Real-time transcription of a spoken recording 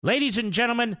Ladies and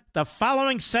gentlemen, the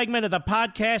following segment of the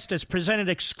podcast is presented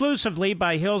exclusively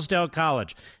by Hillsdale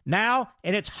College, now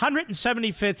in its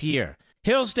 175th year.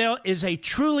 Hillsdale is a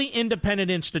truly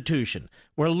independent institution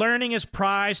where learning is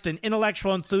prized and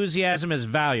intellectual enthusiasm is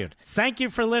valued. Thank you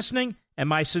for listening, and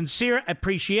my sincere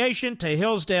appreciation to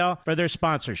Hillsdale for their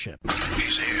sponsorship.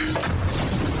 He's here.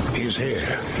 He's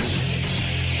here.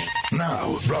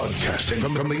 Now, broadcasting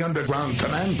from the underground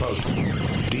command post,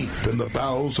 deep in the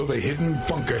bowels of a hidden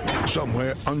bunker,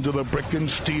 somewhere under the brick and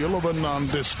steel of a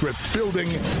nondescript building,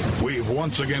 we've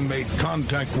once again made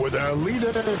contact with our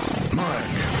leader, Mark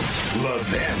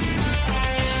Levin.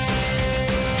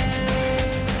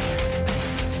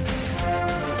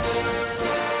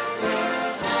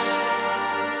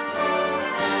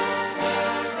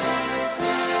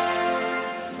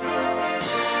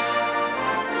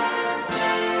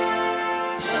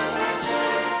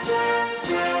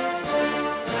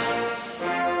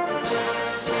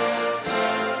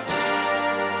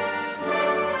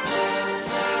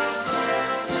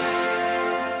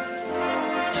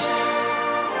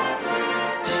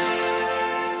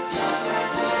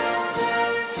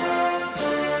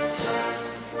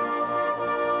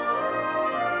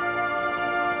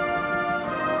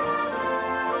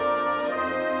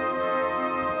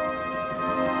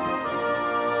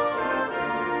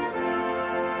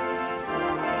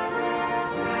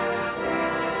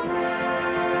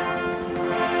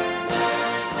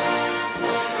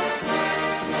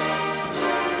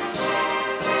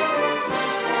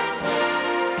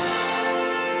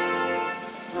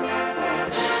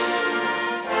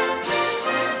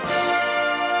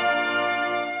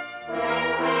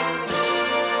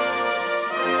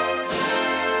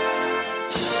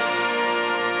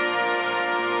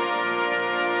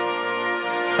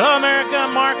 Hello, America.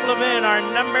 Mark Levin. Our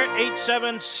number,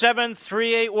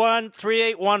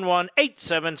 877-381-3811,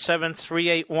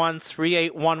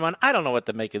 877-381-3811. I don't know what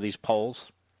to make of these polls.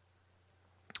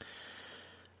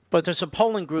 But there's a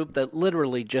polling group that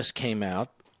literally just came out.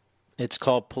 It's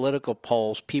called Political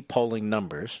Polls, P-Polling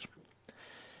Numbers.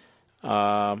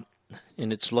 And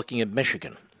it's looking at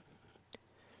Michigan.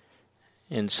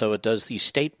 And so it does these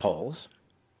state polls.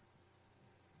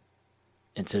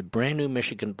 It's a brand new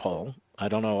Michigan poll. I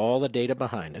don't know all the data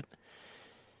behind it.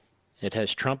 It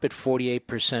has Trump at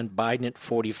 48%, Biden at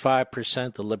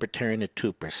 45%, the Libertarian at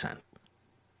 2%. And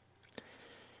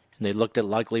they looked at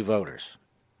likely voters.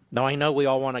 Now, I know we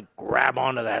all want to grab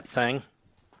onto that thing.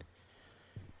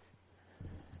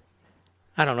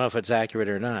 I don't know if it's accurate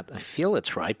or not. I feel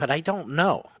it's right, but I don't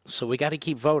know. So we got to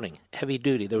keep voting. Heavy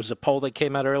duty. There was a poll that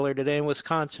came out earlier today in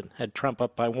Wisconsin. Had Trump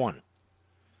up by 1.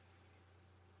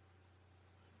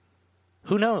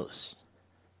 Who knows?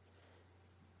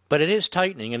 But it is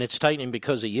tightening, and it's tightening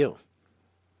because of you.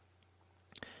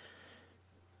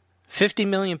 50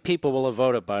 million people will have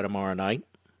voted by tomorrow night.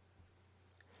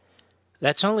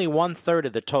 That's only 1/3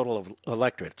 of the total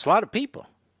electorate. It's a lot of people.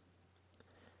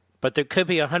 But there could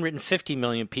be 150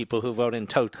 million people who vote in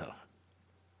toto.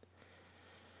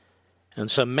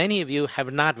 And so many of you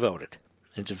have not voted.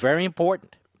 It's very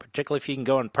important, particularly if you can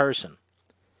go in person,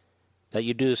 that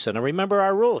you do so. Now remember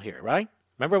our rule here, right?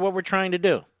 Remember what we're trying to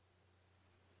do.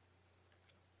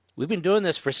 We've been doing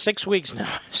this for 6 weeks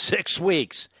now. 6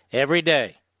 weeks, every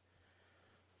day.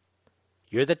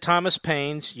 You're the Thomas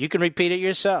Paines. You can repeat it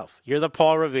yourself. You're the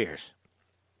Paul Revere's.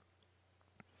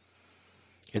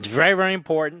 It's very, very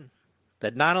important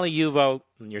that not only you vote,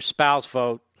 and your spouse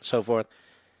vote, and so forth,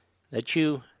 that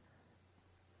you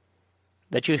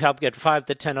help get 5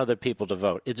 to 10 other people to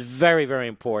vote. It's very, very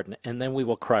important, and then we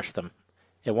will crush them.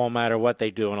 It won't matter what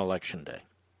they do on Election Day.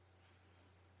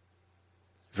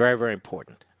 Very, very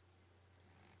important.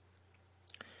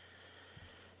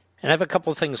 And I have a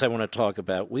couple of things I want to talk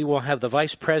about. We will have the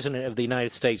Vice President of the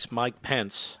United States, Mike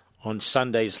Pence, on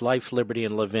Sunday's Life, Liberty,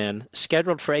 and Levin,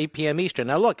 scheduled for 8 p.m. Eastern.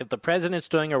 Now, look, if the President's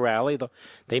doing a rally,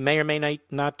 they may or may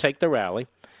not take the rally,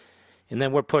 and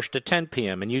then we're pushed to 10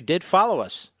 p.m. And you did follow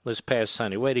us this past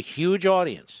Sunday. We had a huge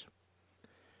audience.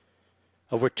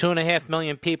 Over 2.5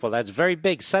 million people. That's very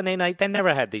big. Sunday night, they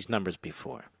never had these numbers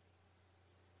before.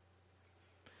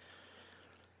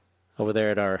 Over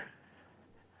there at our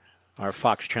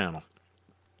Fox channel.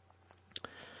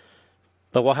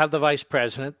 But we'll have the Vice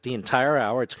President the entire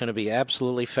hour. It's going to be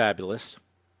absolutely fabulous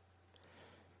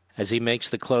as he makes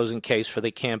the closing case for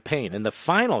the campaign. And the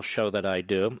final show that I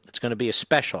do, it's going to be a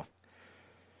special.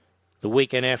 The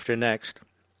weekend after next,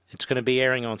 it's going to be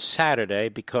airing on Saturday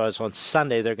because on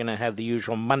Sunday they're going to have the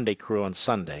usual Monday crew on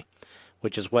Sunday,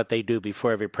 which is what they do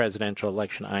before every presidential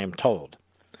election, I am told.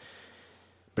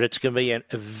 But it's going to be a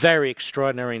very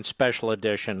extraordinary and special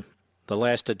edition, the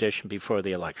last edition before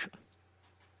the election.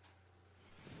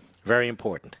 Very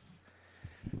important.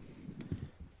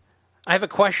 I have a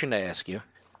question to ask you,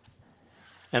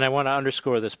 and I want to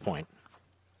underscore this point.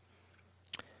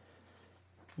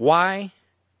 Why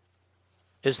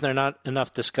is there not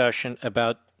enough discussion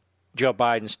about Joe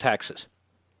Biden's taxes?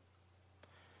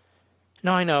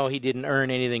 Now, I know he didn't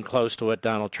earn anything close to what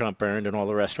Donald Trump earned and all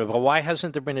the rest of it, but why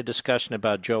hasn't there been a discussion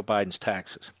about Joe Biden's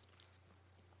taxes?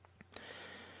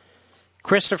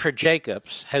 Christopher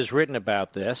Jacobs has written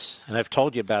about this, and I've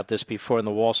told you about this before in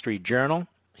the Wall Street Journal.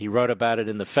 He wrote about it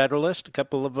in the Federalist a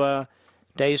couple of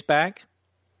days back.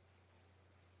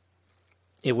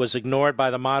 It was ignored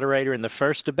by the moderator in the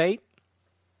first debate.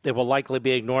 It will likely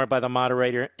be ignored by the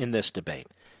moderator in this debate.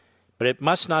 But it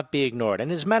must not be ignored.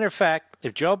 And as a matter of fact,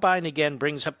 if Joe Biden again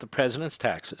brings up the president's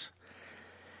taxes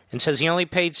and says he only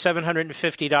paid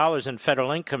 $750 in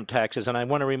federal income taxes, and I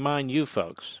want to remind you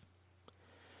folks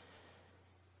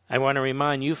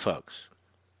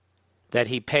that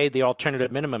he paid the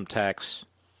alternative minimum tax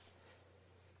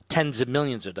tens of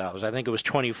millions of dollars. I think it was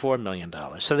 $24 million.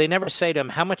 So they never say to him,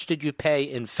 how much did you pay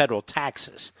in federal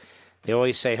taxes? They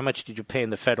always say, how much did you pay in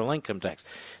the federal income tax?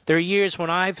 There are years when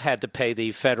I've had to pay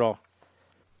the federal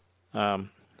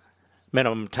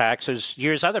minimum tax. There's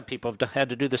years other people have had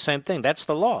to do the same thing. That's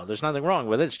the law. There's nothing wrong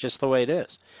with it. It's just the way it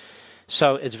is.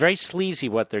 So it's very sleazy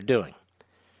what they're doing.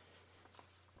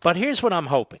 But here's what I'm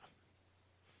hoping.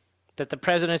 That the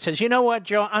president says, you know what,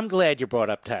 Joe, I'm glad you brought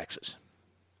up taxes.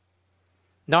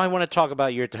 Now I want to talk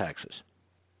about your taxes.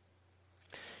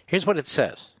 Here's what it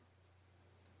says.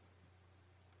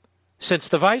 Since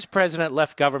the vice president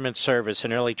left government service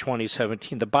in early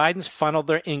 2017, the Bidens funneled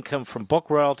their income from book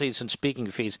royalties and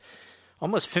speaking fees,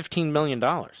 almost $15 million,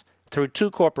 through two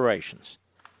corporations,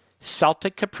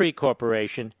 Celtic Capri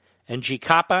Corporation and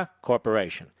GCAPA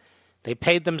Corporation. They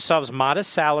paid themselves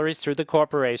modest salaries through the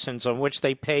corporations on which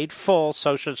they paid full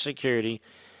Social Security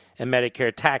and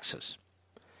Medicare taxes.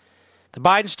 The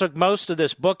Bidens took most of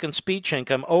this book and speech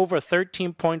income, over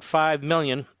 $13.5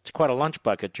 million. It's quite a lunch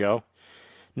bucket, Joe.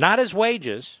 Not as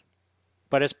wages,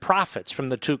 but as profits from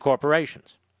the two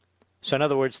corporations. So in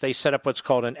other words, they set up what's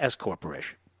called an S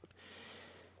corporation.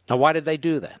 Now, why did they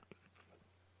do that?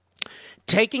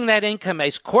 Taking that income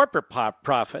as corporate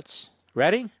profits,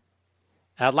 ready?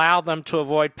 Allowed them to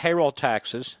avoid payroll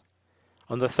taxes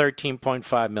on the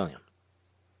 $13.5 million.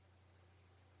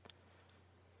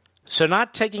 So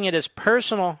not taking it as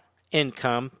personal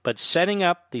income, but setting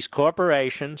up these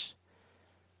corporations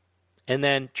and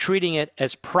then treating it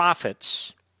as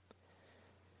profits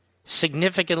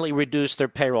significantly reduced their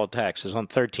payroll taxes on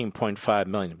 $13.5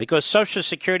 million. Because Social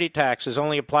Security taxes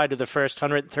only apply to the first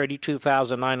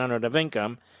 $132,900 of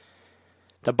income,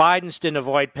 the Bidens didn't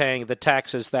avoid paying the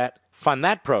taxes that fund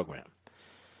that program.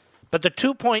 But the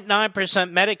 2.9%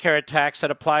 Medicare tax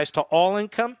that applies to all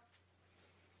income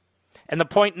and the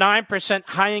 0.9%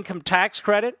 high-income tax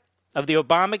credit of the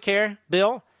Obamacare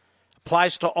bill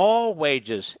applies to all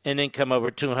wages and income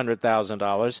over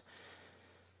 $200,000.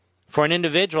 For an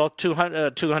individual,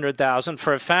 $200,000.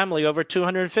 For a family, over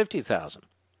 $250,000.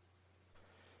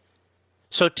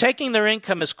 So taking their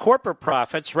income as corporate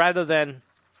profits rather than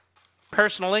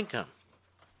personal income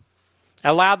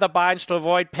allowed the Bidens to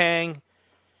avoid paying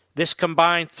this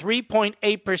combined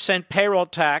 3.8% payroll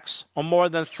tax on more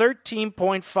than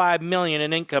 $13.5 million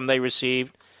in income they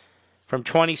received from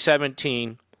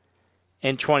 2017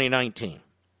 and 2019.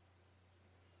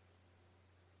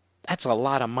 That's a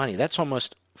lot of money. That's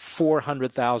almost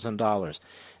 $400,000.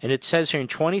 And it says here in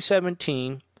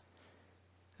 2017,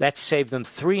 that saved them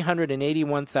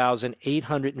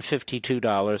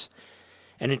 $381,852.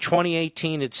 And in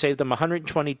 2018, it saved them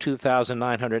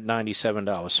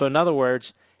 $122,997. So in other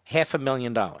words,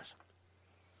 $500,000.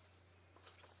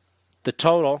 The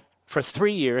total for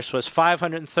 3 years was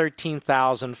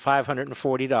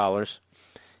 $513,540.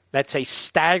 That's a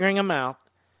staggering amount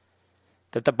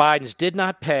that the Bidens did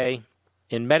not pay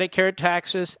in Medicare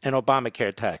taxes and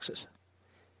Obamacare taxes.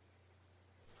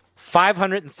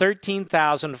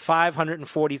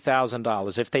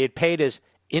 $513,540,000. If they had paid as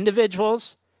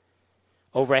individuals,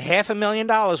 over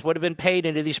 $500,000 would have been paid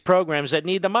into these programs that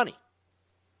need the money.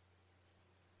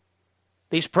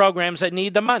 These programs that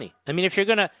need the money. I mean, if you're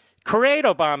going to create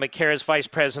Obamacare as Vice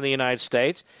President of the United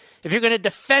States, if you're going to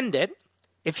defend it,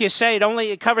 if you say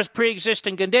it covers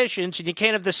pre-existing conditions and you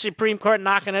can't have the Supreme Court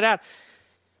knocking it out,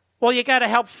 well, you got to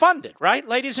help fund it, right,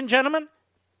 ladies and gentlemen?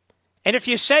 And if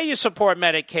you say you support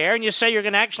Medicare and you say you're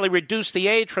going to actually reduce the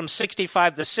age from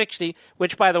 65 to 60,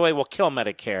 which, by the way, will kill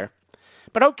Medicare,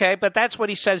 but that's what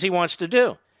he says he wants to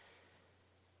do.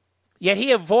 Yet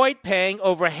he avoided paying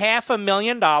over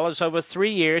 $500,000 over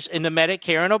 3 years into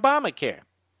Medicare and Obamacare.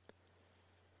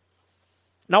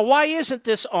 Now, why isn't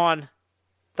this on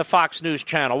the Fox News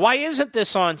channel? Why isn't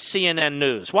this on CNN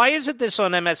News? Why isn't this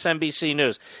on MSNBC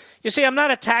News? You see, I'm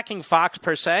not attacking Fox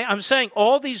per se. I'm saying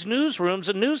all these newsrooms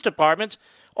and news departments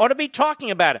ought to be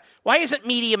talking about it. Why isn't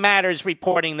Media Matters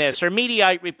reporting this or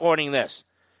Mediaite reporting this?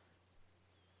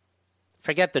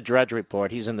 Forget the Drudge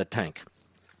Report. He's in the tank.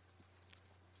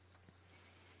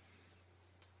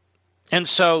 And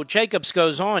so Jacobs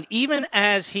goes on, even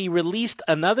as he released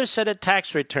another set of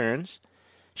tax returns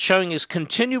showing his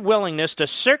continued willingness to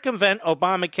circumvent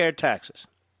Obamacare taxes.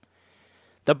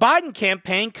 The Biden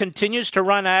campaign continues to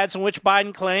run ads in which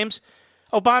Biden claims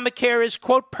Obamacare is,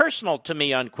 quote, personal to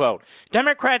me, unquote.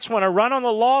 Democrats want to run on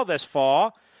the law this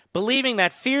fall, believing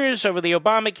that fears over the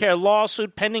Obamacare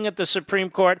lawsuit pending at the Supreme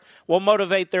Court will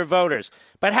motivate their voters.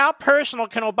 But how personal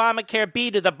can Obamacare be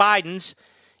to the Bidens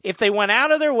if they went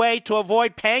out of their way to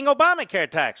avoid paying Obamacare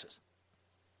taxes?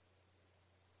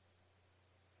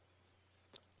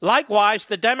 Likewise,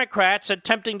 the Democrats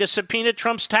attempting to subpoena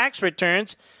Trump's tax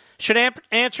returns should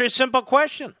answer a simple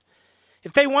question.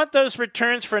 If they want those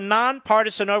returns for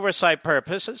nonpartisan oversight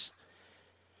purposes,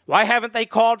 why haven't they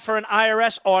called for an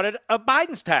IRS audit of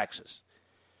Biden's taxes?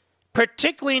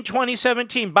 Particularly in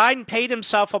 2017, Biden paid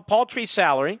himself a paltry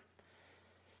salary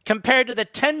compared to the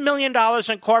 $10 million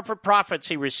in corporate profits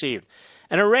he received,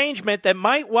 an arrangement that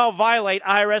might well violate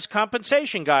IRS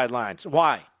compensation guidelines.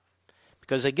 Why?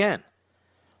 Because, again,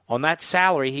 on that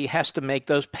salary, he has to make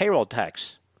those payroll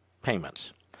tax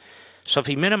payments. So if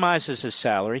he minimizes his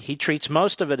salary, he treats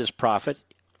most of it as profit.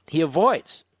 He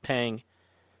avoids paying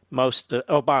most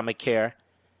Obamacare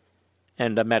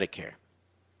and Medicare.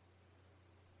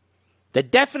 The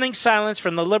deafening silence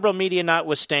from the liberal media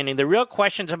notwithstanding, the real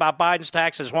questions about Biden's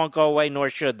taxes won't go away, nor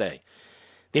should they.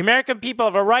 The American people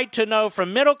have a right to know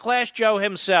from middle-class Joe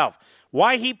himself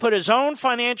why he put his own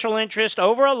financial interest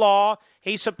over a law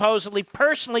he supposedly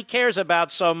personally cares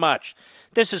about so much.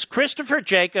 This is Christopher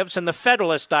Jacobs and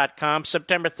TheFederalist.com,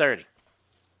 September 30.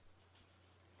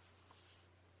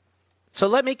 So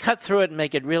let me cut through it and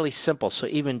make it really simple so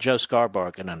even Joe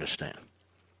Scarborough can understand.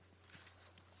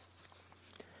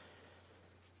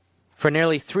 For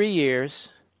nearly 3 years,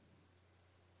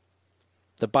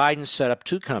 the Bidens set up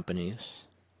two companies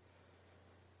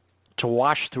to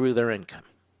wash through their income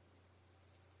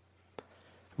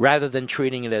rather than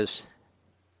treating it as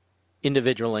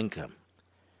individual income.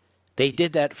 They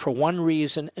did that for one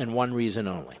reason and one reason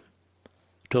only: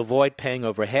 to avoid paying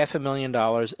over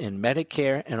 $500,000 in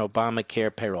Medicare and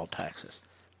Obamacare payroll taxes.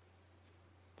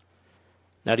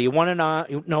 Now, do you want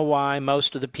to know why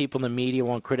most of the people in the media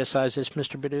won't criticize this,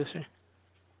 Mr. Producer?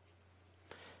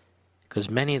 Because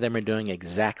many of them are doing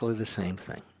exactly the same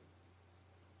thing.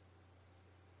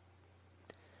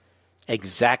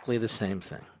 Exactly the same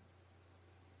thing.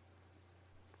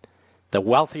 The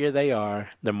wealthier they are,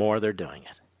 the more they're doing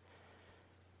it.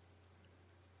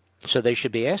 So they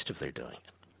should be asked if they're doing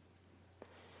it.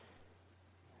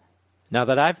 Now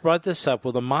that I've brought this up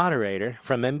with a moderator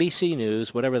from NBC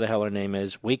News, whatever the hell her name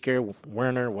is, Weaker,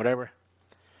 Werner, whatever,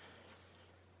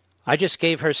 I just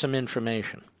gave her some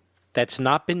information that's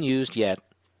not been used yet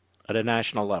at a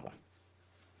national level.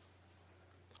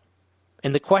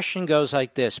 And the question goes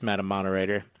like this, Madam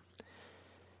Moderator.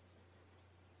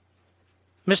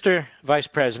 Mr. Vice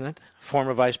President,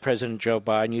 former Vice President Joe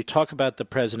Biden, you talk about the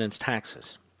president's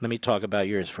taxes. Let me talk about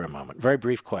yours for a moment. Very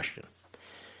brief question.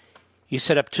 You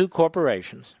set up two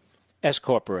corporations, S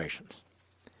corporations,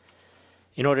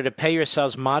 in order to pay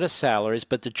yourselves modest salaries,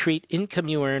 but to treat income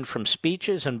you earned from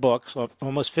speeches and books, of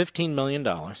almost $15 million,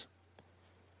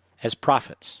 as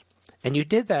profits. And you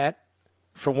did that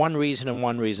for one reason and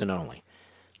one reason only: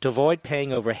 to avoid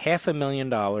paying over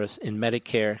 $500,000 in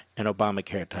Medicare and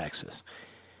Obamacare taxes.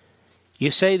 You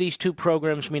say these two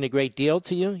programs mean a great deal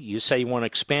to you. You say you want to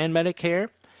expand Medicare.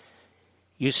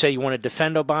 You say you want to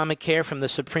defend Obamacare from the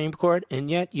Supreme Court, and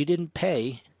yet you didn't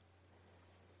pay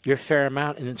your fair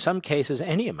amount, and in some cases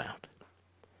any amount,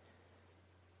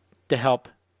 to help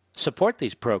support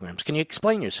these programs. Can you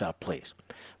explain yourself, please?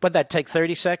 Would that take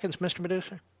 30 seconds, Mr.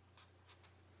 Producer?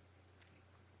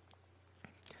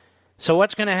 So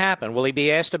what's going to happen? Will he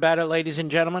be asked about it, ladies and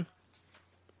gentlemen?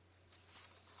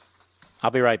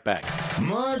 I'll be right back.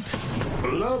 Mark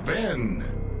Levin.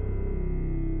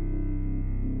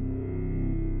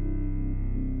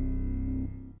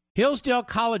 Hillsdale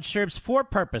College serves 4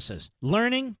 purposes: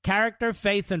 learning, character,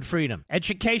 faith, and freedom.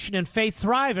 Education and faith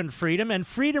thrive in freedom, and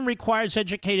freedom requires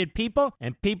educated people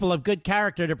and people of good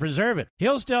character to preserve it.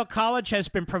 Hillsdale College has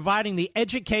been providing the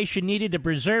education needed to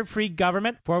preserve free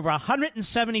government for over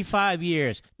 175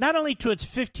 years, not only to its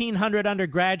 1,500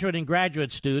 undergraduate and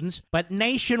graduate students, but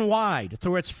nationwide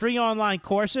through its free online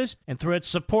courses and through its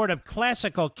support of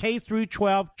classical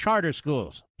K-12 charter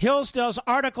schools. Hillsdale's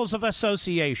Articles of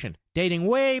Association, dating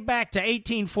way back to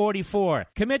 1844,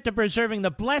 commit to preserving the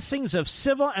blessings of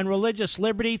civil and religious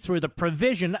liberty through the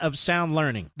provision of sound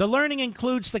learning. The learning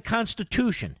includes the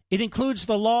Constitution. It includes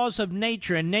the laws of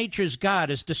nature and nature's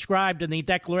God as described in the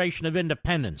Declaration of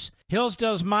Independence.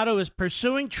 Hillsdale's motto is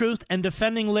pursuing truth and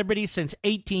defending liberty since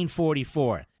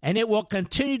 1844, and it will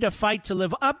continue to fight to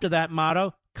live up to that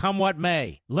motto, come what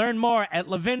may. Learn more at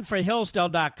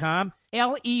levinforhillsdale.com,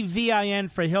 Levin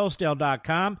for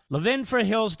Hillsdale.com,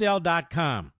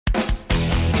 levinforhillsdale.com.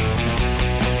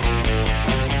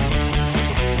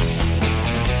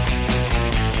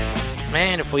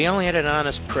 Man, if we only had an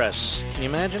honest press, can you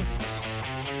imagine?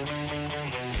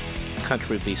 The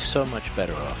country would be so much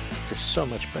better off. Just so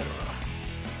much better off.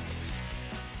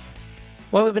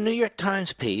 Well, with a New York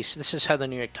Times piece, this is how the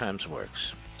New York Times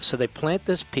works. So they plant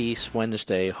this piece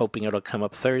Wednesday, hoping it'll come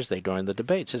up Thursday during the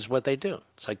debates. This is what they do.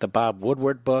 It's like the Bob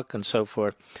Woodward book and so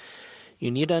forth. You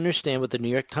need to understand what the New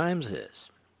York Times is.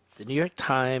 The New York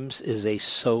Times is a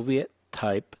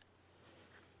Soviet-type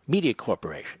media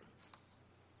corporation.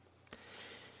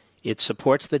 It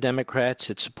supports the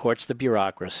Democrats. It supports the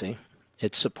bureaucracy.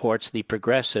 It supports the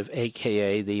progressive,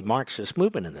 a.k.a. the Marxist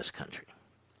movement in this country.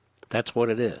 That's what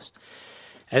it is.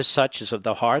 As such, is of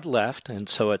the hard left, and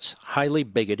so it's highly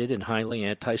bigoted and highly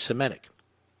anti-Semitic.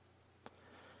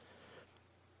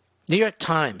 New York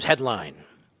Times headline: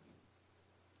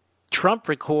 Trump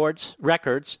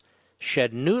records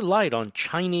shed new light on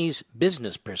Chinese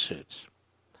business pursuits.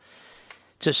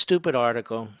 It's a stupid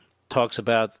article. Talks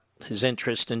about his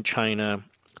interest in China,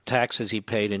 taxes he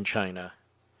paid in China.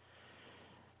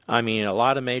 I mean, a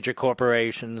lot of major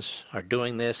corporations are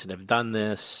doing this and have done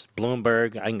this.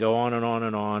 Bloomberg, I can go on and on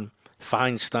and on.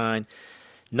 Feinstein.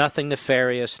 Nothing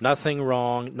nefarious, nothing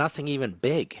wrong, nothing even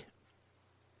big.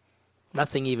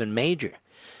 Nothing even major.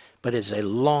 But it's a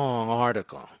long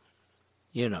article.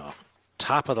 You know,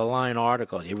 top-of-the-line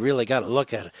article. You really got to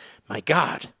look at it. My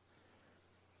God.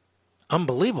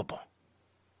 Unbelievable.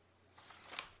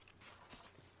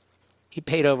 He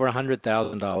paid over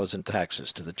 $100,000 in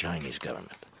taxes to the Chinese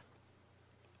government.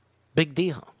 Big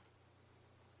deal.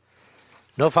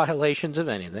 No violations of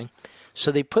anything.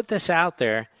 So they put this out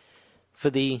there for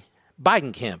the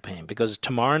Biden campaign, because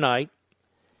tomorrow night,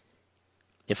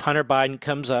 if Hunter Biden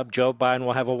comes up, Joe Biden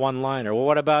will have a one-liner. Well,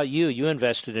 what about you? You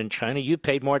invested in China. You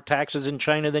paid more taxes in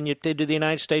China than you did to the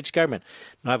United States government.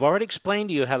 Now, I've already explained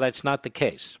to you how that's not the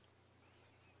case.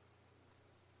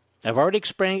 I've already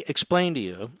explained to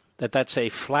you that that's a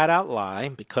flat-out lie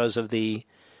because of the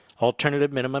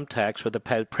alternative minimum tax, where the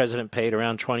president paid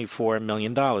around $24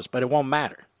 million, but it won't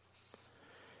matter.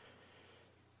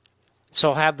 So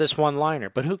I'll have this one-liner,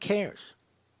 but who cares?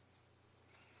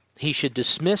 He should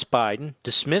dismiss Biden,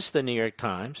 dismiss the New York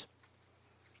Times,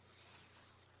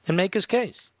 and make his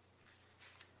case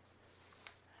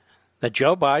that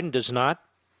Joe Biden does not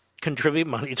contribute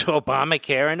money to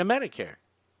Obamacare and to Medicare.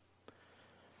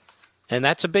 And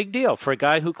that's a big deal for a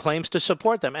guy who claims to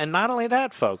support them. And not only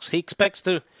that, folks, he expects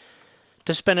to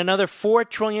spend another $4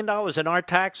 trillion in our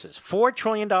taxes. $4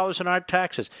 trillion in our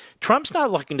taxes. Trump's not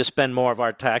looking to spend more of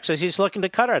our taxes. He's looking to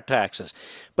cut our taxes.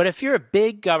 But if you're a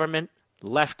big government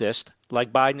leftist,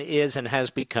 like Biden is and has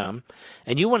become,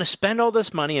 and you want to spend all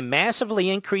this money and massively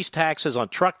increase taxes on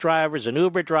truck drivers and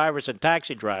Uber drivers and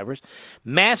taxi drivers,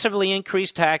 massively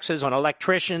increase taxes on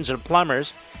electricians and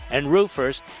plumbers and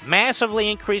roofers,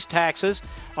 massively increase taxes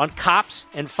on cops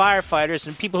and firefighters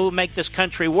and people who make this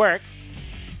country work,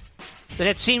 then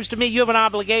it seems to me you have an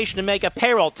obligation to make a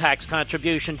payroll tax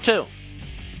contribution too.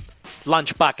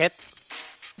 Lunch bucket.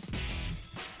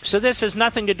 So this has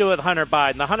nothing to do with Hunter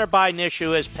Biden. The Hunter Biden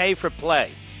issue is pay for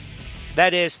play.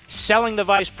 That is, selling the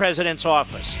vice president's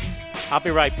office. I'll be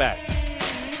right back.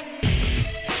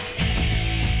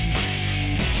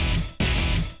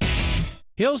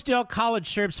 Hillsdale College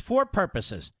serves 4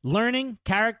 purposes: learning,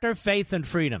 character, faith, and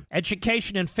freedom.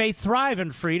 Education and faith thrive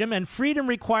in freedom, and freedom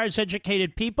requires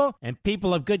educated people and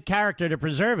people of good character to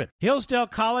preserve it. Hillsdale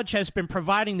College has been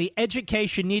providing the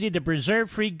education needed to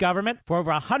preserve free government for over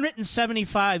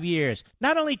 175 years,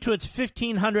 not only to its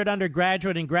 1,500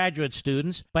 undergraduate and graduate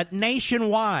students, but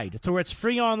nationwide through its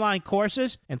free online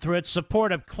courses and through its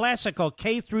support of classical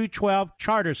K-12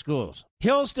 charter schools.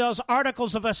 Hillsdale's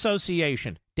Articles of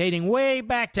Association, dating way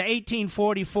back to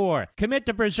 1844, commit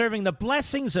to preserving the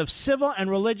blessings of civil and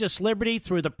religious liberty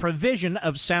through the provision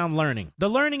of sound learning. The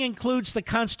learning includes the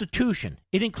Constitution.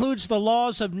 It includes the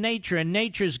laws of nature and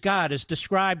nature's God as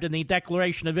described in the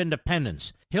Declaration of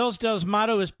Independence. Hillsdale's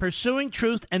motto is pursuing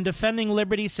truth and defending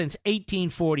liberty since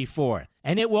 1844,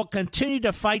 and it will continue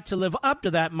to fight to live up to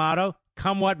that motto,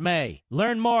 come what may.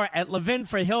 Learn more at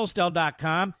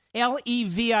levinforhillsdale.com,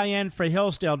 Levin for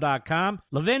Hillsdale.com,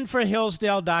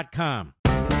 levinforhillsdale.com.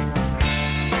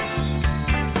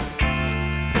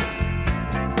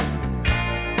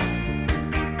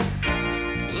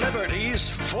 Liberty's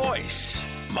voice,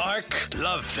 Mark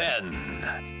Levin.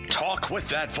 Talk with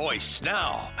that voice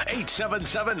now.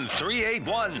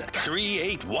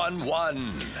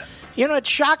 877-381-3811. You know, it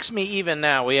shocks me even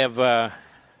now. We have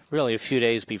really a few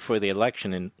days before the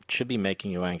election, and it should be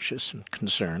making you anxious and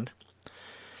concerned.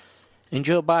 And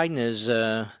Joe Biden is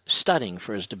studying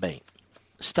for his debate,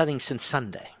 studying since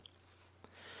Sunday.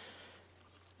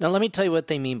 Now, let me tell you what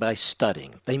they mean by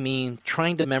studying. They mean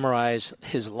trying to memorize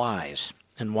his lies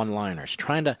and one-liners,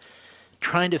 trying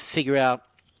to figure out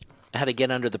how to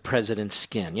get under the president's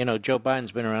skin. You know, Joe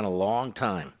Biden's been around a long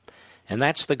time, and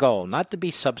that's the goal, not to be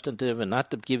substantive and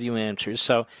not to give you answers.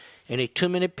 So in a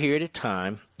 2-minute period of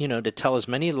time, you know, to tell as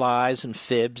many lies and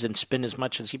fibs and spin as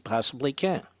much as he possibly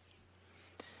can.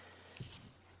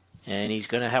 And he's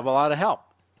going to have a lot of help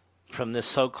from this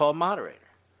so-called moderator,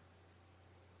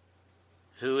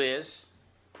 who is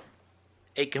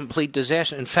a complete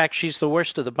disaster. In fact, she's the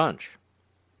worst of the bunch.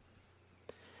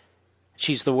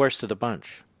 She's the worst of the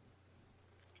bunch.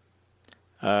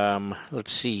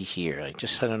 Let's see here. I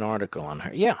just had an article on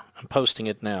her. Yeah, I'm posting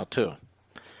it now, too.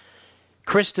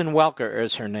 Kristen Welker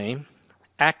is her name.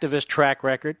 Activist track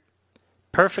record.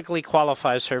 Perfectly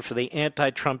qualifies her for the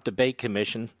Anti-Trump Debate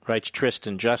Commission, writes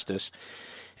Tristan Justice.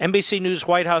 NBC News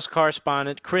White House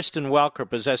correspondent Kristen Welker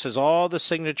possesses all the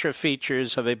signature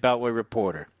features of a Beltway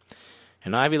reporter.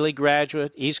 An Ivy League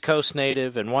graduate, East Coast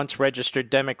native, and once registered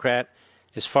Democrat,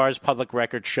 as far as public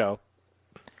records show,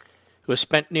 who has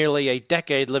spent nearly a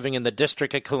decade living in the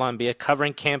District of Columbia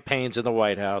covering campaigns in the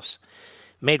White House,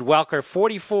 made Welker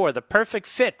 44 the perfect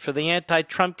fit for the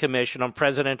Anti-Trump Commission on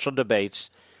presidential debates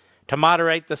to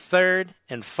moderate the third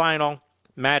and final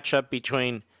matchup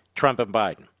between Trump and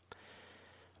Biden.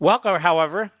 Welker,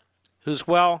 however, whose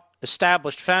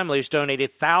well-established family has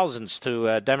donated thousands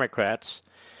to Democrats,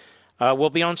 will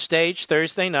be on stage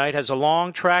Thursday night, has a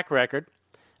long track record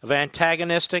of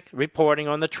antagonistic reporting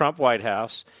on the Trump White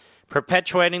House,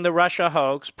 perpetuating the Russia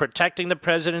hoax, protecting the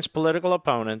president's political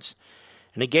opponents,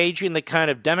 and engaging in the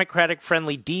kind of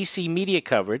Democratic-friendly D.C. media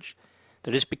coverage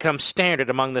that has become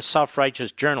standard among the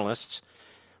self-righteous journalists,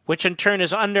 which in turn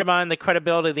has undermined the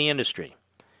credibility of the industry.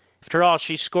 After all,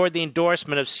 she scored the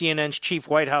endorsement of CNN's chief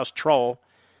White House troll,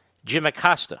 Jim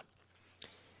Acosta.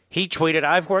 He tweeted,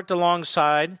 "I've worked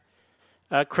alongside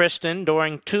Kristen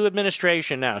during 2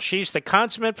 administrations now. She's the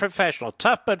consummate professional,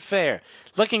 tough but fair.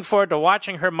 Looking forward to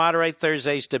watching her moderate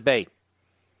Thursday's debate."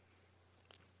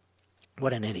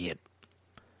 What an idiot.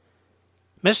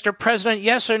 Mr. President,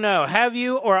 yes or no? Have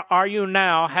you or are you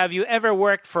now? Have you ever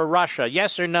worked for Russia?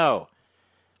 Yes or no?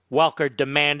 Welker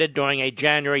demanded during a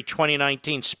January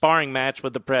 2019 sparring match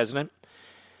with the president.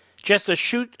 Just a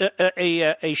short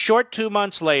 2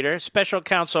 months later, Special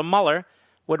Counsel Mueller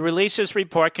would release his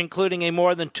report concluding a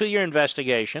more than 2-year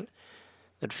investigation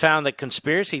that found that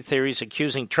conspiracy theories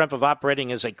accusing Trump of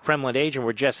operating as a Kremlin agent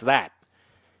were just that,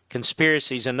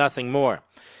 conspiracies and nothing more.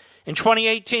 In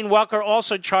 2018, Welker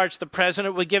also charged the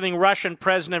president with giving Russian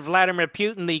President Vladimir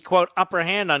Putin the, quote, upper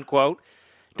hand, unquote,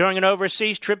 during an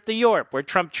overseas trip to Europe, where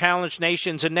Trump challenged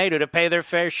nations in NATO to pay their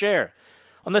fair share.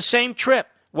 On the same trip,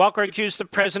 Welker accused the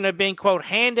president of being, quote,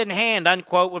 hand in hand,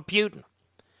 unquote, with Putin.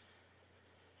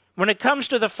 When it comes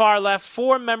to the far left,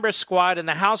 4-member squad in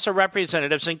the House of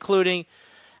Representatives, including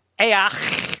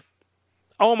Ayakh,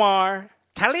 Omar,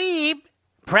 Tlaib,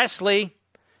 Presley,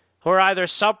 who are either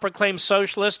self-proclaimed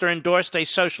socialist or endorsed a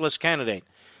socialist candidate.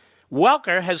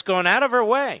 Welker has gone out of her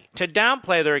way to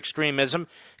downplay their extremism,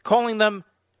 calling them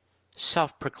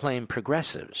self-proclaimed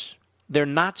progressives. They're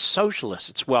not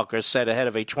socialists, Welker said ahead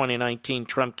of a 2019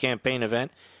 Trump campaign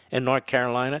event in North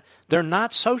Carolina. They're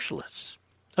not socialists.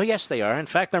 Oh, yes, they are. In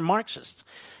fact, they're Marxists.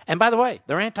 And by the way,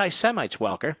 they're anti-Semites,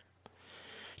 Welker.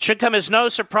 It should come as no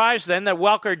surprise, then, that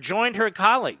Welker joined her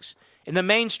colleagues in the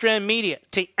mainstream media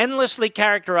to endlessly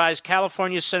characterize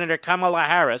California Senator Kamala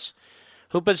Harris,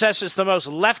 who possesses the most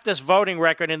leftist voting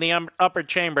record in the upper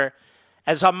chamber,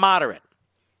 as a moderate.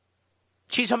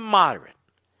 She's a moderate.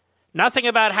 Nothing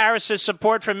about Harris's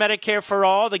support for Medicare for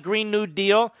All, the Green New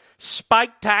Deal,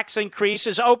 spiked tax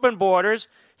increases, open borders,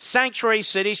 sanctuary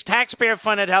cities,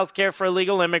 taxpayer-funded health care for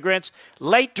illegal immigrants,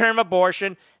 late-term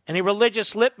abortion, and a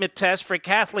religious litmus test for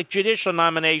Catholic judicial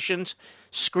nominations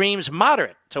screams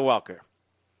moderate to Welker.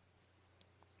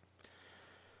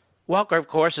 Welker, of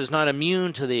course, is not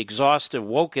immune to the exhaustive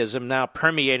wokeism now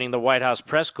permeating the White House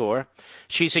press corps.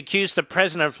 She's accused the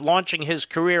president of launching his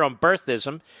career on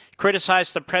birthism,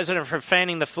 criticized the president for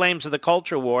fanning the flames of the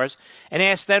culture wars, and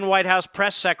asked then White House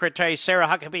Press Secretary Sarah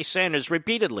Huckabee Sanders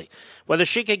repeatedly whether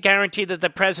she could guarantee that the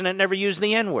president never used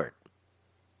the N-word.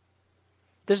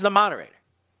 This is the moderator.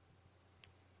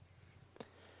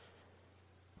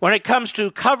 When it comes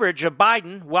to coverage of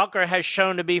Biden, Welker has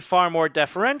shown to be far more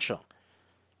deferential,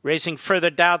 raising further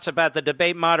doubts about the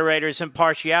debate moderator's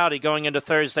impartiality going into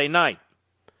Thursday night.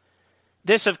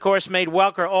 This, of course, made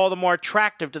Welker all the more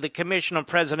attractive to the Commission on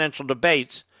Presidential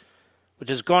Debates, which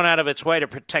has gone out of its way to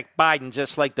protect Biden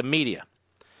just like the media.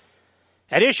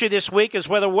 At issue this week is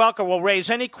whether Welker will raise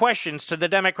any questions to the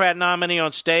Democrat nominee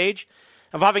on stage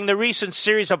involving the recent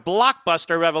series of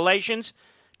blockbuster revelations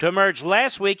to emerge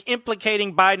last week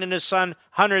implicating Biden and his son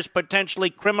Hunter's potentially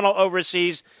criminal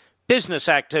overseas business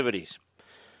activities.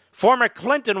 Former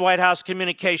Clinton White House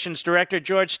Communications Director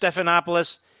George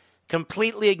Stephanopoulos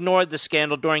completely ignored the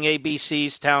scandal during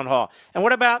ABC's town hall. And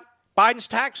what about Biden's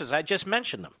taxes? I just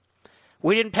mentioned them.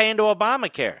 We didn't pay into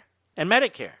Obamacare and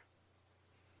Medicare.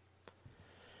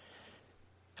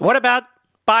 What about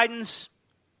Biden's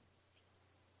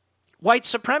white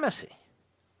supremacy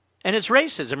and his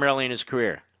racism early in his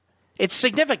career? It's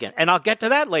significant, and I'll get to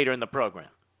that later in the program.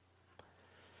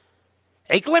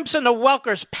 A glimpse into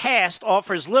Welker's past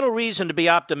offers little reason to be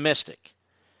optimistic.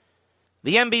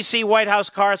 The NBC White House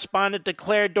correspondent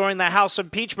declared during the House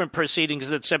impeachment proceedings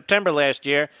in September last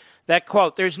year that,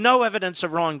 quote, there's no evidence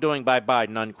of wrongdoing by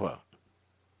Biden, unquote.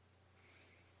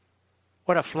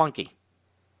 What a flunky.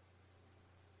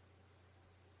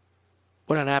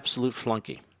 What an absolute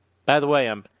flunky. By the way,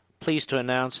 I'm pleased to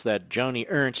announce that Joni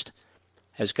Ernst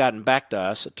has gotten back to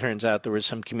us. It turns out there was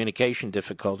some communication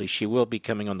difficulty. She will be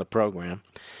coming on the program.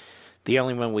 The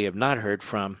only one we have not heard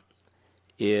from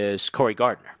is Cory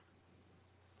Gardner.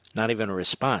 Not even a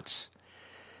response.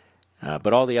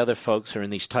 But all the other folks who are in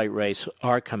these tight races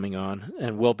are coming on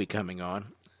and will be coming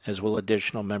on, as will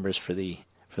additional members for the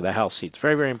House seats.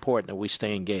 Very, very important that we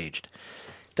stay engaged.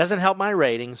 Doesn't help my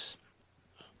ratings.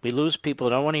 We lose people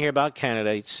who don't want to hear about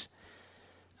candidates.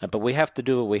 But we have to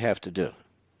do what we have to do,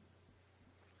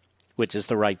 which is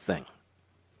the right thing.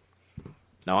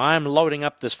 Now, I'm loading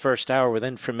up this first hour with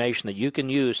information that you can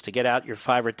use to get out your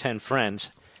 5 or 10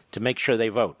 friends to make sure they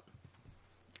vote.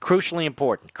 Crucially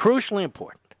important. Crucially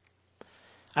important.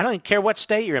 I don't even care what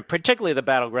state you're in, particularly the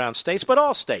battleground states, but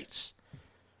all states.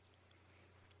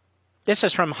 This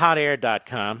is from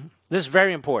hotair.com. This is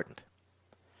very important.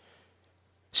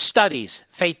 Studies.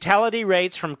 Fatality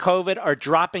rates from COVID are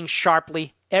dropping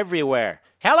sharply everywhere.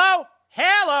 Hello?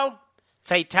 Hello?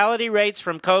 Fatality rates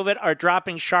from COVID are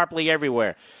dropping sharply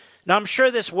everywhere. Now, I'm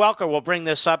sure this Welker will bring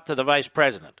this up to the vice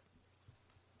president.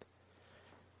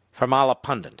 From Ala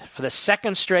Pundit. For the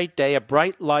second straight day, a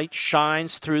bright light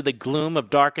shines through the gloom of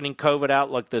darkening COVID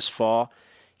outlook this fall.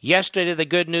 Yesterday, the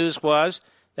good news was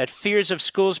that fears of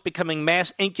schools becoming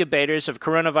mass incubators of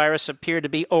coronavirus appear to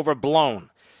be overblown.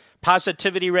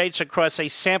 Positivity rates across a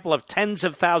sample of tens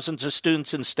of thousands of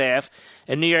students and staff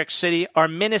in New York City are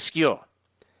minuscule.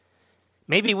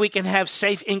 Maybe we can have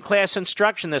safe in-class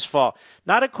instruction this fall.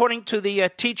 Not according to the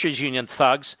teachers union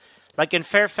thugs, like in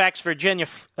Fairfax, Virginia,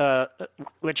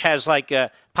 which has like a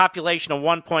population of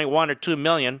 1.1 or 2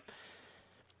 million.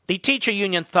 The teacher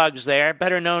union thugs there,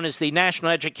 better known as the National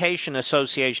Education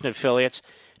Association affiliates,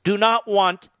 do not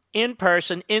want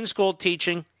in-person, in-school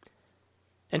teaching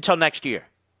until next year.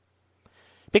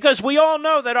 Because we all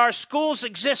know that our schools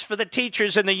exist for the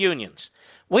teachers and the unions.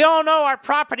 We all know our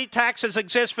property taxes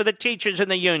exist for the teachers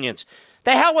and the unions.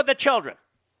 The hell with the children.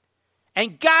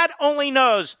 And God only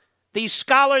knows these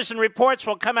scholars and reports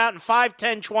will come out in 5,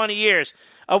 10, 20 years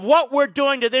of what we're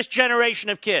doing to this generation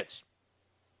of kids.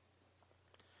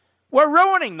 We're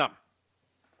ruining them.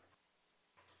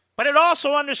 But it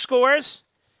also underscores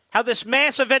how this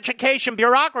massive education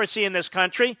bureaucracy in this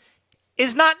country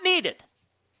is not needed.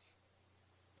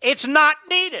 It's not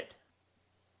needed.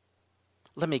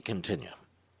 let me continue.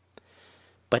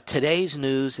 But today's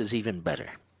news is even better.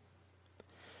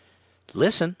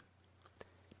 Listen,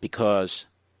 because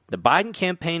the Biden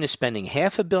campaign is spending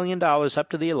 $500 million up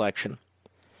to the election,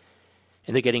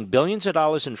 and they're getting billions of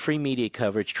dollars in free media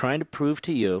coverage trying to prove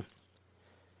to you,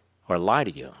 or lie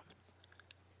to you,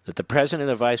 that the president and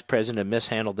the vice president have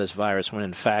mishandled this virus when,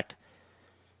 in fact,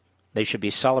 they should be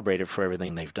celebrated for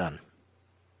everything they've done.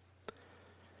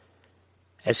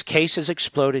 As cases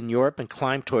explode in Europe and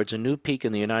climb towards a new peak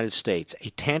in the United States,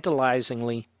 a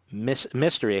tantalizingly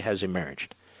mystery has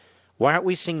emerged. Why aren't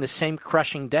we seeing the same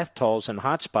crushing death tolls in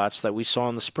hotspots that we saw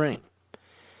in the spring?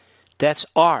 Deaths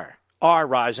are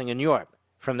rising in Europe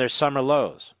from their summer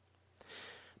lows,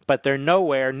 but they're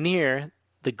nowhere near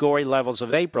the gory levels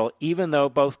of April, even though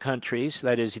both countries,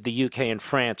 that is the UK and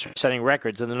France, are setting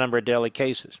records in the number of daily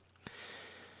cases.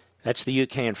 That's the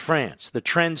UK and France. The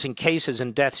trends in cases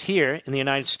and deaths here in the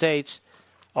United States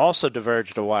also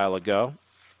diverged a while ago.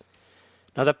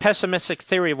 Now, the pessimistic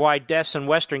theory of why deaths in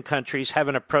Western countries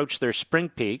haven't approached their spring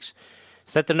peaks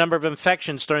is that the number of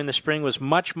infections during the spring was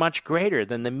much, much greater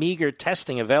than the meager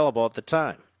testing available at the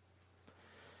time.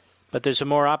 But there's a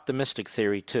more optimistic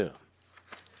theory, too.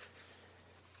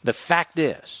 The fact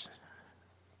is,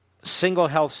 a single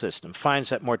health system finds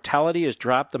that mortality has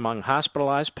dropped among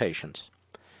hospitalized patients.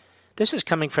 This is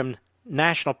coming from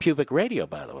National Public Radio,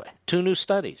 by the way. 2 new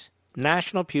studies.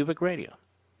 National Public Radio.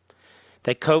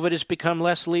 That COVID has become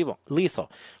less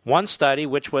lethal. One study,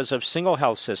 which was of single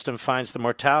health system, finds the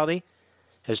mortality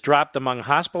has dropped among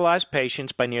hospitalized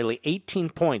patients by nearly 18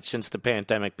 points since the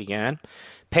pandemic began.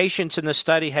 Patients in the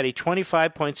study had a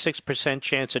 25.6%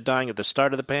 chance of dying at the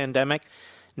start of the pandemic,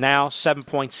 now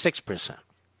 7.6%.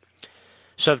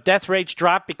 So if death rates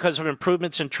drop because of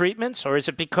improvements in treatments, or is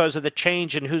it because of the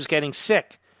change in who's getting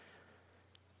sick?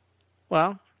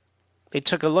 Well, they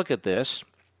took a look at this.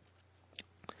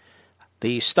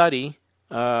 The study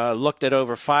looked at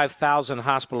over 5,000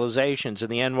 hospitalizations in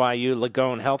the NYU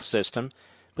Langone Health System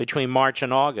between March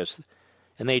and August,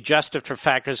 and they adjusted for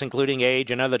factors including age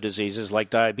and other diseases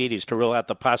like diabetes to rule out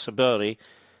the possibility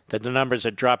that the numbers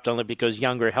had dropped only because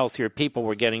younger, healthier people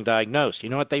were getting diagnosed. You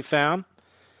know what they found?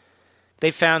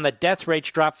 They found that death rates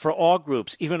dropped for all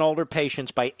groups, even older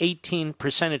patients, by 18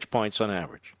 percentage points on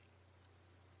average.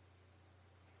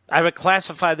 I would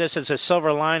classify this as a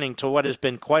silver lining to what has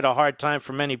been quite a hard time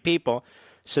for many people,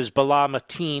 says Bilal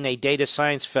Mateen, a data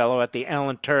science fellow at the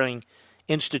Alan Turing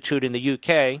Institute in the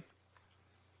UK.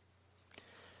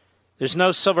 There's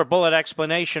no silver bullet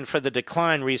explanation for the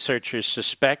decline, researchers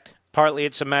suspect. Partly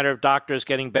it's a matter of doctors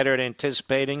getting better at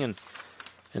anticipating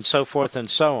and so forth and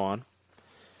so on.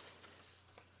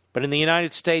 But in the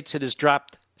United States, it has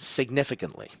dropped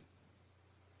significantly.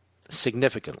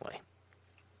 Significantly.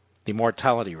 The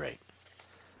mortality rate.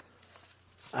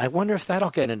 I wonder if that'll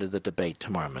get into the debate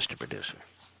tomorrow, Mr. Producer.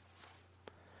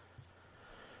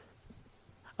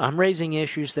 I'm raising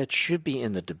issues that should be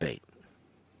in the debate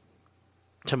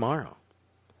tomorrow.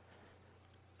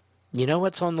 You know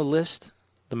what's on the list?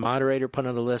 The moderator put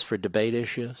on the list for debate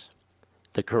issues?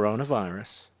 The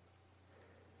coronavirus,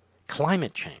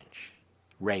 climate change,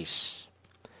 race.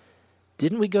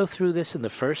 Didn't we go through this in the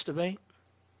first debate?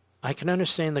 I can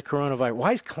understand the coronavirus.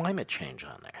 Why is climate change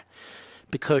on there?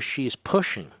 Because she's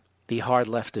pushing the hard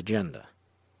left agenda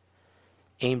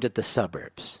aimed at the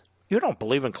suburbs. You don't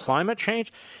believe in climate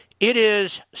change? It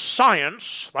is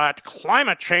science that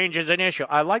climate change is an issue.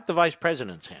 I like the vice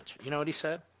president's answer. You know what he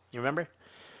said? You remember?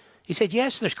 He said,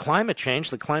 yes, there's climate change.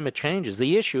 The climate changes.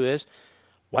 The issue is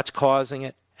what's causing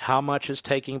it, how much is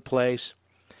taking place,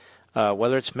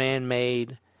 whether it's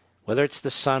man-made, whether it's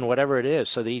the sun, whatever it is.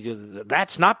 So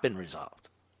that's not been resolved.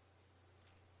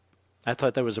 I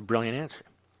thought that was a brilliant answer.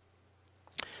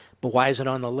 But why is it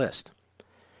on the list?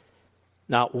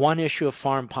 Not one issue of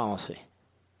foreign policy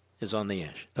is on the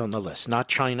list. Not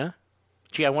China.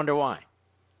 Gee, I wonder why.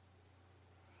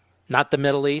 Not the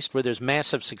Middle East, where there's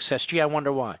massive success. Gee, I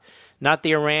wonder why. Not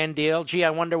the Iran deal. Gee, I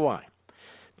wonder why.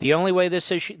 The only way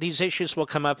these issues will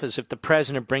come up is if the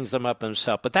president brings them up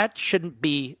himself. But that shouldn't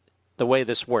be the way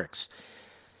this works.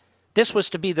 This was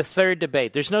to be the third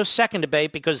debate. There's no second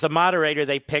debate because the moderator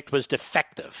they picked was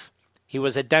defective. He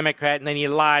was a Democrat, and then he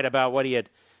lied about what he had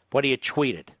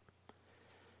tweeted.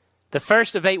 The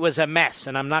first debate was a mess,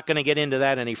 and I'm not going to get into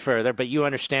that any further, but you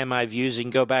understand my views. You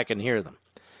can go back and hear them.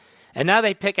 And now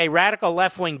they pick a radical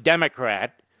left-wing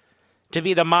Democrat to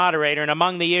be the moderator, and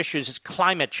among the issues is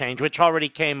climate change, which already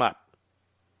came up.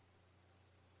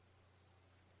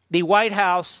 The White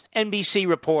House NBC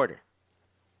reporter.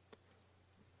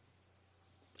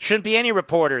 Shouldn't be any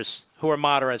reporters who are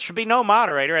moderators. Should be no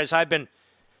moderator, as I've been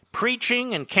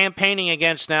preaching and campaigning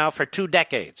against now for 2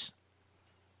 decades.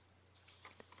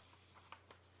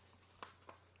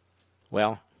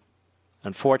 Well,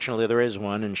 unfortunately, there is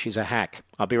one, and she's a hack.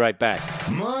 I'll be right back.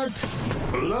 Mark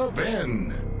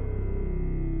Levin.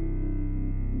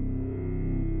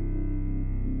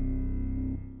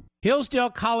 Hillsdale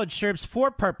College serves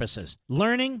 4 purposes: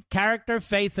 learning, character,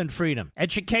 faith, and freedom.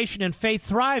 Education and faith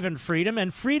thrive in freedom,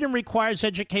 and freedom requires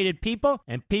educated people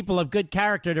and people of good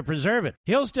character to preserve it.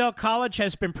 Hillsdale College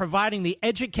has been providing the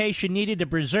education needed to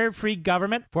preserve free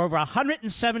government for over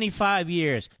 175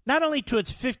 years, not only to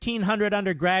its 1,500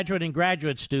 undergraduate and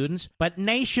graduate students, but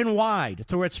nationwide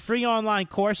through its free online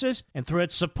courses and through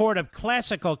its support of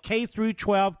classical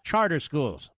K-12 charter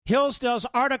schools. Hillsdale's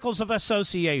Articles of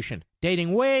Association,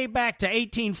 dating way back to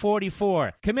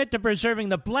 1844, commit to preserving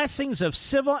the blessings of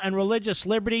civil and religious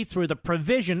liberty through the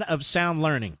provision of sound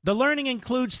learning. The learning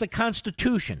includes the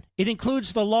Constitution. It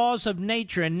includes the laws of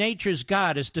nature and nature's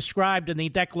God as described in the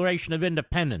Declaration of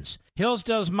Independence.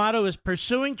 Hillsdale's motto is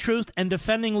pursuing truth and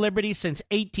defending liberty since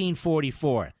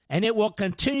 1844, and it will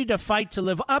continue to fight to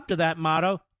live up to that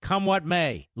motto, come what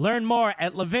may. Learn more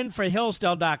at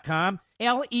levinforhillsdale.com,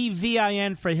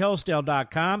 Levin for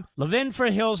Hillsdale.com,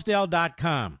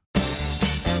 levinforhillsdale.com.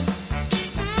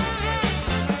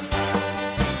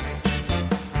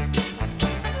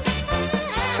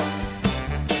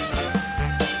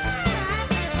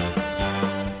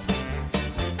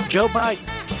 Joe Biden,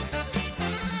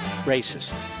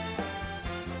 racist,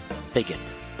 bigot.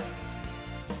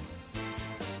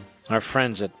 Our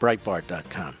friends at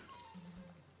Breitbart.com.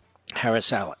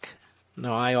 Harris Alec.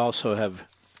 Now, I also have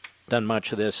done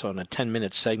much of this on a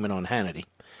 10-minute segment on Hannity.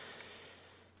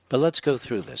 But let's go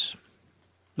through this.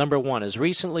 Number one, as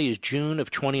recently as June of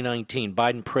 2019,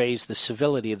 Biden praised the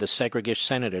civility of the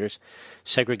segregationist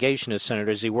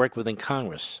senators he worked with in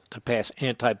Congress to pass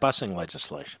anti-busing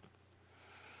legislation.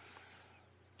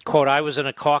 Quote, I was in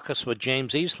a caucus with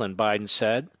James Eastland, Biden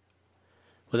said,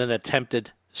 with an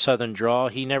attempted Southern drawl.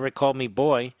 He never called me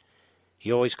boy.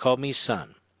 He always called me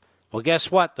son. Well, guess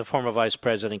what? The former vice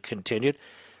president continued.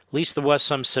 At least there was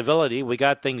some civility. We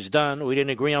got things done. We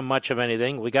didn't agree on much of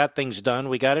anything. We got things done.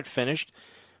 We got it finished.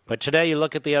 But today you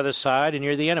look at the other side and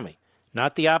you're the enemy.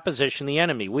 Not the opposition, the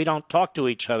enemy. We don't talk to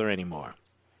each other anymore.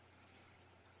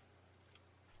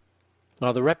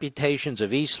 Well, the reputations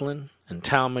of Eastland and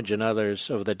Talmadge and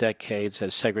others over the decades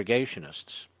as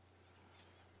segregationists,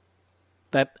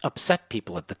 that upset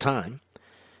people at the time.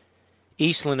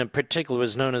 Eastland in particular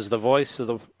was known as the voice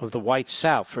of the white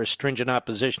South for a stringent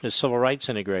opposition to civil rights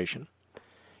integration.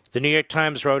 The New York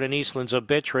Times wrote in Eastland's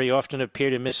obituary he often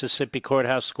appeared in Mississippi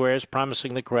courthouse squares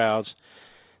promising the crowds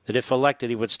that if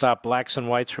elected he would stop blacks and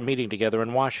whites from meeting together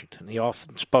in Washington. He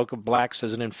often spoke of blacks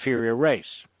as an inferior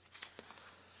race.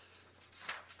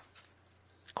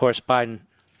 Of course, Biden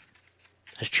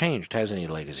has changed, hasn't he,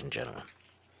 ladies and gentlemen?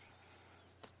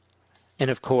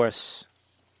 And of course,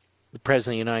 the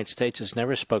President of the United States has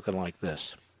never spoken like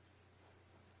this.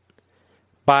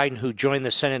 Biden, who joined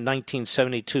the Senate in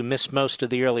 1972, missed most of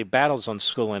the early battles on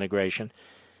school integration,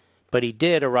 but he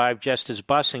did arrive just as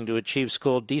busing to achieve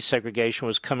school desegregation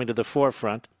was coming to the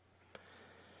forefront.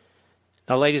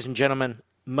 Now, ladies and gentlemen,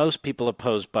 most people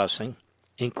oppose busing,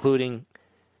 including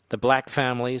the black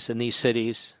families in these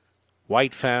cities,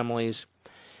 white families.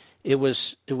 It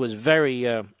was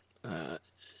very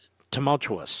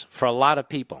tumultuous for a lot of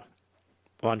people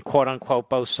on quote-unquote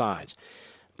both sides.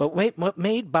 But wait, what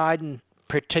made Biden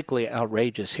particularly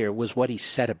outrageous here was what he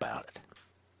said about it.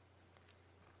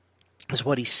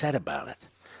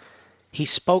 He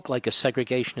spoke like a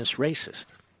segregationist racist.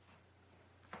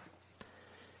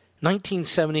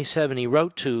 1977, he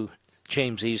wrote to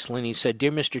James Eastland. He said,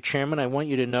 Dear Mr. Chairman, I want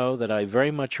you to know that I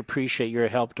very much appreciate your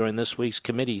help during this week's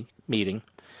committee meeting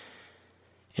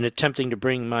in attempting to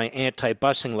bring my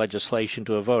anti-busing legislation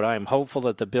to a vote. I am hopeful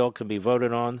that the bill can be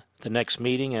voted on the next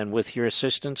meeting, and with your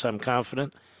assistance, I'm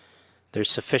confident there's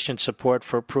sufficient support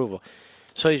for approval.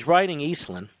 So he's writing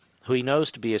Eastland, who he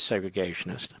knows to be a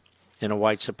segregationist and a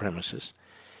white supremacist,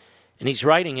 and he's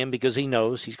writing him because he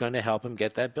knows he's going to help him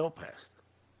get that bill passed.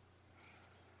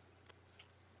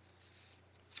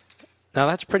 Now,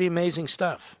 that's pretty amazing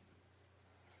stuff.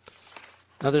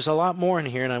 Now, there's a lot more in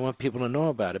here, and I want people to know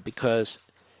about it because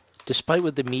despite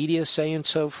what the media say and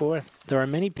so forth, there are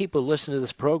many people who listen to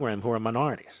this program who are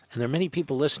minorities. And there are many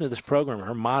people who listen to this program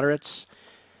who are moderates,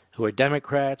 who are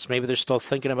Democrats. Maybe they're still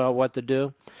thinking about what to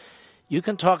do. You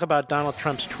can talk about Donald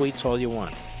Trump's tweets all you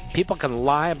want. People can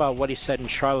lie about what he said in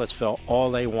Charlottesville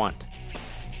all they want.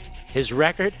 His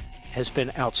record has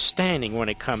been outstanding when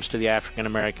it comes to the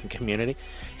African-American community.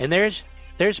 And there's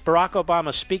There's Barack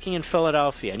Obama speaking in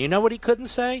Philadelphia. And you know what he couldn't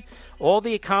say? All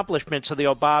the accomplishments of the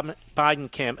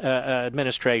Biden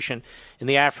administration in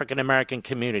the African-American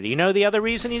community. You know the other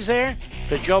reason he's there?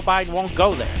 Because Joe Biden won't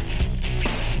go there.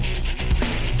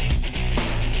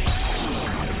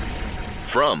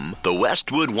 From the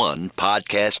Westwood One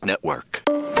Podcast Network.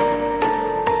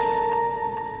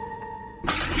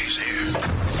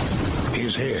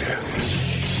 He's here.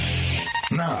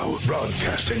 Now,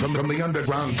 broadcasting from the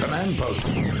underground command post,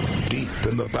 deep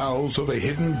in the bowels of a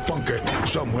hidden bunker,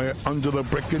 somewhere under the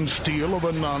brick and steel of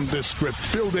a nondescript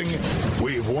building,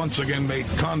 we've once again made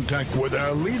contact with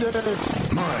our leader,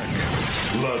 Mark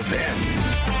Levin.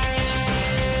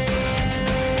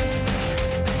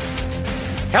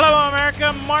 Hello,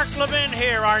 America. Mark Levin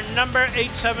here. Our number,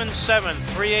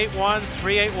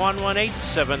 877-381-3811,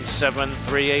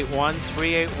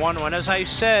 877-381-3811. As I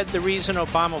said, the reason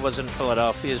Obama was in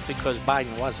Philadelphia is because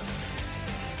Biden wasn't.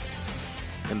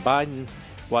 And Biden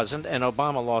wasn't, and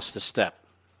Obama lost a step.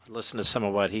 Listen to some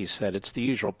of what he said. It's the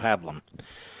usual pablum.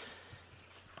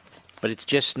 But it's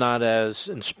just not as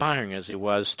inspiring as it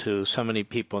was to so many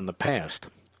people in the past.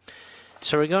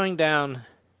 So we're going down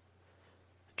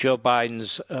Joe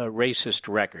Biden's racist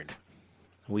record.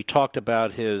 We talked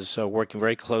about his working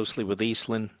very closely with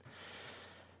Eastland.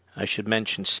 I should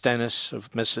mention Stennis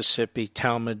of Mississippi,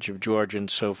 Talmadge of Georgia,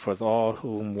 and so forth, all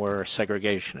whom were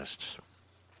segregationists.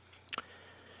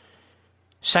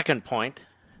 Second point,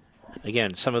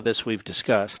 again, some of this we've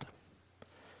discussed.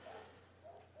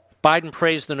 Biden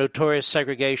praised the notorious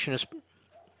segregationist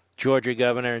Georgia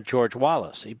Governor George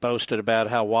Wallace. He boasted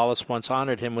about how Wallace once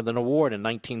honored him with an award in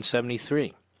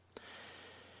 1973.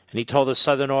 And he told a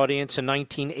Southern audience in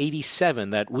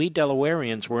 1987 that we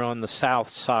Delawareans were on the South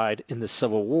side in the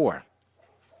Civil War.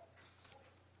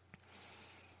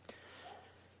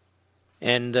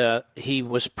 And he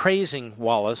was praising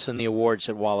Wallace and the awards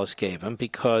that Wallace gave him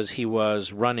because he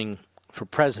was running for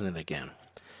president again.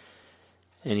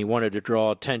 And he wanted to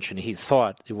draw attention. He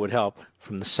thought it would help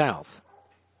from the South.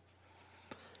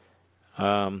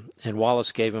 And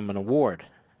Wallace gave him an award,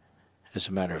 as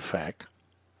a matter of fact.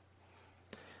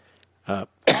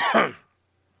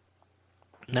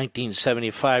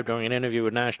 1975, during an interview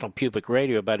with National Public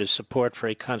Radio about his support for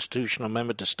a constitutional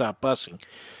amendment to stop busing,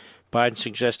 Biden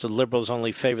suggested liberals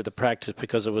only favor the practice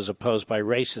because it was opposed by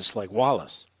racists like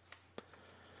Wallace.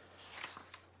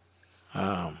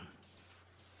 And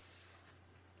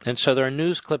so there are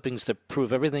news clippings that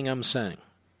prove everything I'm saying.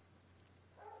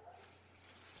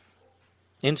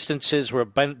 Instances where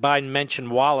Biden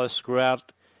mentioned Wallace grew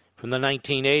out from the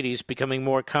 1980s, becoming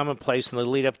more commonplace in the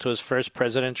lead-up to his first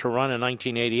presidential run in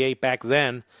 1988. Back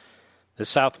then, the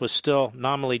South was still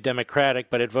nominally Democratic,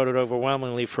 but it voted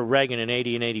overwhelmingly for Reagan in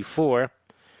 80 and 84.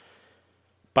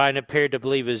 Biden appeared to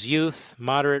believe his youth,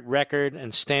 moderate record,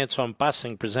 and stance on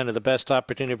busing presented the best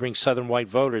opportunity to bring Southern white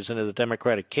voters into the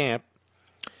Democratic camp.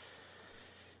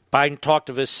 Biden talked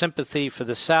of his sympathy for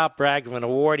the South, bragged of an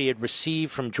award he had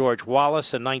received from George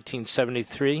Wallace in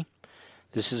 1973.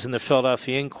 This is in the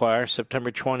Philadelphia Inquirer,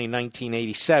 September 20,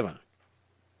 1987.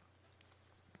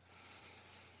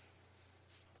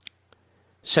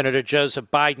 Senator Joseph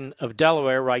Biden of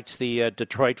Delaware, writes the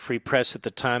Detroit Free Press at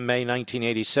the time, May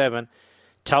 1987,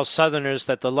 tells Southerners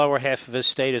that the lower half of his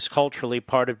state is culturally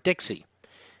part of Dixie.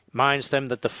 Reminds them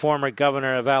that the former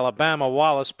governor of Alabama,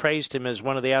 Wallace, praised him as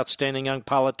one of the outstanding young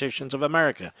politicians of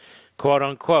America, quote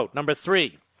unquote. Number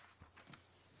 3.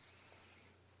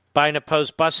 Biden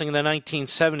opposed busing in the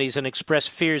 1970s and expressed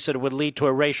fears that it would lead to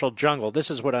a racial jungle. This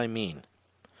is what I mean.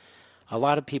 A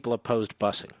lot of people opposed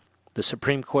busing. The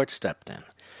Supreme Court stepped in.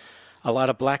 A lot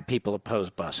of black people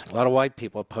opposed busing. A lot of white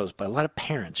people opposed busing. A lot of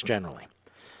parents, generally.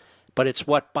 But it's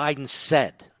what Biden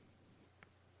said.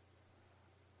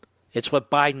 It's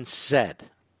what Biden said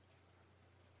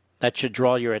that should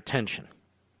draw your attention.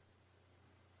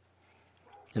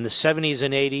 In the 70s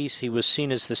and 80s, he was seen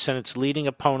as the Senate's leading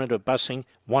opponent of busing,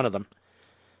 one of them,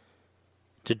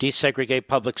 to desegregate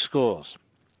public schools.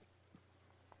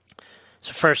 As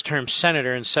a first-term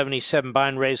senator in 77,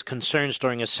 Biden raised concerns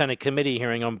during a Senate committee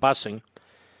hearing on busing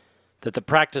that the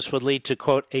practice would lead to,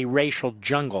 quote, a racial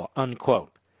jungle,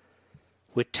 unquote,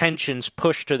 with tensions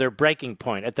pushed to their breaking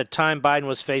point. At the time, Biden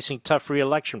was facing tough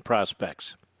re-election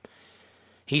prospects.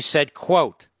 He said,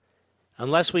 quote,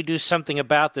 unless we do something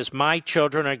about this, my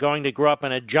children are going to grow up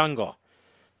in a jungle,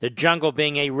 the jungle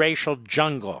being a racial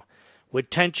jungle,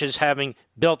 with tensions having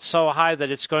built so high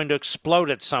that it's going to explode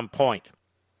at some point.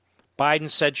 Biden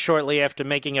said shortly after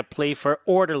making a plea for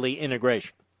orderly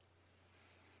integration.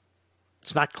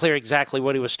 It's not clear exactly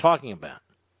what he was talking about.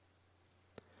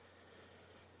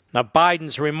 Now,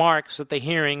 Biden's remarks at the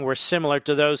hearing were similar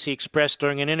to those he expressed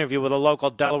during an interview with a local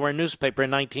Delaware newspaper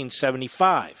in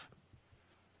 1975.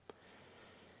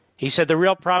 He said the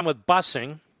real problem with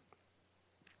busing,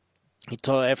 he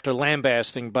told after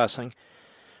lambasting busing,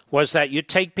 was that you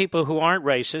take people who aren't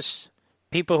racist,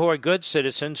 people who are good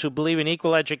citizens, who believe in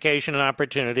equal education and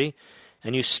opportunity,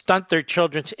 and you stunt their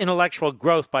children's intellectual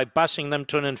growth by busing them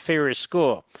to an inferior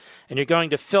school, and you're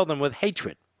going to fill them with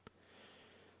hatred.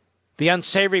 The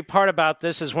unsavory part about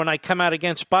this is when I come out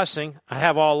against busing, I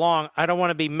have all along, I don't want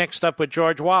to be mixed up with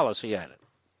George Wallace, he added.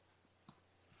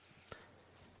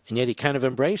 And yet he kind of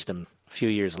embraced him a few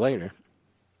years later.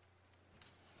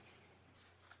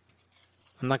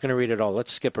 I'm not going to read it all.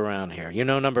 Let's skip around here. You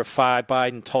know, number 5,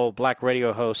 Biden told black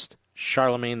radio host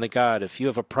Charlemagne the God, if you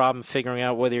have a problem figuring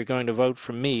out whether you're going to vote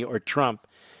for me or Trump,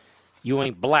 you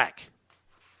ain't black.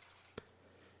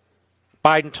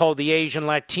 Biden told the Asian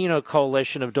Latino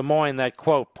Coalition of Des Moines that,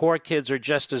 quote, poor kids are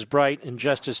just as bright and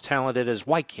just as talented as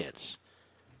white kids,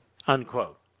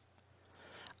 unquote.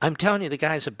 I'm telling you, the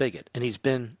guy's a bigot, and he's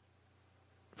been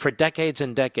for decades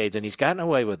and decades, and he's gotten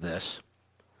away with this,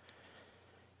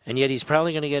 and yet he's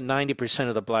probably going to get 90%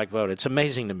 of the black vote. It's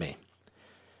amazing to me.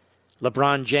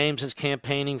 LeBron James is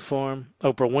campaigning for him.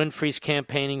 Oprah Winfrey's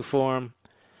campaigning for him.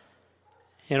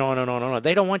 And on and on and on.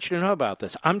 They don't want you to know about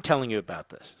this. I'm telling you about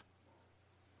this.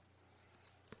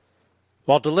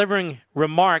 While delivering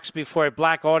remarks before a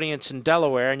black audience in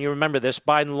Delaware, and you remember this,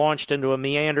 Biden launched into a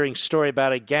meandering story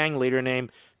about a gang leader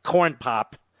named Corn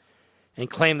Pop and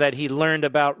claimed that he learned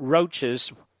about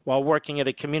roaches while working at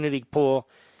a community pool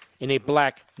in a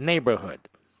black neighborhood.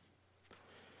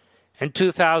 In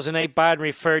 2008, Biden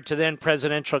referred to then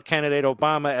presidential candidate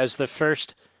Obama as the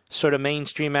first sort of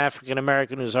mainstream African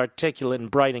American who's articulate and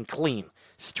bright and clean.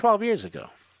 It's 12 years ago.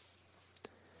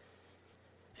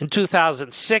 In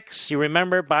 2006, you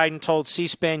remember, Biden told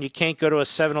C-SPAN you can't go to a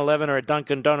 7-Eleven or a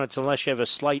Dunkin' Donuts unless you have a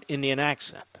slight Indian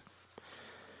accent.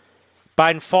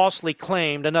 Biden falsely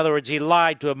claimed, in other words, he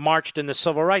lied, to have marched in the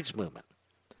civil rights movement.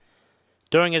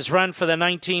 During his run for the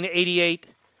 1988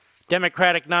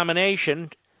 Democratic nomination,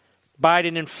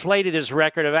 Biden inflated his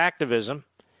record of activism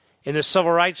in the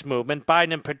civil rights movement.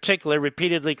 Biden, in particular,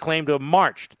 repeatedly claimed to have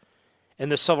marched in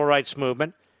the civil rights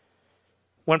movement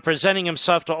when presenting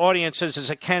himself to audiences as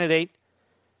a candidate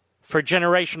for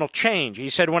generational change. He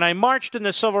said, when I marched in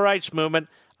the civil rights movement,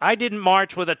 I didn't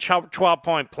march with a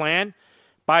 12-point plan,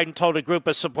 Biden told a group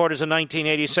of supporters in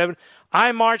 1987.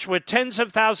 I marched with tens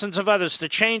of thousands of others to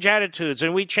change attitudes,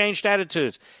 and we changed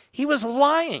attitudes. He was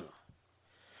lying.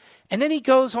 And then he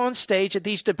goes on stage at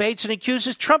these debates and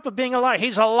accuses Trump of being a liar.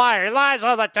 He's a liar. He lies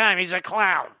all the time. He's a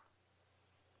clown.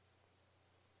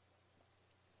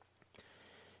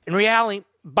 In reality,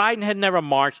 Biden had never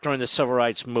marched during the civil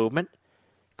rights movement,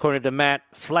 according to Matt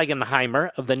Flegenheimer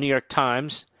of the New York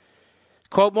Times.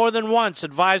 Quote, more than once,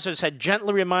 advisors had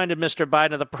gently reminded Mr.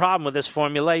 Biden of the problem with this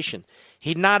formulation.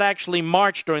 He'd not actually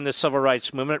marched during the civil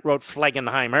rights movement, wrote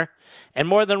Flegenheimer, and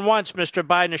more than once, Mr.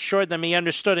 Biden assured them he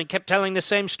understood and kept telling the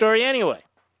same story anyway.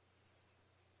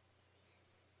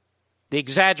 The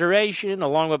exaggeration,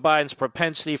 along with Biden's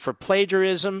propensity for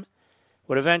plagiarism,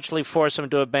 would eventually force him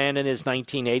to abandon his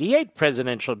 1988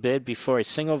 presidential bid before a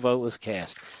single vote was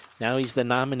cast. Now he's the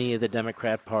nominee of the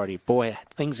Democrat Party. Boy,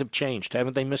 things have changed,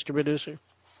 haven't they, Mr. Producer?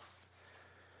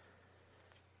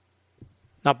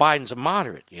 Now, Biden's a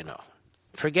moderate, you know.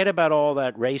 Forget about all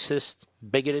that racist,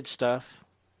 bigoted stuff,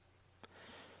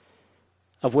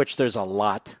 of which there's a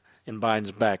lot in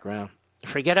Biden's background.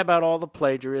 Forget about all the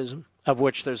plagiarism, of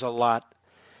which there's a lot.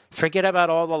 Forget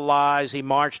about all the lies. He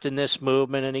marched in this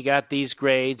movement and he got these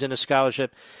grades and a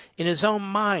scholarship. In his own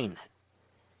mind,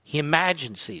 he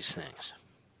imagines these things.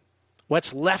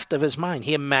 What's left of his mind,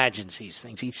 he imagines these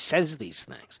things. He says these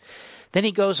things. Then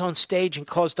he goes on stage and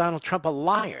calls Donald Trump a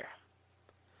liar.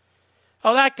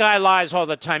 Oh, that guy lies all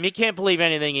the time. You can't believe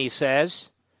anything he says.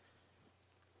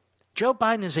 Joe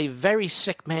Biden is a very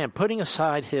sick man, putting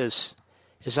aside his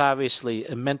obviously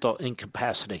a mental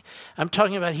incapacity. I'm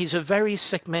talking about he's a very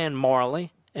sick man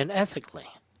morally and ethically.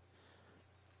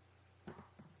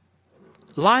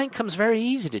 Lying comes very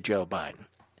easy to Joe Biden.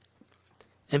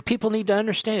 And people need to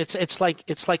understand it's like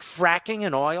fracking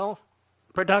in oil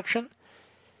production.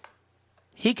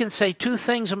 He can say two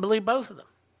things and believe both of them.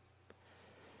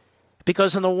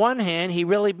 Because on the one hand, he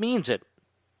really means it.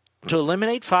 To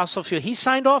eliminate fossil fuel. He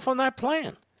signed off on that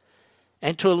plan.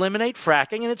 And to eliminate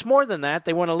fracking, and it's more than that.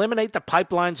 They want to eliminate the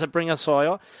pipelines that bring us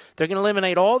oil. They're going to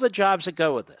eliminate all the jobs that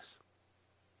go with this.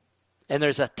 And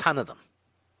there's a ton of them.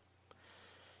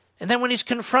 And then when he's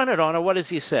confronted on it, what does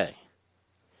he say?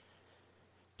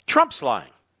 Trump's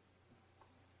lying.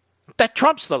 that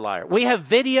Trump's the liar. We have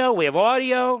video, we have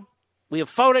audio, we have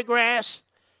photographs,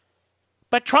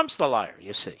 but Trump's the liar,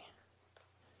 you see.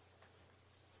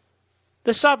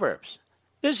 The suburbs.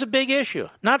 This is a big issue.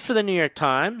 Not for the New York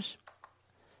Times,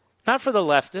 not for the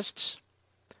leftists.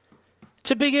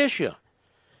 It's a big issue.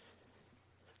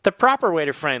 The proper way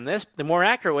to frame this, the more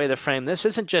accurate way to frame this,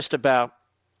 isn't just about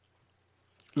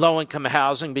low-income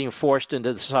housing being forced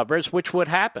into the suburbs, which would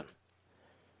happen.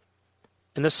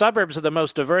 And the suburbs are the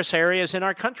most diverse areas in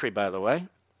our country, by the way,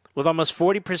 with almost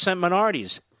 40%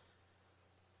 minorities.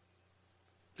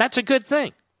 That's a good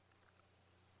thing.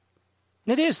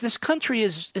 It is. This country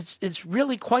is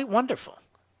really quite wonderful.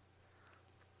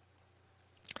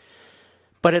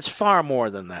 But it's far more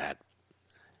than that.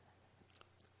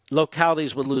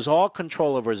 Localities would lose all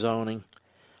control over zoning,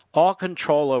 all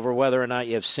control over whether or not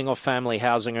you have single-family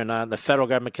housing or not. The federal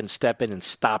government can step in and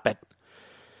stop it.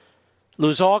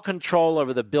 Lose all control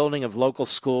over the building of local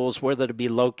schools, where they're to be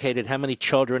located, how many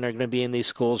children are going to be in these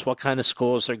schools, what kind of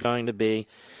schools they're going to be.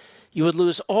 You would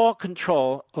lose all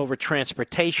control over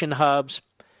transportation hubs,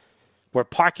 where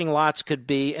parking lots could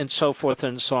be, and so forth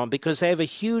and so on, because they have a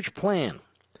huge plan.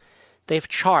 They have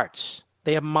charts,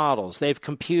 they have models, they have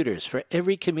computers for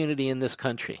every community in this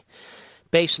country,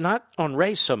 based not on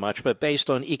race so much, but based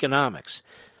on economics.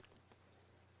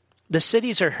 The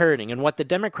cities are hurting, and what the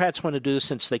Democrats want to do,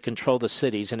 since they control the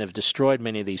cities and have destroyed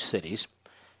many of these cities,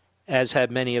 as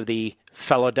have many of the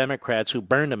fellow Democrats who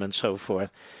burned them and so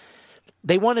forth,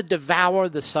 they want to devour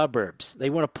the suburbs. They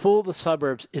want to pull the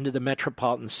suburbs into the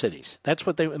metropolitan cities. That's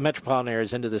what metropolitan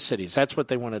areas into the cities. That's what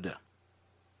they want to do.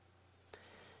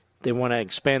 They want to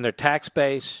expand their tax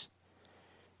base,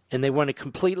 and they want to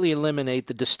completely eliminate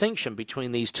the distinction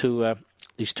between these two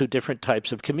different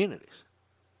types of communities.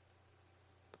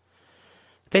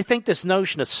 They think this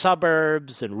notion of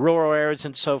suburbs and rural areas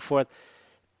and so forth,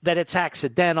 that it's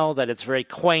accidental, that it's very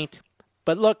quaint.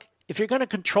 But look, if you're going to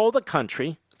control the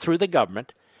country through the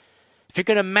government, if you're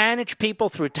going to manage people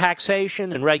through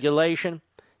taxation and regulation,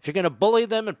 if you're going to bully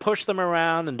them and push them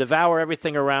around and devour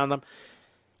everything around them,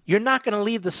 you're not going to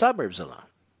leave the suburbs alone.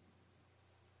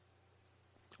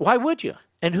 Why would you?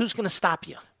 And who's going to stop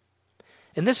you?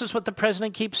 And this is what the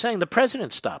president keeps saying. The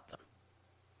president stopped them.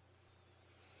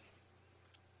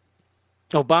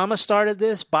 Obama started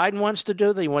this. Biden wants to do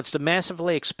it. He wants to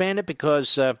massively expand it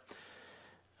because the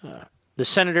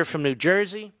senator from New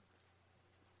Jersey,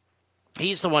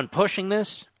 he's the one pushing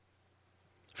this.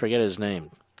 Forget his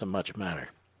name. Doesn't much matter.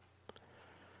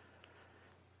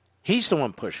 He's the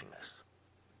one pushing this.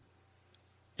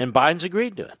 And Biden's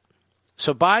agreed to it.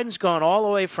 So Biden's gone all the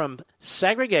way from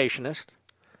segregationist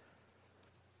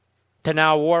to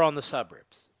now war on the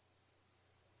suburbs.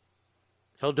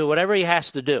 He'll do whatever he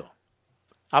has to do.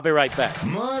 I'll be right back.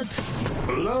 Mark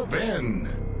Levin.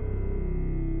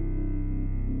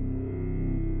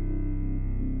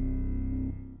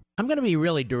 I'm going to be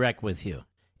really direct with you.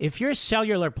 If your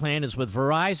cellular plan is with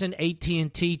Verizon,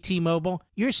 AT&T, T-Mobile,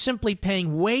 you're simply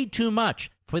paying way too much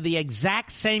for the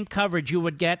exact same coverage you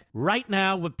would get right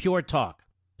now with Pure Talk.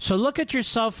 So look at your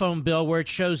cell phone bill where it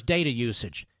shows data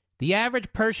usage. The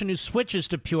average person who switches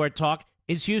to Pure Talk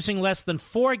is using less than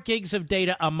 4 gigs of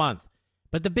data a month.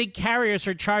 But the big carriers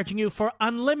are charging you for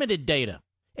unlimited data.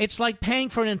 It's like paying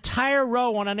for an entire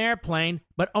row on an airplane,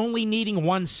 but only needing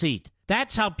one seat.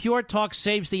 That's how Pure Talk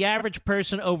saves the average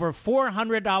person over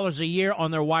 $400 a year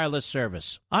on their wireless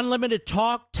service. Unlimited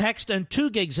talk, text, and 2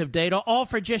 gigs of data, all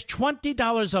for just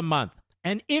 $20 a month.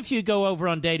 And if you go over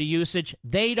on data usage,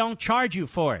 they don't charge you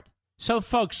for it. So,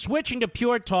 folks, switching to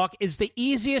Pure Talk is the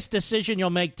easiest decision you'll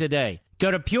make today.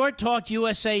 Go to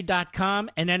puretalkusa.com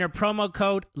and enter promo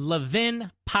code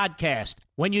LevinPodcast.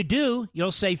 When you do,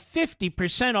 you'll save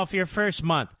 50% off your first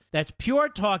month. That's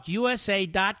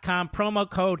puretalkusa.com, promo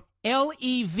code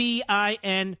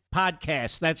LEVIN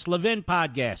Podcast. That's Levin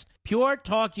Podcast. Pure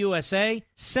Talk USA,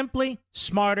 simply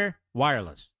smarter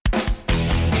wireless.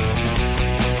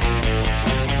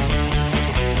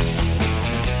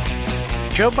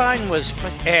 Joe Biden was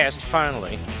asked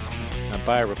finally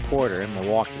by a reporter in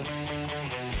Milwaukee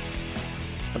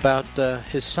about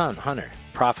his son, Hunter,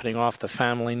 profiting off the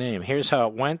family name. Here's how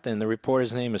it went, and the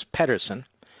reporter's name is Pedersen.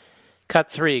 Cut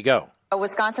 3, go.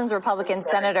 Wisconsin's Republican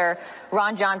Senator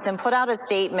Ron Johnson put out a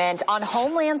statement on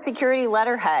Homeland Security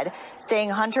letterhead saying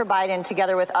Hunter Biden,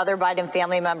 together with other Biden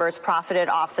family members, profited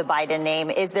off the Biden name.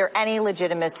 Is there any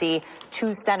legitimacy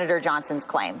to Senator Johnson's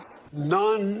claims?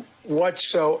 None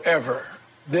whatsoever.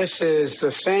 This is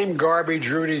the same garbage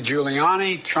Rudy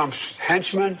Giuliani, Trump's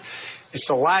henchman. It's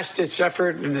the last-ditch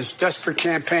effort in this desperate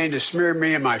campaign to smear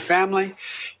me and my family.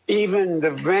 Even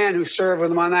the man who served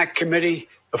with him on that committee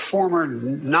the former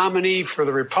nominee for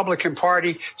the Republican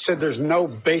Party, said there's no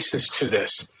basis to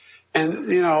this. And,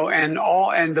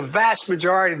 and the vast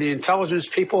majority of the intelligence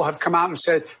people have come out and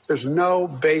said there's no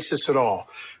basis at all.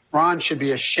 Ron should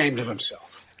be ashamed of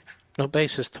himself. No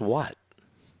basis to what?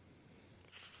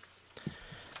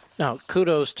 Now,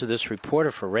 kudos to this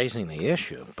reporter for raising the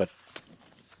issue, but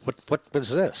what was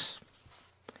this?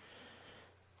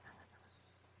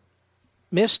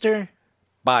 Mr.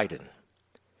 Biden,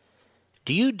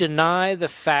 do you deny the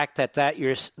fact that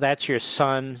that's your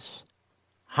son's,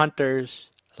 Hunter's,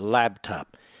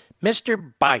 laptop?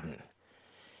 Mr. Biden,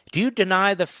 do you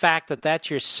deny the fact that that's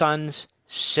your son's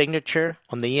signature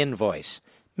on the invoice?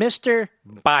 Mr.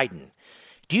 Biden,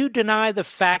 do you deny the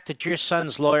fact that your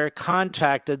son's lawyer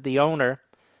contacted the owner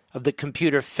of the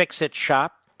computer fix-it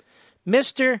shop?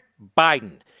 Mr.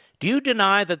 Biden, do you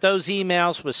deny that those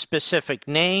emails with specific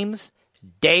names,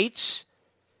 dates,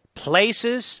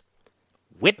 places,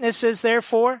 witnesses,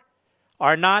 therefore,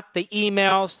 are not the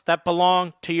emails that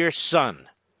belong to your son?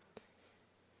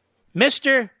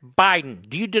 Mr. Biden,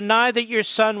 do you deny that your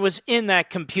son was in that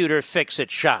computer fix-it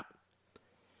shop?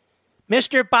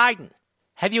 Mr. Biden,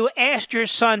 have you asked your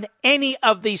son any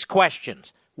of these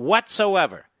questions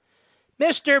whatsoever?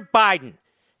 Mr. Biden,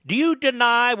 do you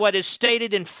deny what is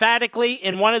stated emphatically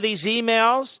in one of these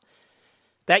emails,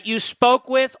 that you spoke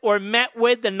with or met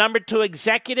with the number 2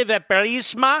 executive at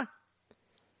Burisma,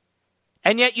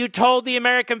 and yet you told the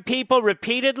American people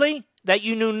repeatedly that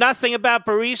you knew nothing about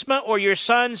Burisma or your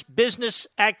son's business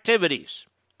activities?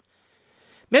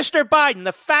 Mr. Biden,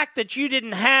 the fact that you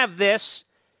didn't have this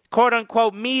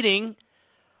quote-unquote meeting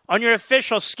on your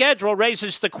official schedule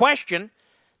raises the question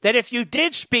that if you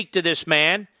did speak to this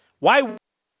man, why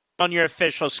on your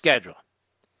official schedule?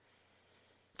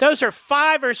 Those are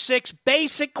 5 or 6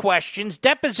 basic questions,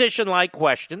 deposition-like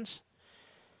questions,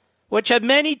 which have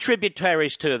many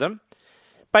tributaries to them.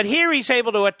 But here he's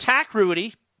able to attack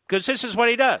Rudy, because this is what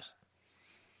he does,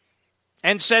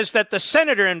 and says that the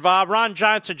senator involved, Ron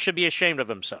Johnson, should be ashamed of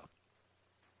himself.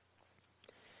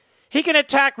 He can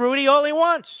attack Rudy all he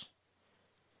wants.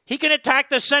 He can attack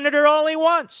the senator all he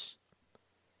wants.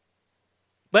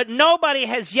 But nobody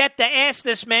has yet to ask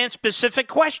this man specific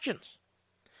questions.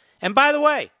 And by the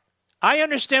way, I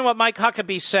understand what Mike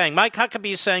Huckabee is saying. Mike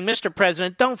Huckabee is saying, Mr.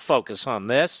 President, don't focus on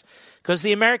this because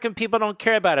the American people don't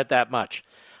care about it that much.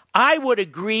 I would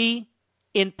agree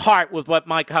in part with what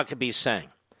Mike Huckabee is saying.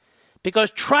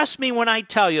 Because trust me when I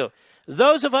tell you,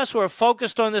 those of us who are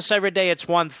focused on this every day, it's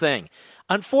one thing.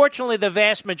 Unfortunately, the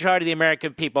vast majority of the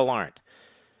American people aren't.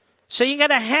 So you got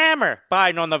to hammer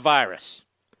Biden on the virus.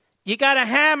 You got to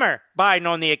hammer Biden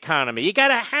on the economy. You got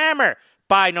to hammer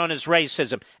Biden on his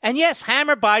racism. And yes,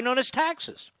 hammer Biden on his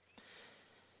taxes.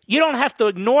 You don't have to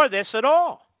ignore this at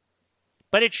all.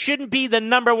 But it shouldn't be the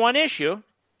number one issue,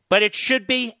 but it should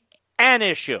be an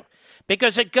issue.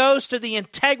 Because it goes to the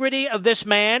integrity of this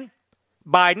man,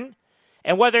 Biden,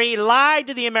 and whether he lied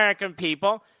to the American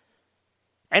people.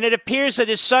 And it appears that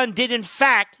his son did, in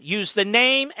fact, use the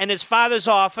name and his father's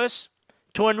office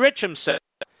to enrich himself.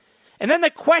 And then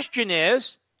the question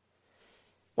is,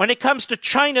 when it comes to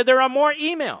China, there are more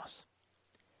emails.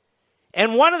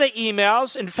 And one of the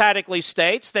emails emphatically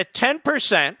states that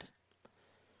 10%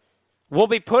 will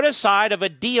be put aside of a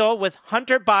deal with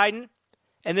Hunter Biden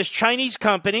and this Chinese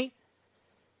company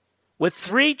with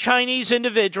 3 Chinese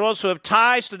individuals who have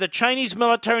ties to the Chinese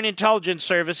military and intelligence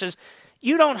services.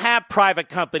 You don't have private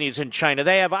companies in China.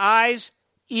 They have eyes,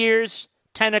 ears,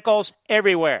 tentacles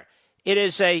everywhere. It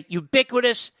is a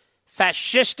ubiquitous,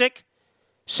 fascistic,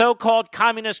 so-called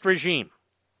communist regime.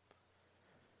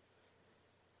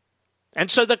 And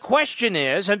so the question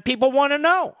is, and people want to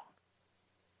know,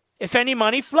 if any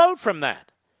money flowed from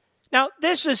that. Now,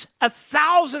 this is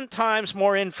 1,000 times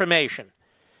more information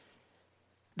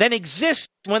than exists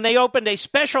when they opened a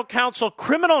special counsel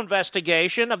criminal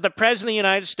investigation of the President of the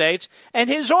United States and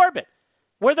his orbit,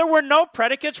 where there were no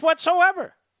predicates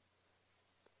whatsoever.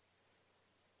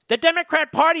 The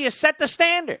Democrat Party has set the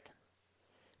standard.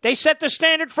 They set the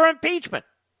standard for impeachment.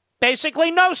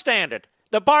 Basically, no standard.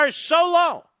 The bar is so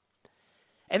low.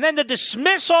 And then to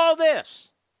dismiss all this,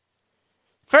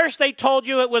 first they told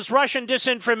you it was Russian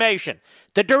disinformation.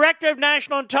 The Director of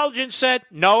National Intelligence said,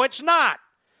 no, it's not.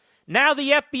 Now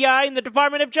the FBI and the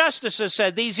Department of Justice has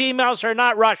said these emails are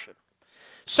not Russian.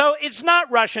 So it's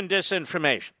not Russian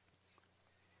disinformation.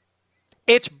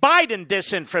 It's Biden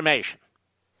disinformation.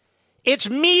 It's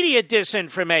media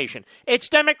disinformation. It's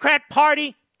Democrat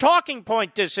Party talking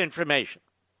point disinformation.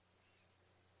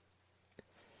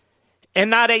 And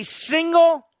not a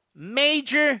single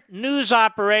major news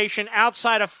operation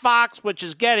outside of Fox, which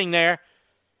is getting there,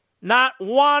 not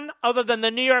one other than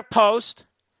the New York Post,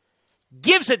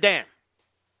 gives a damn.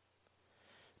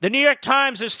 The New York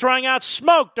Times is throwing out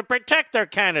smoke to protect their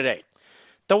candidate.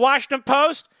 The Washington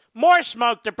Post, more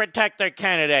smoke to protect their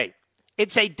candidate.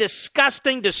 It's a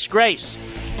disgusting disgrace.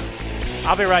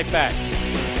 I'll be right back.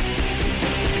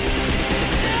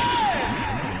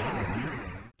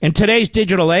 In today's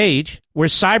digital age, where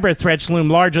cyber threats loom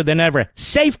larger than ever,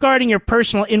 safeguarding your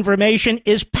personal information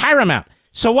is paramount.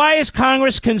 So why is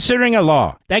Congress considering a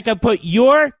law that could put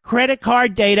your credit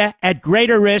card data at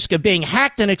greater risk of being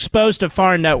hacked and exposed to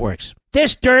foreign networks?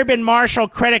 This Durbin-Marshall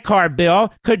credit card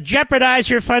bill could jeopardize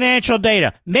your financial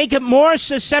data, make it more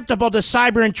susceptible to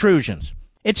cyber intrusions.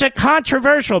 It's a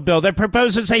controversial bill that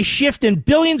proposes a shift in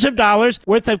billions of dollars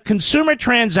worth of consumer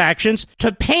transactions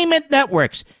to payment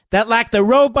networks that lack the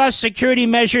robust security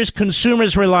measures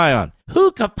consumers rely on.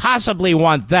 Who could possibly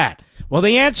want that? Well,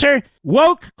 the answer?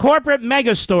 Woke corporate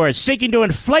megastores seeking to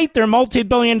inflate their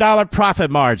multi-billion-dollar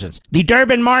profit margins. The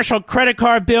Durbin-Marshall credit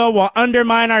card bill will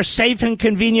undermine our safe and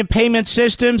convenient payment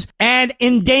systems and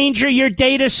endanger your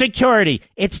data security.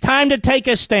 It's time to take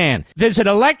a stand. Visit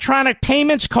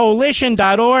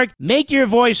electronicpaymentscoalition.org. Make your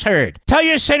voice heard. Tell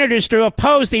your senators to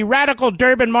oppose the radical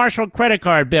Durbin-Marshall credit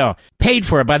card bill, paid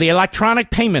for by the Electronic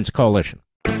Payments Coalition.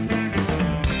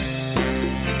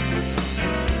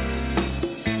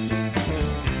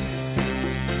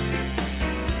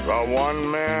 The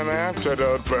one-man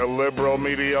antidote for liberal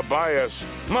media bias.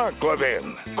 Mark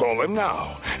Levin. Call him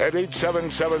now at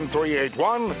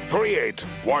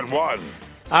 877-381-3811.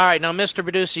 All right, now, Mr.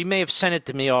 Producer, you may have sent it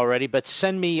to me already, but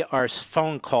send me our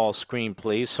phone call screen,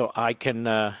 please, so I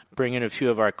can bring in a few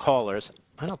of our callers.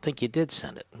 I don't think you did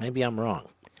send it. Maybe I'm wrong.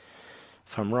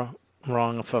 If I'm wrong,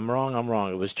 I'm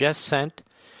wrong. It was just sent.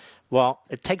 Well,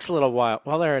 it takes a little while.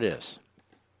 Well, there it is.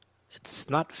 It's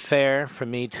not fair for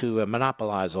me to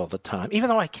monopolize all the time, even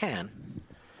though I can.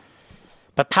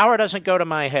 But power doesn't go to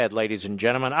my head, ladies and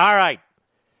gentlemen. All right,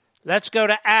 let's go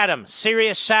to Adam,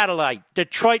 Sirius Satellite,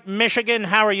 Detroit, Michigan.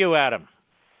 How are you, Adam?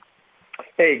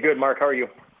 Hey, good, Mark. How are you?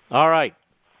 All right.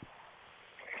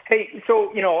 Hey,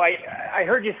 so, I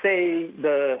heard you say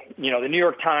the New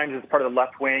York Times is part of the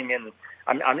left wing, and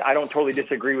I don't totally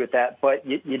disagree with that, but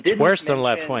you didn't. It's worse than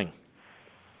left wing.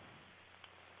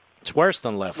 It's worse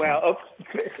than left wing.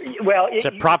 It's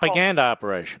a propaganda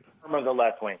operation. Of the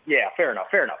left wing. Yeah, fair enough.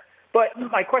 But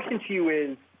my question to you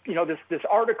is, this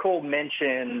article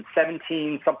mentioned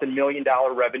 $17-something million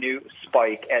revenue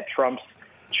spike at Trump's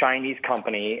Chinese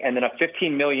company, and then a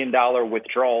 $15 million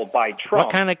withdrawal by Trump.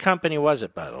 What kind of company was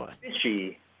it, by the way?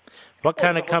 Fishy. What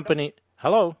kind of company?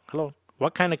 Hello.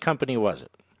 What kind of company was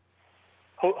it?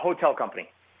 Hotel company.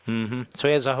 Mm-hmm. So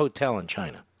he has a hotel in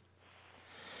China.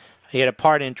 He had a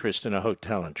part interest in a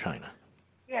hotel in China.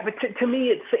 Yeah, but to me,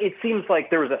 it seems like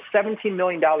there was a $17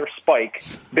 million spike,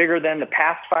 bigger than the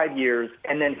past 5 years,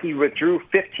 and then he withdrew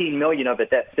 $15 million of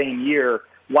it that same year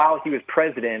while he was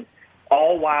president,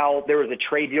 all while there was a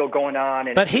trade deal going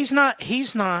on. But he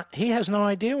has no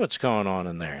idea what's going on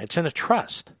in there. It's in a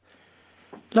trust.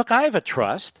 Look, I have a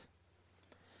trust.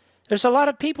 There's a lot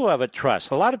of people who have a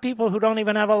trust. A lot of people who don't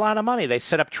even have a lot of money. They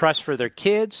set up trusts for their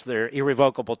kids, their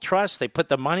irrevocable trusts. They put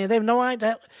the money. They have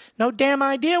no damn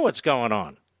idea what's going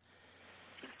on.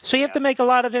 So you have to make a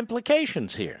lot of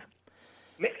implications here.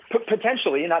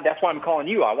 Potentially, and that's why I'm calling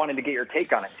you. I wanted to get your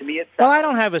take on it. To me, well, I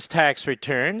don't have his tax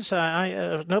returns.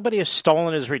 Nobody has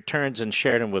stolen his returns and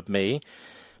shared them with me.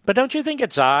 But don't you think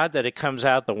it's odd that it comes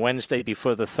out the Wednesday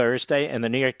before the Thursday, and the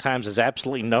New York Times has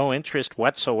absolutely no interest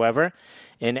whatsoever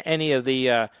in any of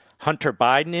the Hunter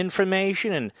Biden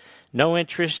information, and no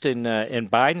interest in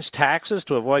Biden's taxes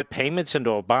to avoid payments into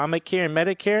Obamacare and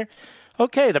Medicare?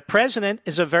 Okay, the president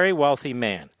is a very wealthy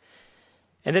man.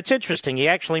 And it's interesting, he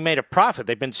actually made a profit.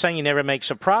 They've been saying he never makes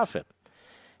a profit.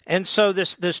 And so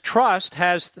this trust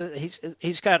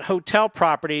he's got hotel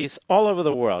properties all over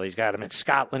the world. He's got them in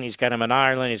Scotland, he's got them in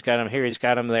Ireland, he's got them here, he's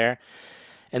got them there.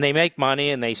 And they make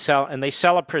money and they sell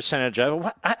a percentage of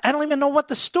it. I don't even know what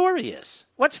the story is.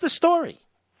 What's the story?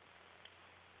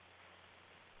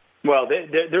 Well,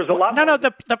 there's a lot. No.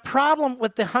 The problem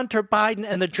with the Hunter Biden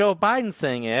and the Joe Biden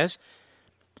thing is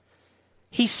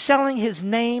he's selling his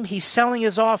name. He's selling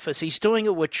his office. He's doing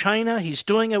it with China. He's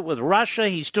doing it with Russia.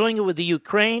 He's doing it with the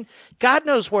Ukraine. God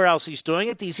knows where else he's doing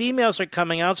it. These emails are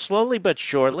coming out slowly but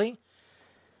surely.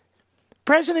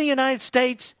 President of the United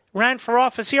States ran for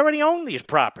office. He already owned these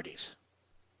properties.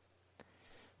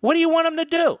 What do you want him to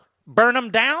do? Burn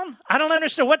them down? I don't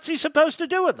understand. What's he supposed to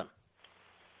do with them?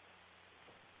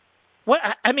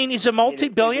 Well, I mean, he's a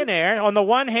multi-billionaire. On the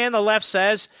one hand, the left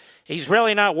says he's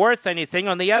really not worth anything.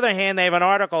 On the other hand, they have an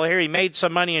article here. He made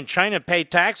some money in China, paid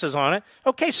taxes on it.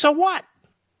 Okay, so what?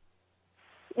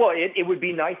 Well, it would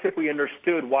be nice if we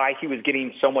understood why he was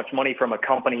getting so much money from a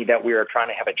company that we are trying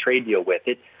to have a trade deal with.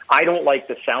 I don't like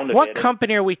the sound of it. What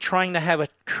company are we trying to have a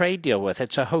trade deal with?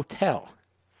 It's a hotel.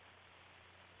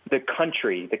 The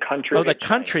country. Oh, the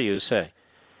country, you say.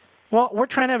 Well, we're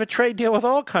trying to have a trade deal with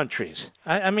all countries.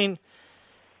 I mean,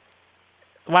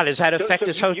 what, does that affect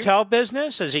his hotel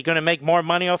business? Is he going to make more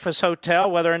money off his hotel,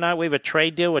 whether or not we have a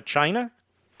trade deal with China?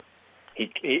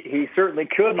 He certainly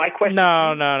could. My question.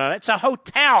 No. It's a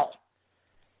hotel.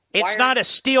 It's not a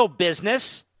steel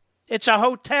business. It's a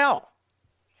hotel.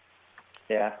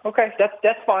 Yeah. Okay.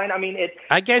 That's fine. I mean,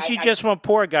 I guess you just want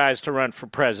poor guys to run for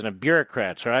president,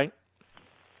 bureaucrats, right?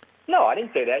 No, I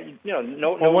didn't say that.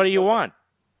 No. Well, what do you want?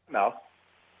 No.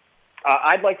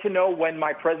 I'd like to know when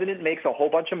my president makes a whole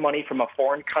bunch of money from a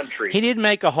foreign country. He didn't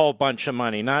make a whole bunch of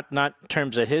money, not in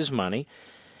terms of his money.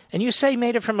 And you say he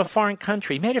made it from a foreign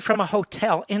country. He made it from a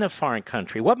hotel in a foreign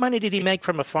country. What money did he make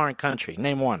from a foreign country?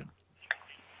 Name one.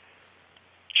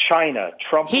 China.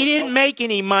 Trump. He didn't make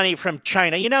any money from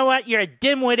China. You know what? You're a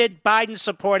dim-witted,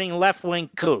 Biden-supporting left-wing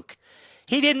kook.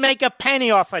 He didn't make a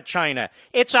penny off of China.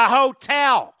 It's a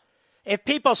hotel. If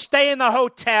people stay in the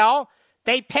hotel,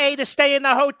 they pay to stay in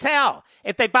the hotel.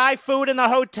 If they buy food in the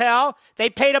hotel, they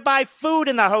pay to buy food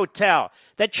in the hotel.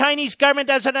 The Chinese government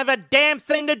doesn't have a damn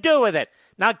thing to do with it.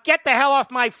 Now get the hell off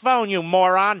my phone, you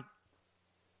moron.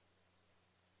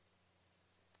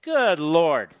 Good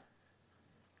Lord.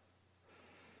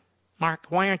 Mark,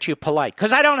 why aren't you polite?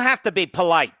 Because I don't have to be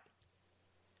polite.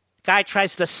 Guy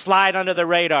tries to slide under the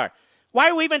radar. Why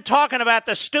are we even talking about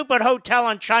the stupid hotel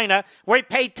in China where he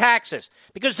paid taxes?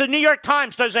 Because the New York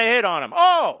Times does a hit on him.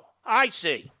 Oh, I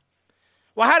see.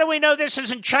 Well, how do we know this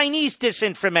isn't Chinese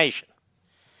disinformation?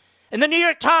 And the New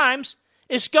York Times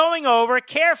is going over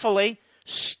carefully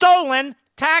stolen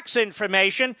tax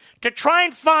information to try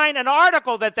and find an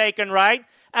article that they can write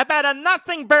about a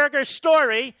nothing burger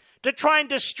story to try and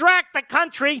distract the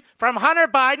country from Hunter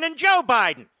Biden and Joe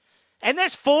Biden. And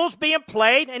this fool's being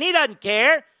played, and he doesn't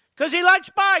care because he likes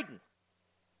Biden.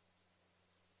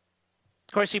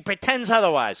 Of course, he pretends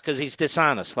otherwise because he's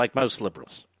dishonest, like most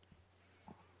liberals.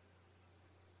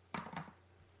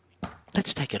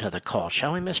 Let's take another call,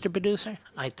 shall we, Mr. Producer?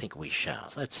 I think we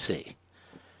shall. Let's see.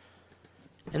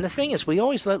 And the thing is, we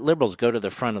always let liberals go to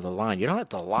the front of the line. You don't have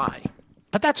to lie.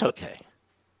 But that's okay.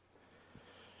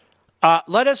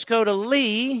 Let us go to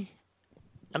Lee.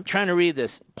 I'm trying to read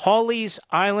this. Pawleys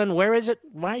Island. Where is it?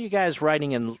 Why are you guys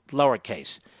writing in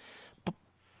lowercase?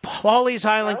 Pawleys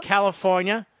Island, hello?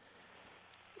 California.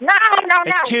 No.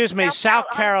 Excuse me, South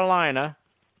Carolina.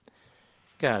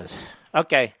 God.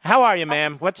 Okay. How are you,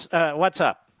 ma'am? What's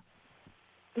up?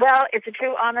 Well, it's a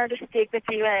true honor to speak with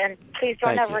you, and please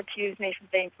don't ever accuse me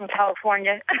of being from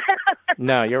California.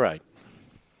 No, you're right.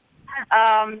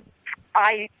 I'll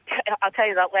tell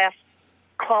you, that last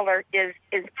caller is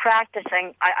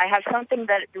practicing. I have something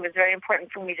that it was very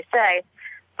important for me to say,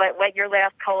 but what your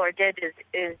last caller did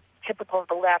is typical of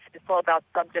the left. It's all about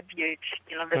subterfuge.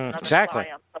 Exactly.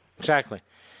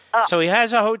 So he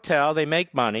has a hotel. They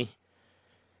make money.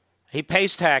 He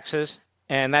pays taxes,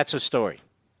 and that's a story.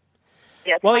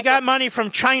 Yes, well, he got money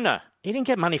from China. He didn't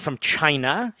get money from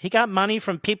China. He got money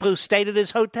from people who stayed at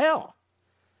his hotel.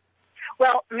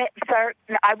 Well, sir,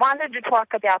 I wanted to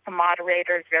talk about the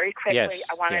moderators very quickly. Yes,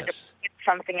 I wanted to put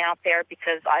something out there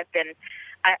because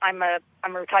I'm a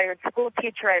retired school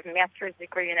teacher. I have a master's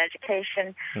degree in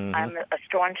education. Mm-hmm. I'm a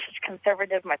staunch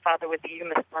conservative. My father was a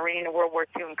U.S. Marine in World War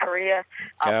II in Korea.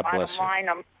 God bless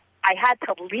him. I had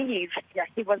to leave. Yeah,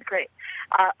 he was great.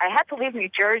 I had to leave New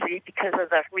Jersey because of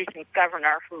the recent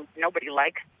governor, who nobody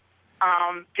likes.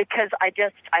 Because I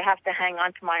have to hang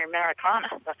on to my Americana.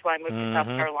 That's why I moved to South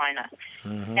Carolina.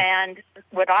 Mm-hmm. And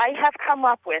what I have come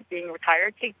up with, being a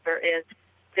retired teacher, is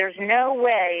there's no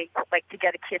way to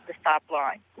get a kid to stop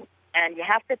lying, and you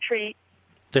have to treat.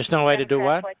 There's no way to do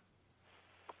what?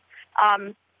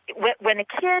 When a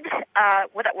kid,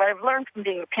 what I've learned from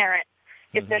being a parent.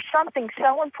 If there's something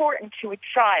so important to a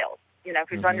child,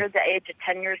 who's under the age of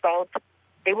 10 years old,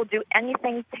 they will do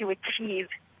anything to achieve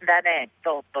that end.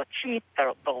 They'll cheat,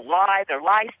 they'll lie,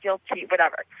 steal, cheat,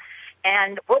 whatever.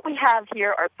 And what we have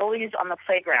here are bullies on the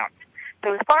playground.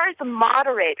 So as far as the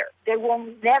moderator, there will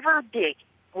never be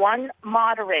one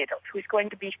moderator who's going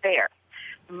to be fair.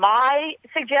 My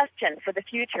suggestion for the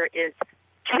future is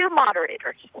 2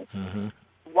 moderators. Mm-hmm.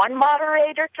 One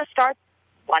moderator to start,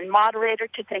 one moderator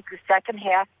to take the second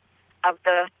half of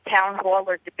the town hall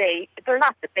or debate. They're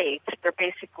not debates. They're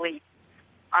basically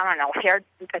I don't know,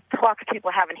 talk to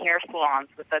people having hair salons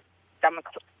with the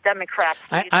Democrats.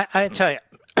 I tell you,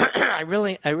 I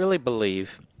really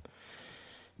believe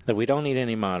that we don't need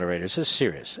any moderators. This is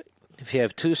serious. If you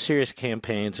have two serious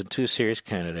campaigns and two serious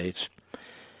candidates,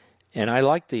 and I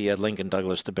like the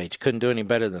Lincoln-Douglas debates. Couldn't do any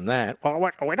better than that. Well,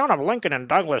 we don't have Lincoln and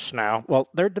Douglas now. Well,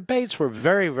 their debates were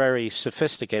very, very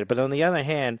sophisticated, but on the other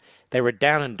hand, they were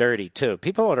down and dirty, too.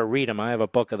 People ought to read them. I have a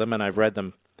book of them, and I've read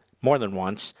them more than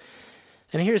once.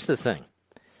 And here's the thing.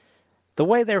 The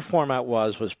way their format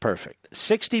was perfect.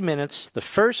 60 minutes. The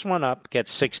first one up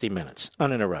gets 60 minutes,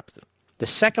 uninterrupted. The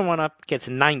second one up gets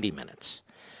 90 minutes.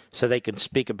 So they can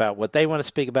speak about what they want to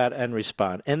speak about and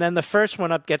respond. And then the first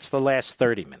one up gets the last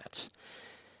 30 minutes.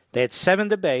 They had 7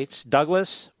 debates.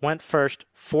 Douglas went first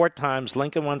 4 times.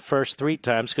 Lincoln went first 3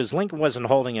 times because Lincoln wasn't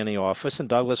holding any office and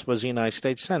Douglas was a United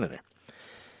States Senator.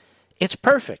 It's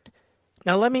perfect.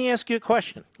 Now, let me ask you a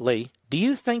question, Lee. Do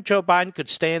you think Joe Biden could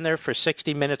stay in there for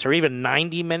 60 minutes or even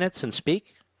 90 minutes and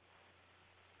speak?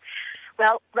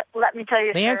 Well, let me tell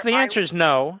you. The answer is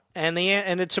no, and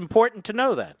it's important to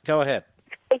know that. Go ahead.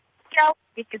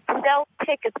 We could sell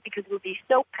tickets because it would be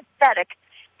so pathetic.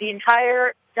 The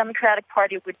entire Democratic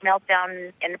Party would melt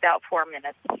down in about 4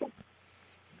 minutes.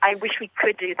 I wish we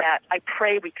could do that. I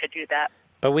pray we could do that.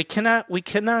 But we can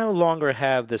no longer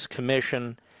have this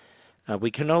commission. We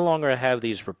can no longer have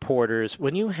these reporters.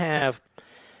 When you have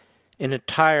an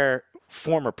entire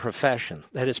former profession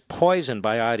that is poisoned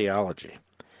by ideology,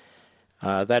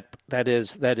 that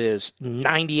is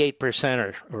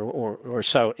 98% or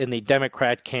so in the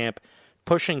Democrat camp,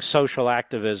 pushing social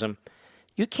activism,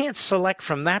 you can't select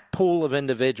from that pool of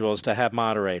individuals to have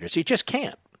moderators. You just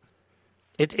can't.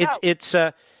 It's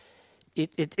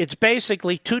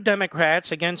basically 2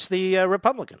 Democrats against the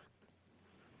Republican.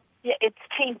 Yeah, it's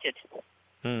tainted.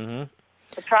 Mm-hmm.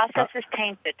 The process is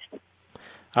tainted.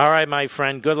 All right, my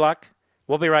friend. Good luck.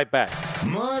 We'll be right back.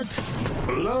 Mark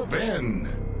Levin.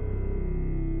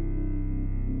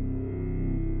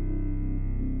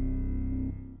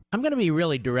 I'm going to be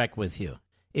really direct with you.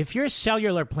 If your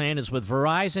cellular plan is with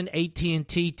Verizon,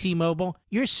 AT&T, T-Mobile,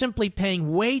 you're simply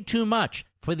paying way too much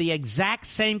for the exact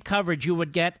same coverage you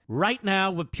would get right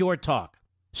now with Pure Talk.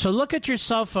 So look at your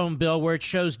cell phone bill where it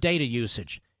shows data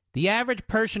usage. The average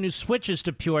person who switches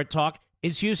to Pure Talk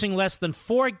is using less than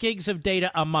 4 gigs of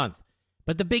data a month.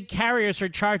 But the big carriers are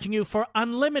charging you for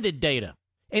unlimited data.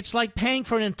 It's like paying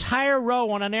for an entire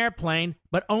row on an airplane,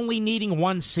 but only needing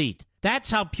 1 seat.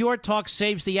 That's how Pure Talk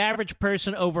saves the average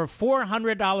person over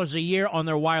 $400 a year on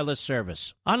their wireless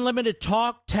service. Unlimited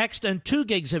talk, text, and 2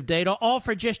 gigs of data, all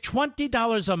for just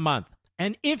 $20 a month.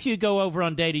 And if you go over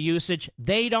on data usage,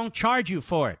 they don't charge you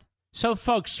for it. So,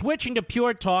 folks, switching to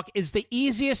Pure Talk is the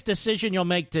easiest decision you'll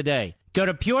make today. Go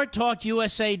to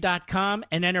puretalkusa.com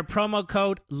and enter promo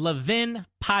code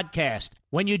LevinPodcast.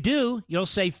 When you do, you'll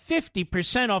save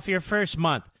 50% off your first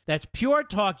month. That's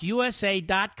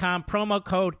puretalkusa.com, promo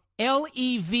code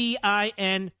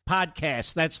LEVIN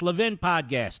podcast. That's Levin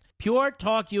Podcast. Pure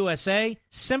Talk USA,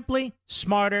 simply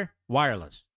smarter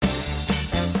wireless.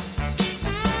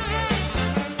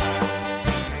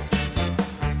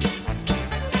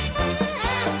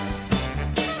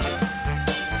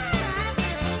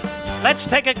 Let's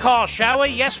take a call, shall we?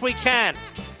 Yes, we can.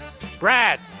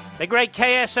 Brad, the great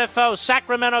KSFO,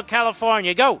 Sacramento,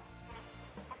 California. Go.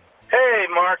 Hey,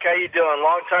 Mark, how you doing?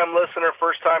 Long-time listener,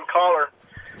 first-time caller.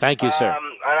 Thank you, sir.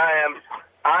 And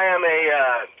I am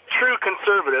a true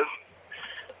conservative,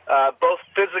 both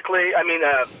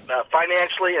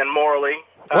financially and morally.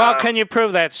 Well, can you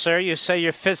prove that, sir? You say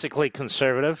you're physically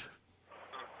conservative.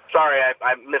 Sorry,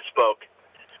 I misspoke.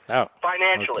 Oh.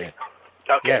 Financially.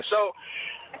 Okay. Yes. So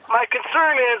my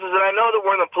concern is that I know that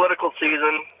we're in the political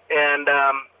season, and,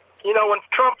 when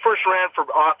Trump first ran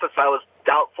for office, I was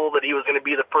doubtful that he was going to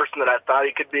be the person that I thought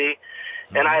he could be.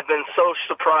 And I've been so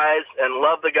surprised and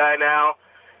love the guy now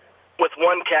with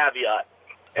one caveat.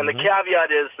 And the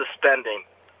caveat is the spending.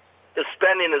 The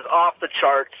spending is off the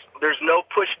charts. There's no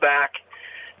pushback.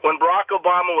 When Barack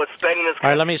Obama was spending his...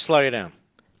 All right, let me slow you down.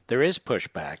 There is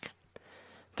pushback.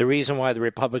 The reason why the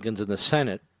Republicans in the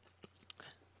Senate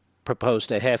proposed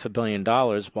 $500 million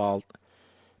while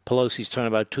Pelosi's talking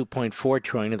about $2.4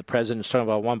 trillion and the president's talking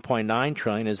about $1.9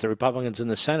 trillion is the Republicans in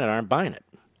the Senate aren't buying it.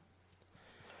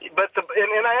 But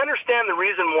and I understand the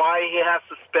reason why he has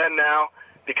to spend now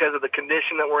because of the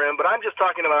condition that we're in. But I'm just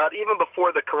talking about even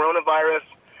before the coronavirus,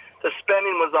 the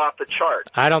spending was off the chart.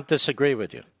 I don't disagree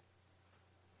with you.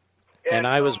 And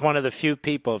I was one of the few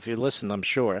people, if you listened, I'm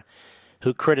sure,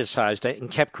 who criticized it and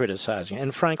kept criticizing it.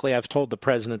 And frankly, I've told the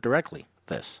president directly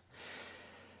this.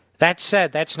 That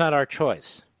said, that's not our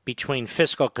choice. between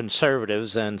fiscal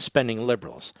conservatives and spending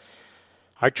liberals.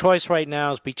 Our choice right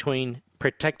now is between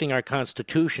protecting our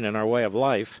Constitution and our way of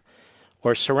life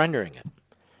or surrendering it.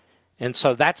 And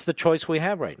so that's the choice we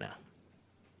have right now.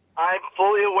 I'm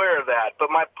fully aware of that.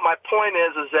 But my point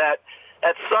is that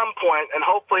at some point, and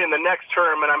hopefully in the next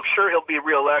term, and I'm sure he'll be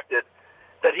reelected,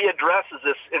 that he addresses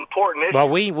this important issue. Well,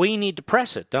 we need to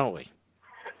press it, don't we?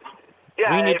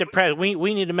 Yeah, we need to press. We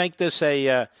need to make this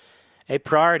a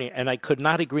priority, and I could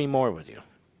not agree more with you.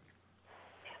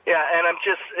 Yeah, and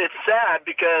it's sad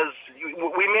because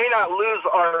we may not lose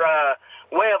our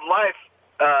way of life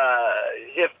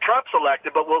if Trump's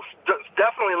elected, but we'll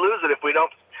definitely lose it if we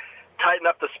don't tighten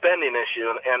up the spending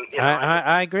issue. And you know,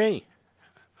 I agree.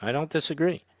 I don't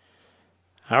disagree.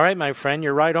 All right, my friend,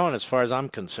 you're right on as far as I'm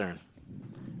concerned.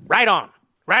 Right on.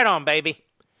 Right on, baby.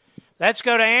 Let's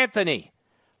go to Anthony.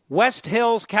 West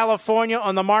Hills, California,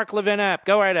 on the Mark Levin app.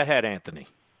 Go right ahead, Anthony.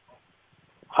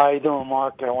 How you doing,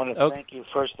 Mark? I want to thank you,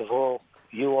 first of all.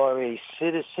 You are a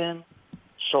citizen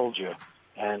soldier.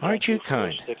 And aren't you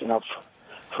kind? Sticking up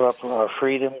for our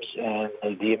freedoms and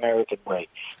the American way.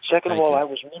 Second of all, I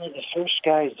was one of the first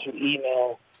guys to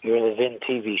email your Levin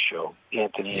TV show,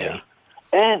 Anthony. Yeah.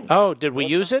 And did we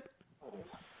use it?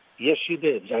 Yes, you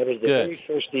did. I was the very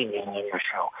first email on your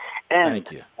show. And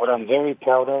thank you. What I'm very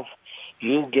proud of,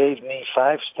 you gave me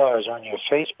 5 stars on your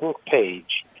Facebook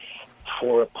page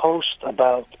for a post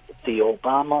about the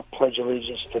Obama Pledge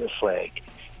Allegiance to the flag.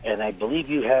 And I believe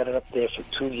you had it up there for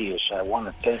 2 years, so I want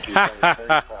to thank you. I was very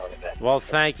proud of that. Well,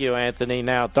 thank you, Anthony.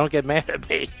 Now, don't get mad at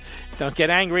me. Don't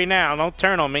get angry now. Don't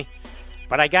turn on me.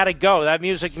 But I got to go. That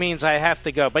music means I have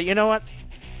to go. But you know what?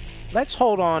 Let's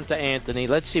hold on to Anthony.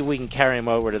 Let's see if we can carry him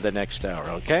over to the next hour,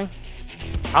 okay?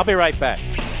 I'll be right back.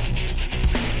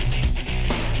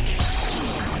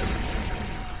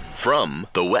 From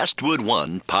the Westwood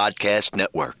One Podcast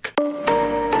Network.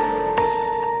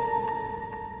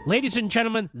 Ladies and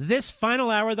gentlemen, this final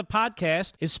hour of the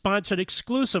podcast is sponsored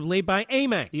exclusively by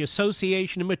AMAC, the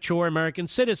Association of Mature American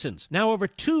Citizens. Now over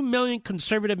 2 million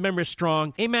conservative members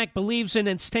strong, AMAC believes in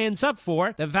and stands up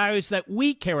for the values that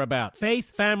we care about: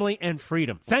 faith, family, and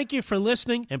freedom. Thank you for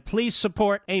listening, and please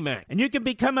support AMAC. And you can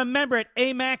become a member at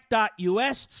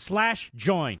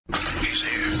amac.us/join. He's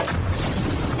here.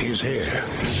 He's here.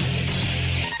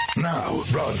 Now,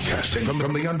 broadcasting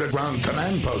from the underground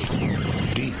command post,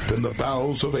 deep in the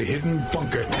bowels of a hidden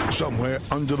bunker, somewhere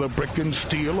under the brick and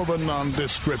steel of a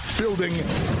nondescript building,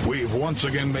 we've once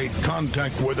again made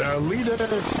contact with our leader,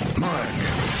 Mark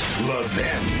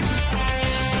Levin.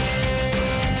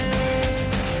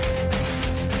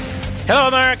 Hello,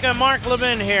 America. Mark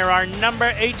Levin here. Our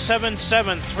number,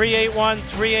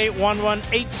 877-381-3811,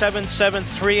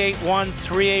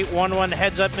 877-381-3811.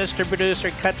 Heads up, Mr.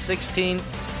 Producer, cut 16.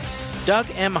 Doug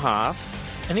Emhoff.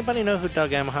 Anybody know who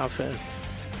Doug Emhoff is?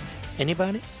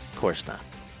 Anybody? Of course not.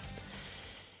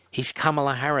 He's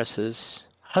Kamala Harris's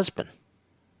husband,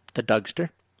 the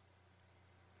Dougster.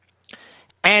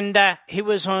 And he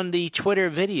was on the Twitter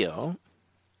video,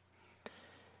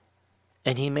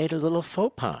 and he made a little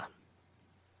faux pas.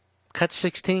 Cut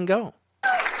 16, go.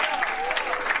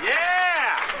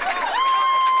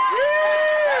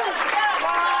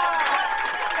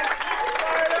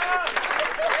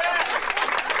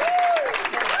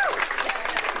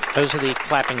 Those are the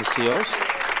clapping seals.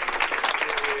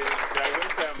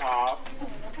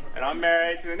 And I'm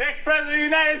married to the next president of the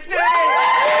United States.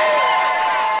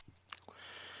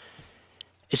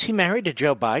 Is he married to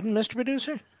Joe Biden, Mr.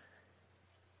 Producer?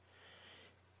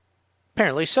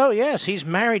 Apparently so, yes. He's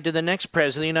married to the next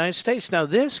president of the United States. Now,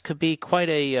 this could be quite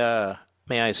a,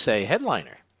 may I say,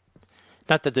 headliner.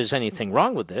 Not that there's anything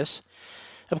wrong with this.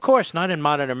 Of course, not in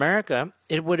modern America.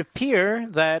 It would appear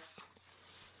that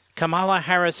Kamala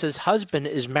Harris's husband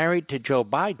is married to Joe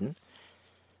Biden.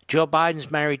 Joe Biden's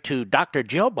married to Dr.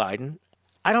 Jill Biden.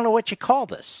 I don't know what you call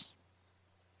this.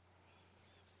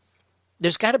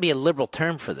 There's got to be a liberal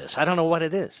term for this. I don't know what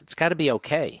it is. It's got to be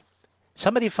okay.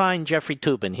 Somebody find Jeffrey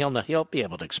Toobin. He'll be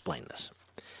able to explain this.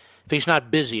 If he's not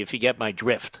busy, if you get my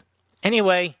drift.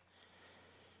 Anyway,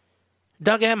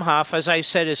 Doug Emhoff, as I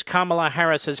said, is Kamala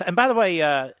Harris's. And by the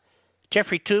way,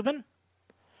 Jeffrey Toobin,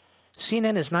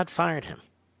 CNN has not fired him.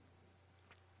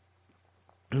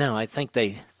 No, I think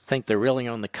they're really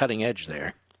on the cutting edge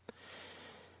there.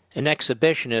 An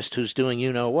exhibitionist who's doing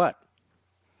you-know-what.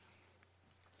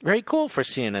 Very cool for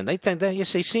CNN. They think that, you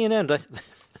see, CNN,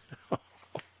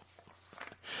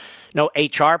 no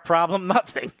HR problem,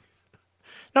 nothing.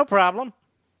 No problem.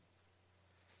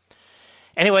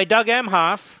 Anyway, Doug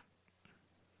Emhoff,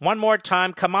 one more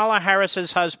time, Kamala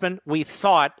Harris's husband, we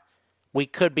thought we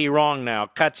could be wrong now.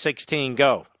 Cut 16,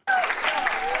 go.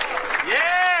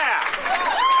 Yeah!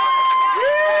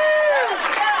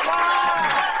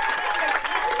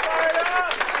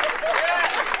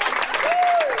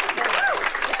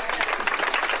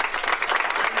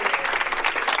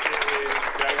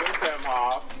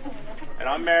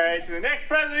 married to the next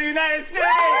president of the United States.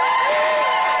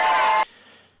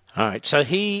 All right, so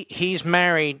he's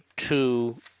married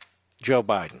to Joe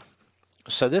Biden.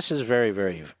 So this is very,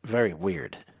 very, very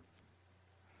weird.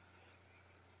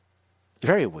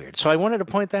 Very weird. So I wanted to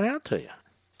point that out to you.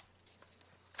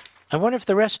 I wonder if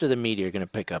the rest of the media are going to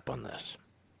pick up on this.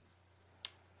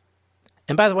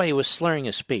 And by the way, he was slurring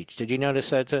his speech. Did you notice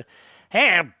that?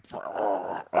 Hey,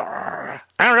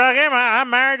 I'm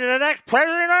married to the next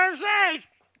president of the United States.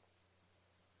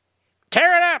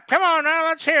 Tear it up. Come on now,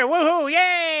 let's hear it. Woohoo,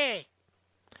 yay!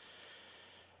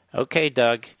 Okay,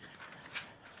 Doug.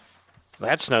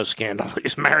 That's no scandal.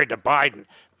 He's married to Biden.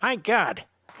 My God.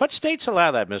 What states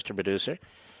allow that, Mr. Producer?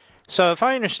 So if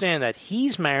I understand that,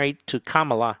 he's married to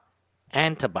Kamala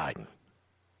and to Biden.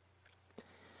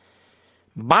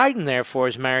 Biden, therefore,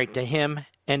 is married to him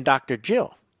and Dr.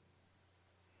 Jill.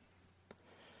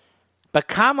 But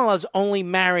Kamala's only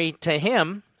married to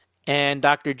him, and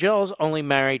Dr. Jill's only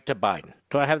married to Biden.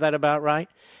 Do I have that about right?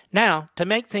 Now, to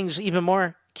make things even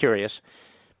more curious,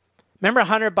 remember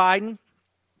Hunter Biden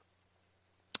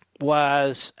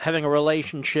was having a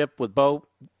relationship with the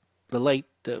late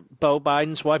Beau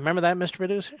Biden's wife. Remember that, Mr.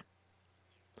 Producer?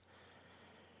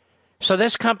 So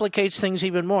this complicates things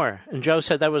even more, and Joe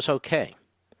said that was okay.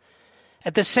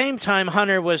 At the same time,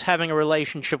 Hunter was having a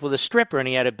relationship with a stripper, and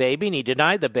he had a baby, and he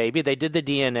denied the baby. They did the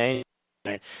DNA.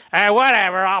 Hey,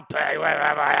 whatever, I'll pay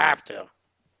whatever I have to.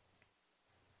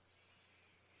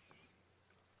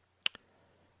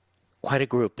 Quite a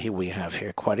group we have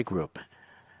here, quite a group.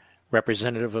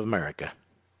 Representative of America.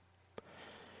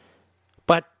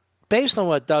 But based on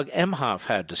what Doug Emhoff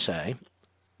had to say,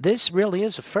 this really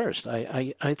is a first.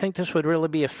 I think this would really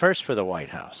be a first for the White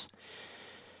House.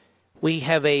 We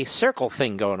have a circle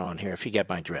thing going on here, if you get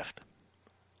my drift.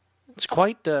 It's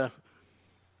quite, well,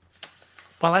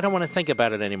 I don't want to think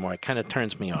about it anymore. It kind of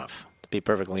turns me off, to be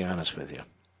perfectly honest with you.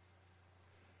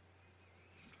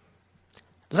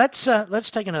 Let's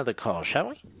take another call, shall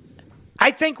we?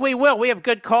 I think we will. We have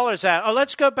good callers out. Oh,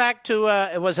 let's go back to,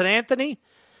 was it Anthony?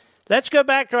 Let's go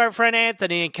back to our friend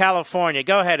Anthony in California.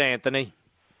 Go ahead, Anthony.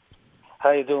 How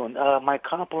you doing? My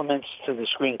compliments to the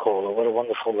screen caller. What a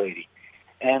wonderful lady.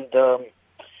 And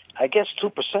I guess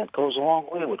 2% goes a long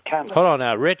way with cameras. Hold on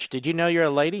now. Rich, did you know you're a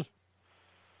lady?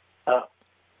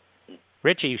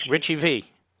 Richie V.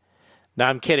 No,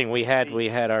 I'm kidding. We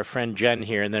had our friend Jen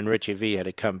here, and then Richie V had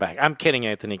to come back. I'm kidding,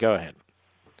 Anthony. Go ahead.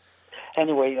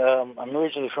 Anyway, I'm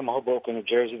originally from Hoboken, New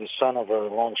Jersey, the son of a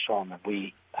longshoreman.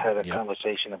 We had a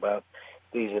conversation about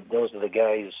those are the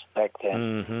guys back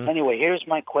then. Mm-hmm. Anyway, here's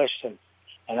my question,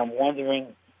 and I'm wondering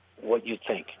what you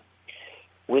think.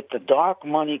 With the dark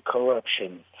money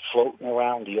corruption floating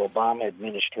around the Obama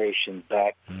administration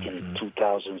back in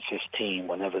 2015,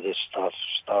 whenever this stuff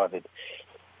started,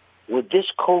 would this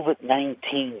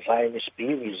COVID-19 virus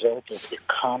be a result of the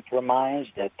compromise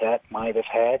that might have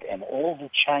had and all the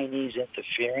Chinese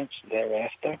interference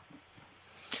thereafter?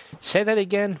 Say that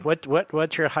again.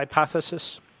 What's your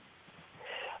hypothesis?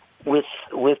 With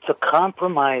the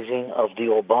compromising of the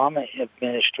Obama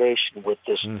administration with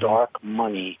this dark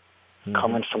money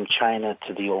coming from China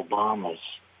to the Obamas,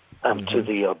 to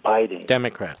the Biden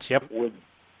Democrats. Yep.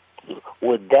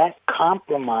 Would that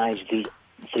compromise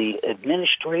the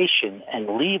administration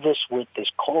and leave us with this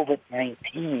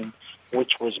COVID-19,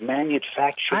 which was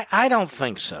manufactured? I don't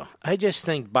think so. I just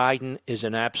think Biden is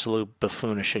an absolute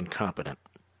buffoonish incompetent.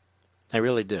 I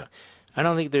really do. I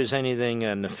don't think there's anything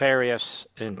nefarious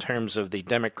in terms of the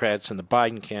Democrats and the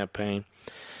Biden campaign,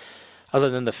 other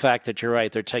than the fact that you're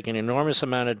right, they're taking an enormous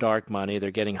amount of dark money.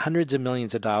 They're getting hundreds of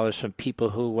millions of dollars from people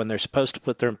who, when they're supposed to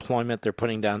put their employment, they're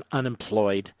putting down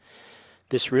unemployed.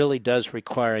 This really does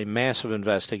require a massive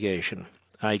investigation.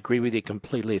 I agree with you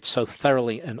completely. It's so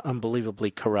thoroughly and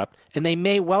unbelievably corrupt, and they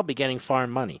may well be getting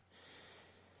foreign money.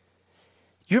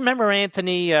 You remember,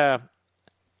 Anthony,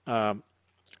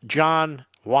 John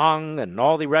Wang and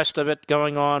all the rest of it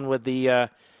going on with the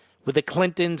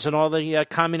Clintons and all the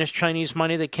communist Chinese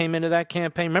money that came into that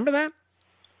campaign? Remember that?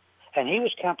 And he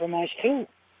was compromised too.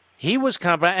 He was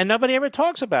compromised, and nobody ever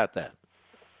talks about that.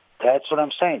 That's what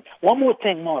I'm saying. One more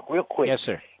thing, Mark, real quick. Yes,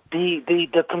 sir.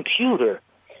 The computer.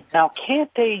 Now,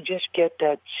 can't they just get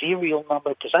that serial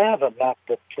number? Because I have a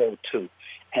MacBook Pro too,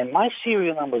 and my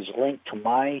serial number is linked to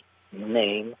my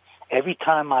name. Every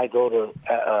time I go to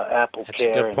Apple That's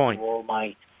Care a good point. and all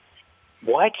my,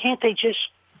 why can't they just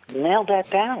nail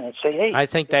that down and say, "Hey"? I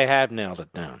think they have nailed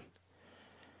it down.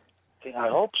 I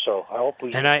hope so. I hope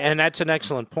we. And that's an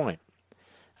excellent point.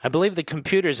 I believe the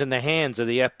computer's in the hands of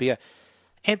the FBI.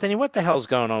 Anthony, what the hell's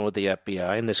going on with the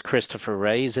FBI and this Christopher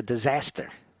Wray? Is a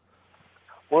disaster.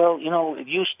 Well, it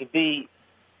used to be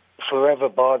forever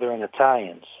bothering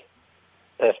Italians,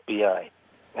 FBI.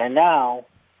 And now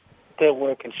they're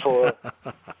working for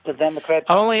the Democrats.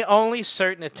 Only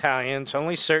certain Italians,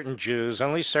 only certain Jews,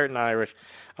 only certain Irish,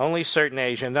 only certain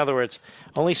Asian. In other words,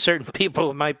 only certain people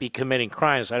who might be committing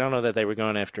crimes. I don't know that they were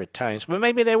going after Italians, but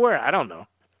maybe they were. I don't know.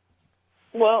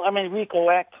 Well, I mean, RICO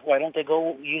Act, why don't they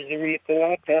go use the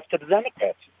RICO Act after the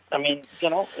Democrats? I mean,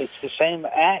 it's the same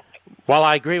act. Well,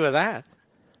 I agree with that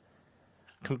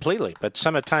completely, but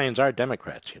some Italians are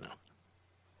Democrats,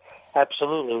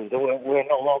 Absolutely. We're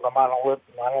no longer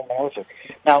monolithic.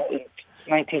 Now, in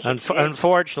 1968...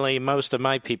 Unfortunately, most of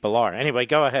my people are. Anyway,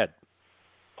 go ahead.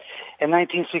 In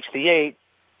 1968,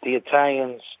 the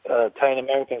Italian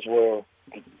Americans were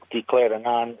declared a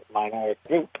non-minority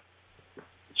group.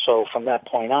 So from that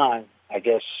point on, I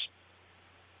guess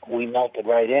we melted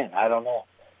right in. I don't know.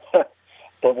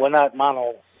 But we're not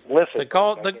monolithic.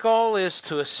 The goal is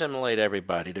to assimilate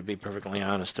everybody, to be perfectly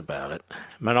honest about it.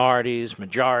 Minorities,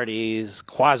 majorities,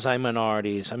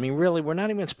 quasi-minorities. I mean, really, we're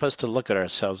not even supposed to look at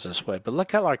ourselves this way. But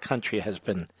look how our country has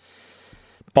been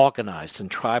balkanized and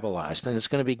tribalized, and it's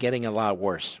going to be getting a lot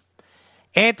worse.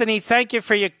 Anthony, thank you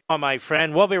for your call, my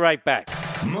friend. We'll be right back.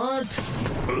 Mark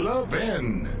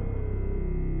Levin.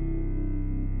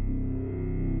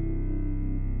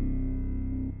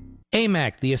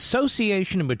 AMAC, the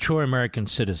Association of Mature American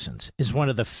Citizens, is one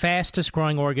of the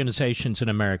fastest-growing organizations in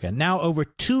America, now over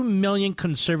 2 million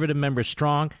conservative members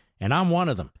strong, and I'm one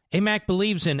of them. AMAC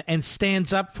believes in and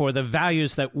stands up for the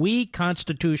values that we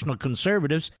constitutional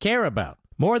conservatives care about.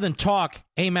 More than talk,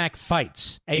 AMAC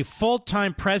fights. A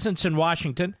full-time presence in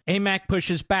Washington, AMAC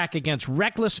pushes back against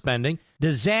reckless spending,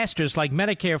 disasters like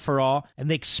Medicare for All, and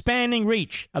the expanding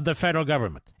reach of the federal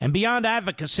government. And beyond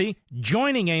advocacy,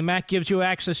 joining AMAC gives you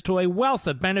access to a wealth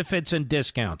of benefits and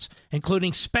discounts,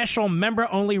 including special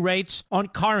member-only rates on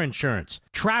car insurance,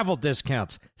 travel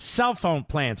discounts, cell phone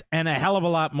plans, and a hell of a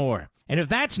lot more. And if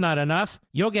that's not enough,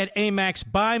 you'll get AMAC's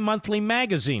bi-monthly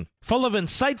magazine, full of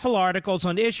insightful articles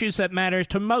on issues that matter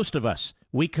to most of us,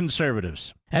 we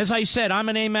conservatives. As I said, I'm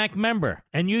an AMAC member,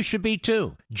 and you should be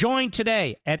too. Join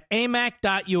today at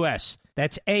amac.us.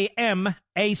 That's AMAC.us.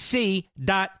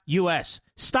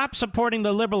 Stop supporting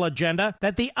the liberal agenda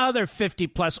that the other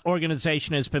 50-plus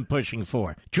organization has been pushing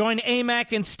for. Join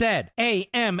AMAC instead.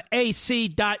 AMAC.us.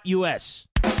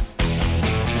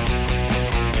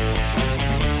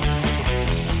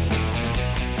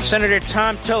 Senator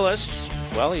Thom Tillis,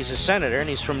 well, he's a senator, and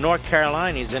he's from North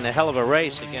Carolina. He's in a hell of a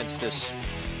race against this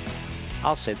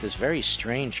very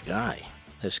strange guy,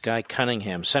 this guy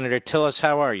Cunningham. Senator Tillis,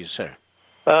 how are you, sir?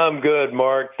 I'm good,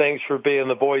 Mark. Thanks for being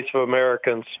the voice of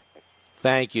Americans.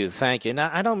 Thank you.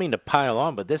 Now, I don't mean to pile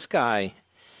on, but this guy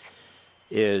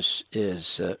is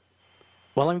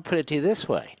well, let me put it to you this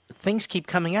way. Things keep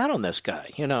coming out on this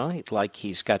guy, like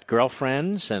he's got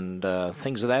girlfriends and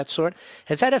things of that sort.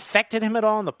 Has that affected him at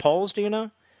all in the polls, do you know?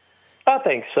 I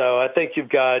think so. I think you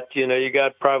got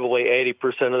probably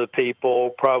 80% of the people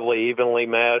probably evenly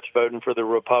matched voting for the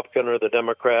Republican or the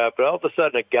Democrat. But all of a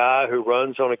sudden, a guy who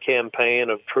runs on a campaign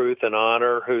of truth and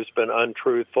honor, who's been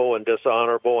untruthful and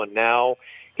dishonorable, and now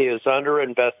he is under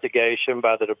investigation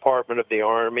by the Department of the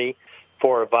Army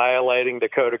for violating the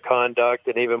code of conduct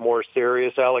and even more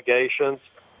serious allegations.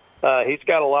 He's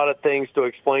got a lot of things to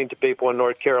explain to people in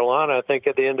North Carolina. I think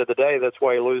at the end of the day, that's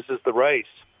why he loses the race.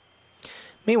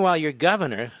 Meanwhile, your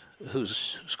governor,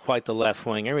 who's quite the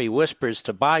left-winger, he whispers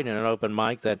to Biden in an open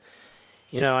mic that,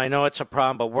 I know it's a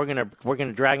problem, but we're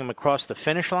gonna drag him across the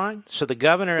finish line. So the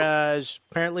governor is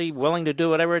apparently willing to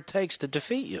do whatever it takes to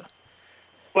defeat you.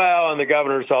 Well, and the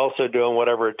governor's also doing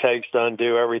whatever it takes to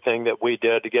undo everything that we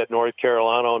did to get North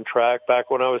Carolina on track back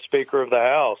when I was Speaker of the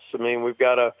House. I mean, we've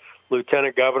got a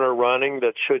lieutenant governor running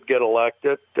that should get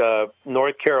elected.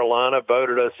 North Carolina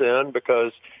voted us in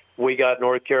because we got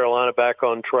North Carolina back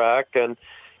on track and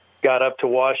got up to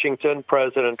Washington.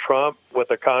 President Trump, with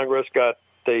the Congress, got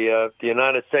the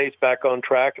United States back on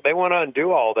track. They want to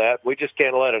undo all that. We just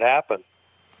can't let it happen.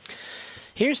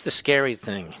 Here's the scary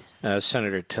thing,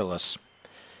 Senator Tillis.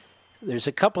 There's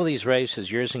a couple of these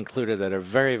races, yours included, that are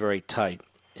very, very tight.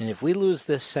 And if we lose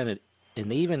this Senate,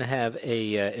 and they even have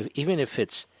even if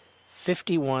it's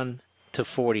 51 to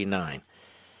 49,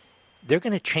 they're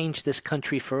going to change this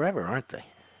country forever, aren't they?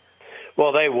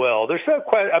 Well, they will. There's no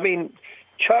question. I mean,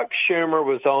 Chuck Schumer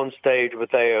was on stage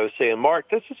with AOC. And, Mark,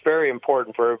 this is very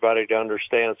important for everybody to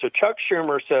understand. So Chuck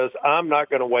Schumer says, I'm not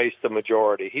going to waste the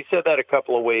majority. He said that a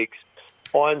couple of weeks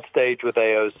on stage with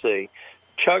AOC.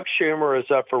 Chuck Schumer is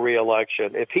up for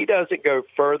re-election. If he doesn't go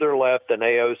further left than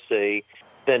AOC,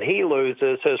 then he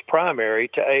loses his primary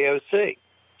to AOC.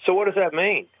 So what does that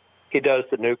mean? He does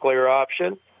the nuclear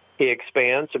option. He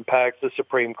expands and packs the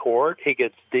Supreme Court. He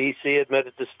gets D.C.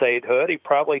 admitted to statehood. He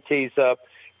probably tees up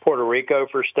Puerto Rico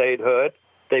for statehood.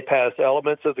 They pass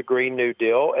elements of the Green New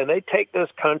Deal, and they take this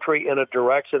country in a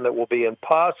direction that will be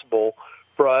impossible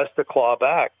for us to claw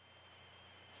back.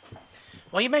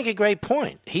 Well, you make a great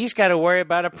point. He's got to worry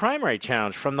about a primary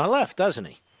challenge from the left, doesn't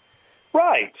he?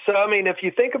 Right. So, I mean, if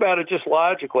you think about it just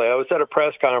logically, I was at a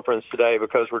press conference today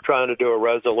because we're trying to do a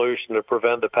resolution to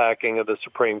prevent the packing of the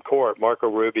Supreme Court. Marco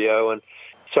Rubio and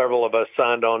several of us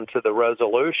signed on to the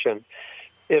resolution.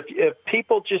 If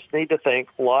people just need to think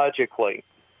logically,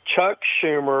 Chuck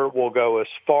Schumer will go as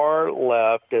far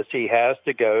left as he has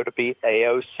to go to beat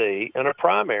AOC in a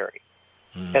primary.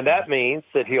 Mm-hmm. And that means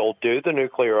that he'll do the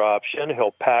nuclear option.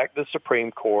 He'll pack the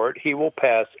Supreme Court. He will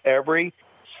pass every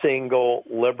single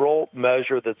liberal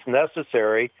measure that's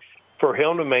necessary for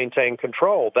him to maintain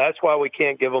control. That's why we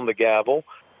can't give him the gavel.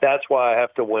 That's why I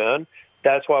have to win.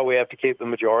 That's why we have to keep the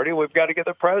majority. We've got to get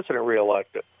the president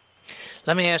reelected.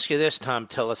 Let me ask you this, Tom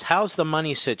Tillis. How's the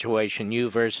money situation, you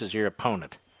versus your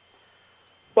opponent?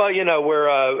 Well, you know,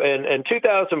 we're in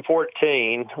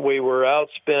 2014, we were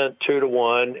outspent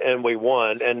 2-1, and we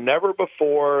won. And never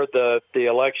before the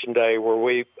election day were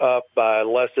we up by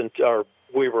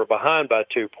we were behind by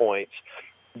 2 points.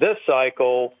 This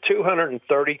cycle,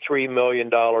 $233 million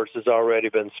has already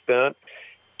been spent.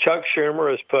 Chuck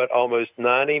Schumer has put almost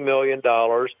 $90 million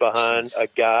behind a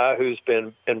guy who's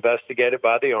been investigated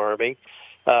by the Army,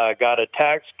 got a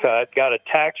tax cut, got a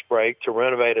tax break to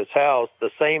renovate his house,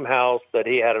 the same house that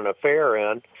he had an affair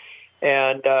in.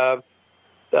 And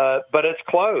but it's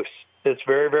close. It's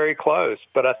very, very close.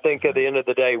 But I think at the end of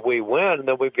the day, we win.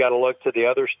 Then we've got to look to the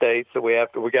other states that we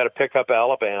got to pick up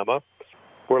Alabama.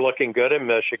 We're looking good in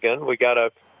Michigan. We got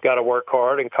to work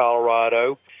hard in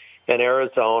Colorado and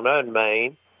Arizona and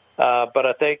Maine. But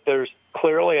I think there's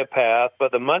clearly a path.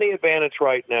 But the money advantage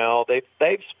right now,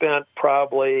 they've spent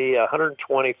probably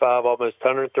 $125, almost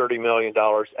 $130 million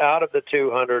out of the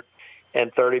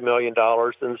 $230 million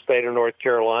in the state of North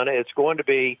Carolina. It's going to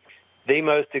be the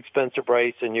most expensive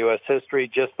race in U.S. history,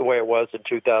 just the way it was in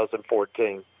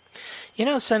 2014. You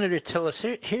know, Senator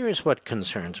Tillis, here is what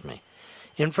concerns me.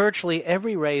 In virtually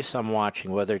every race I'm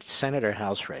watching, whether it's Senate or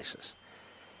House races,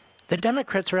 the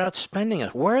Democrats are outspending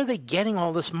us. Where are they getting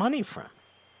all this money from?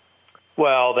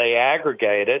 Well, they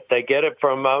aggregate it. They get it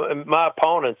from my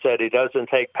opponent said he doesn't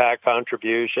take PAC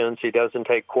contributions. He doesn't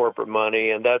take corporate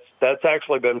money. And that's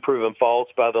actually been proven false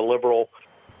by the liberal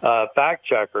fact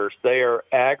checkers. They are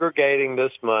aggregating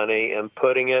this money and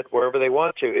putting it wherever they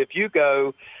want to. If you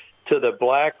go to the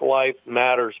Black Lives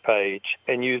Matters page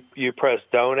and you press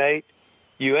donate,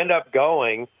 you end up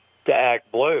going to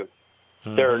Act Blue.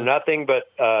 Mm-hmm. They're nothing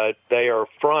but they are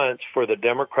fronts for the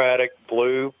Democratic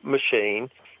blue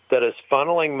machine that is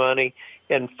funneling money.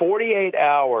 In 48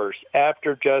 hours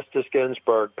after Justice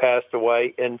Ginsburg passed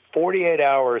away, in 48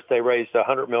 hours they raised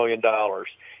 $100 million,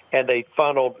 and they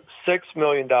funneled $6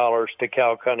 million to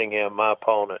Cal Cunningham, my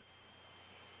opponent.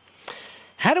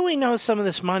 How do we know some of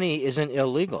this money isn't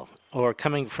illegal or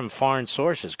coming from foreign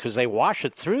sources? Because they wash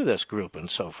it through this group and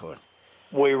so forth.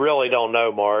 We really don't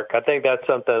know, Mark. I think that's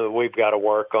something that we've got to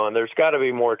work on. There's got to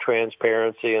be more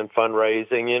transparency in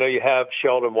fundraising. You know, you have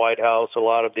Sheldon Whitehouse, a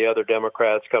lot of the other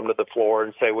Democrats come to the floor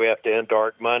and say we have to end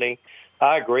dark money.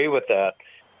 I agree with that,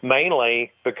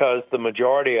 mainly because the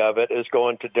majority of it is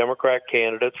going to Democrat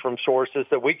candidates from sources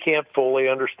that we can't fully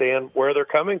understand where they're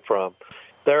coming from.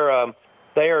 They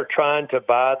are trying to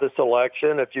buy this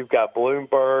election. If you've got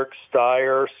Bloomberg,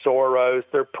 Steyer, Soros,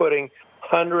 they're putting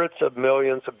hundreds of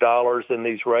millions of dollars in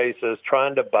these races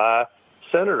trying to buy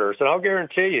senators. And I'll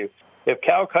guarantee you, if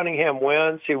Cal Cunningham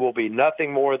wins, he will be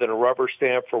nothing more than a rubber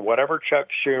stamp for whatever Chuck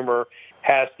Schumer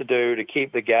has to do to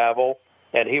keep the gavel,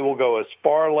 and he will go as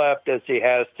far left as he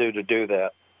has to do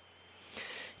that.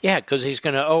 Yeah, because he's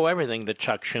going to owe everything to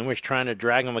Chuck Schumer's trying to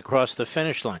drag him across the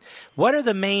finish line. What are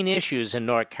the main issues in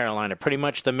North Carolina? Pretty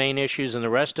much the main issues in the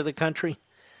rest of the country?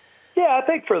 Yeah, I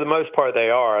think for the most part they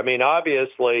are. I mean,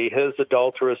 obviously, his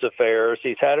adulterous affairs.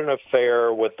 He's had an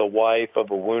affair with the wife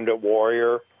of a wounded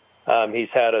warrior. He's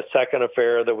had a second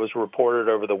affair that was reported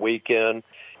over the weekend.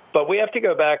 But we have to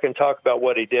go back and talk about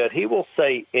what he did. He will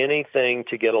say anything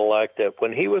to get elected.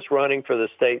 When he was running for the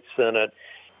state Senate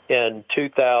in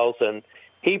 2000,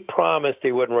 he promised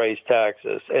he wouldn't raise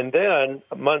taxes. And then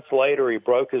months later, he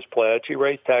broke his pledge. He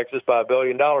raised taxes by $1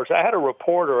 billion. I had a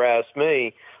reporter ask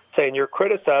me, saying you're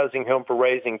criticizing him for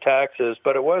raising taxes,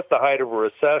 but it was the height of a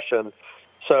recession.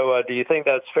 So do you think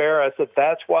that's fair? I said,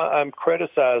 that's why I'm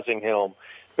criticizing him,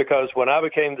 because when I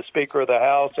became the Speaker of the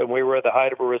House and we were at the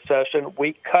height of a recession,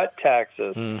 we cut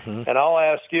taxes. Mm-hmm. And I'll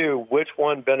ask you, which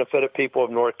one benefited people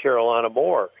of North Carolina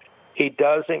more? He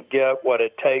doesn't get what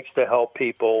it takes to help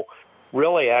people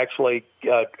really actually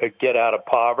get out of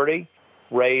poverty,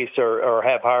 raise or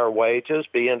have higher wages,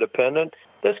 be independent.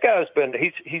 This guy's been,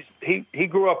 he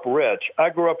grew up rich. I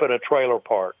grew up in a trailer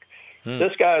park.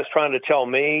 This guy is trying to tell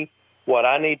me what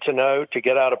I need to know to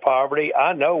get out of poverty.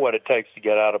 I know what it takes to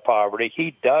get out of poverty.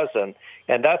 He doesn't,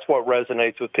 and that's what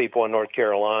resonates with people in North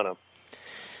Carolina.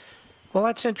 Well,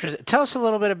 that's interesting. Tell us a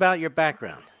little bit about your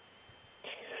background.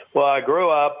 Well, I grew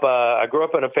up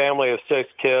in a family of 6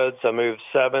 kids. I moved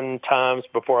 7 times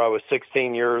before I was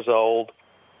 16 years old.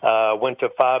 Went to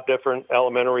 5 different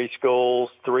elementary schools,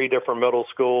 3 different middle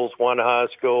schools, 1 high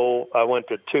school. I went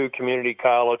to 2 community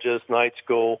colleges, night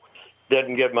school.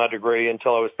 Didn't get my degree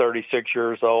until I was 36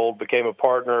 years old. Became a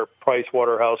partner at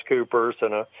PricewaterhouseCoopers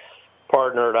and a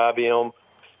partner at IBM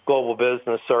Global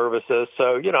Business Services.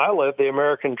 So, I lived the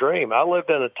American dream. I lived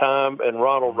in a time in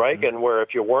Ronald Reagan where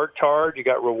if you worked hard, you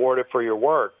got rewarded for your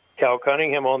work. Cal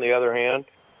Cunningham, on the other hand,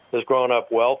 has grown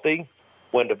up wealthy,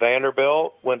 went to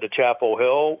Vanderbilt, went to Chapel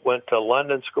Hill, went to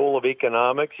London School of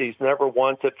Economics. He's never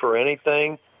wanted for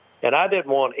anything. And I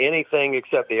didn't want anything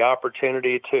except the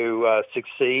opportunity to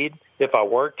succeed. If I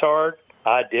worked hard,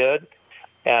 I did.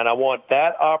 And I want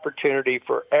that opportunity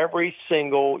for every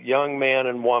single young man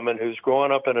and woman who's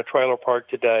growing up in a trailer park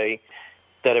today,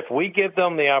 that if we give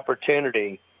them the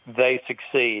opportunity, they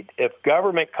succeed. If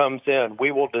government comes in,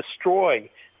 we will destroy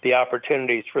the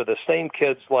opportunities for the same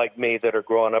kids like me that are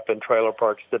growing up in trailer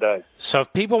parks today. So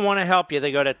if people want to help you,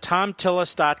 they go to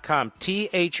TomTillis.com,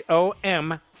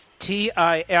 TomTillis,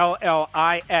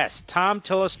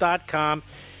 TomTillis.com.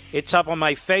 It's up on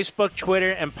my Facebook,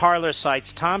 Twitter, and Parler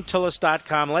sites,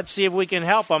 TomTillis.com. Let's see if we can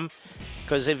help him,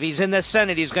 because if he's in the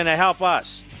Senate, he's going to help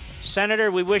us.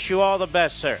 Senator, we wish you all the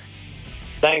best, sir.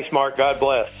 Thanks, Mark. God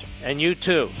bless. And you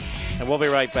too. And we'll be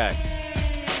right back.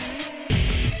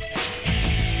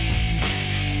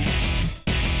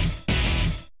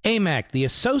 AMAC, the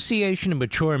Association of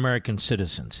Mature American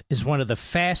Citizens, is one of the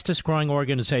fastest-growing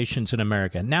organizations in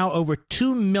America, now over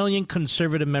 2 million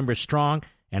conservative members strong,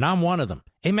 and I'm one of them.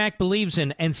 AMAC believes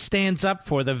in and stands up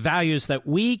for the values that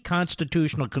we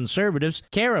constitutional conservatives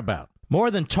care about.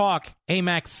 More than talk,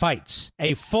 AMAC fights.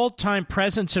 A full-time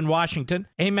presence in Washington,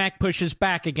 AMAC pushes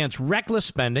back against reckless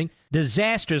spending,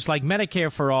 disasters like Medicare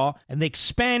for All, and the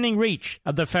expanding reach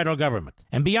of the federal government.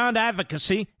 And beyond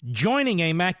advocacy, joining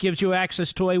AMAC gives you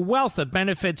access to a wealth of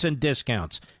benefits and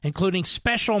discounts, including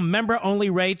special member-only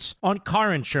rates on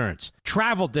car insurance,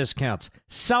 travel discounts,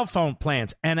 cell phone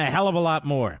plans, and a hell of a lot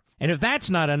more. And if that's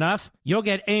not enough, you'll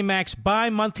get AMAC's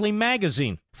bi-monthly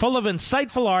magazine, full of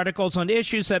insightful articles on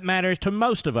issues that matter to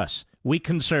most of us, we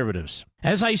conservatives.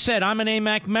 As I said, I'm an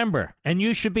AMAC member, and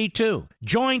you should be too.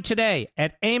 Join today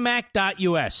at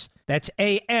amac.us. That's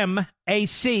AMAC.us.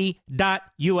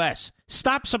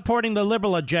 Stop supporting the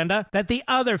liberal agenda that the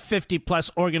other 50-plus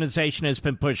organization has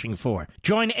been pushing for.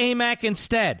 Join AMAC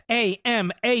instead.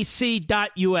 AMAC.us.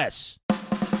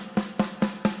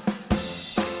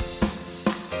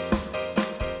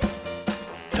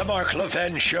 The Mark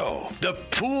Levin Show, the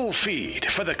pool feed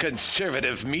for the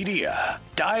conservative media.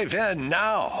 Dive in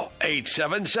now.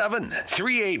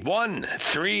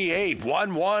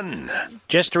 877-381-3811.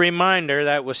 Just a reminder,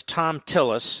 that was Tom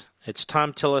Tillis. It's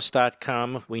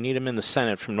TomTillis.com. We need him in the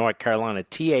Senate from North Carolina.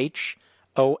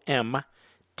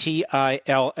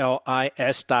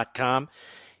 TomTillis.com.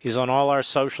 He's on all our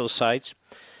social sites.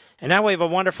 And now we have a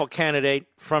wonderful candidate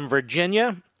from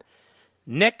Virginia,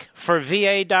 Nick for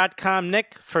VA.com.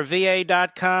 Nick for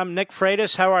VA.com. Nick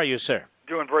Freitas, how are you, sir?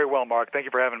 Doing very well, Mark. Thank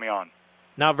you for having me on.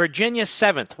 Now, Virginia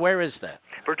 7th, where is that?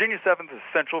 Virginia 7th is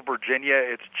Central Virginia.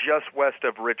 It's just west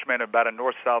of Richmond, about a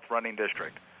north-south running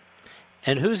district.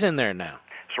 And who's in there now?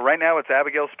 So right now it's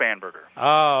Abigail Spanberger.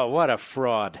 Oh, what a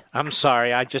fraud. I'm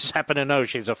sorry. I just happen to know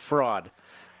she's a fraud.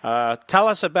 Tell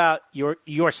us about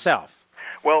yourself.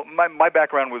 Well, my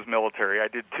background was military. I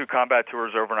did 2 combat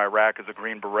tours over in Iraq as a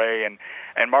Green Beret,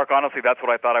 and Mark, honestly, that's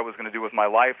what I thought I was going to do with my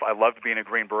life. I loved being a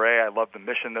Green Beret. I loved the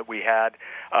mission that we had.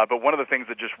 But one of the things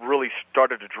that just really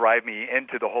started to drive me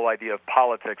into the whole idea of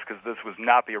politics, because this was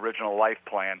not the original life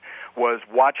plan, was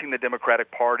watching the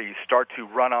Democratic Party start to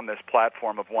run on this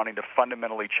platform of wanting to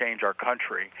fundamentally change our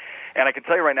country. And I can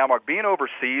tell you right now, Mark, being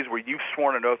overseas where you've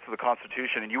sworn an oath to the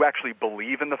Constitution and you actually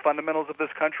believe in the fundamentals of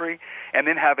this country, and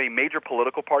then have a major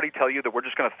political party tell you that we're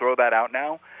just going to throw that out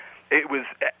now, it was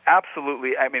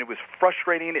absolutely, it was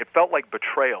frustrating. It felt like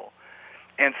betrayal.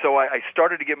 And so I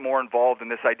started to get more involved in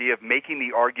this idea of making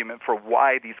the argument for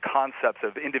why these concepts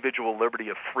of individual liberty,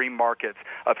 of free markets,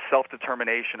 of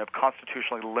self-determination, of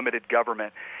constitutionally limited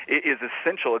government is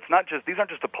essential. It's not just, these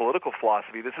aren't just a political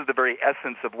philosophy. This is the very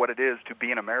essence of what it is to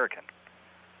be an American.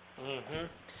 Mm-hmm.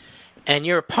 And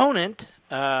your opponent,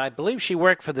 I believe she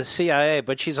worked for the CIA,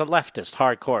 but she's a leftist,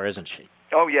 hardcore, isn't she?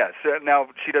 Oh, yes. Now,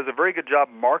 she does a very good job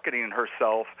marketing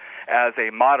herself as a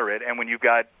moderate, and when you've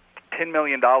got $10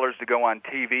 million to go on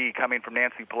TV coming from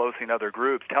Nancy Pelosi and other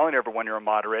groups telling everyone you're a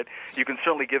moderate, you can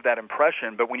certainly give that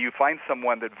impression. But when you find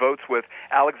someone that votes with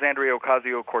Alexandria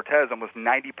Ocasio-Cortez almost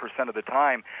 90% of the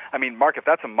time, I mean, Mark, if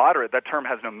that's a moderate, that term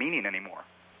has no meaning anymore.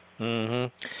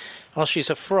 Mm-hmm. Well, she's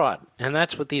a fraud, and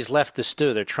that's what these leftists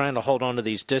do. They're trying to hold on to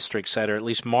these districts that are at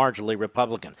least marginally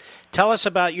Republican. Tell us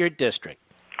about your district.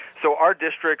 So our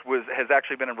district has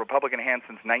actually been in Republican hands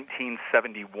since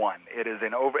 1971. It is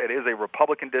a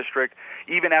Republican district.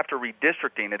 Even after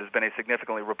redistricting, it has been a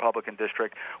significantly Republican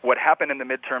district. What happened in the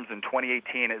midterms in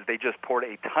 2018 is they just poured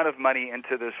a ton of money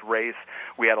into this race.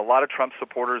 We had a lot of Trump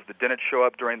supporters that didn't show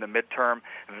up during the midterm.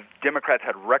 Democrats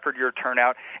had record year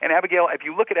turnout. And Abigail, if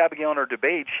you look at Abigail in her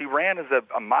debate, she ran as a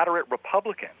moderate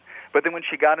Republican. But then when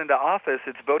she got into office,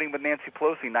 it's voting with Nancy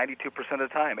Pelosi 92% of the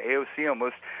time, AOC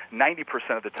almost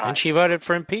 90% of the time. And she voted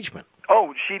for impeachment.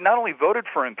 Oh, she not only voted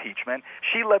for impeachment,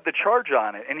 she led the charge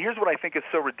on it. And here's what I think is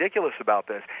so ridiculous about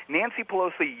this. Nancy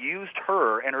Pelosi used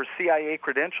her and her CIA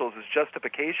credentials as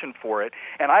justification for it.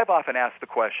 And I've often asked the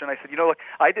question, I said, look,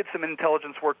 I did some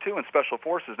intelligence work too in special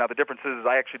forces. Now, the difference is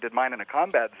I actually did mine in a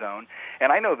combat zone.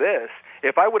 And I know this,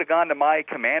 if I would have gone to my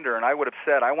commander and I would have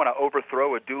said, I want to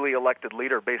overthrow a duly elected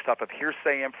leader based off of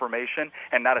hearsay information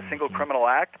and not a single criminal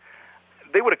act,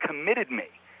 they would have committed me.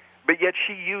 But yet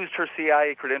she used her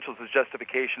CIA credentials as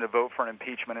justification to vote for an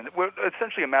impeachment, and it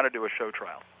essentially amounted to a show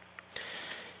trial.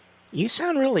 You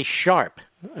sound really sharp.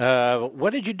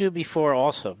 What did you do before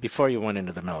you went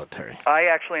into the military? I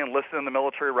actually enlisted in the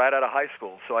military right out of high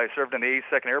school. So I served in the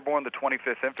 82nd Airborne, the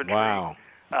 25th Infantry. Wow.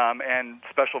 And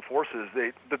Special Forces.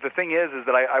 The thing is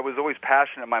that I was always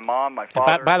passionate. My mom, my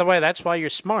father. By the way, that's why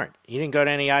you're smart. You didn't go to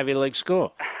any Ivy League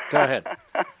school. Go ahead.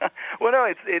 Well,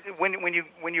 no, when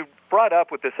you brought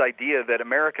up with this idea that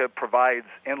America provides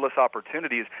endless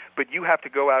opportunities, but you have to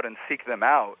go out and seek them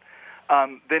out,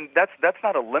 then that's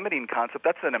not a limiting concept.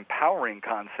 That's an empowering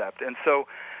concept. And so,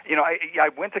 I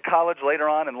went to college later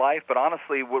on in life, but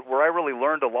honestly, where I really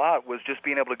learned a lot was just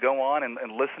being able to go on and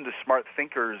listen to smart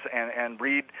thinkers and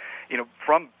read,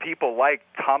 from people like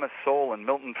Thomas Sowell and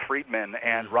Milton Friedman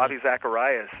and Ravi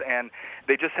Zacharias, and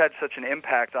they just had such an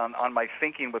impact on my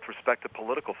thinking with respect to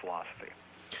political philosophy.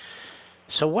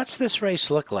 So what's this race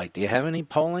look like? Do you have any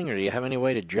polling, or do you have any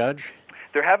way to judge?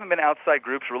 There haven't been outside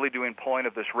groups really doing polling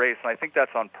of this race, and I think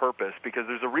that's on purpose because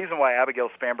there's a reason why Abigail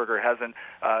Spanberger hasn't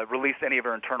released any of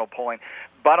her internal polling.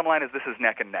 Bottom line is this is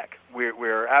neck and neck.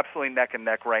 We're absolutely neck and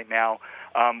neck right now.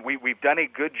 We've done a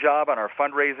good job on our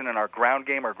fundraising and our ground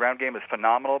game. Our ground game is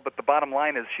phenomenal, but the bottom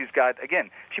line is she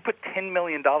put $10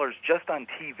 million just on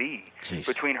TV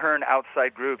between her and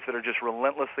outside groups that are just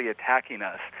relentlessly attacking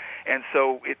us. And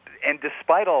so,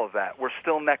 despite all of that, we're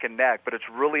still neck and neck, but it's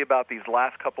really about these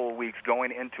last couple of weeks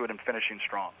going into it and finishing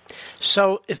strong.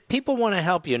 So if people want to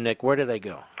help you, Nick, where do they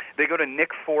go? They go to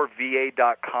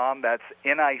nickforva.com. That's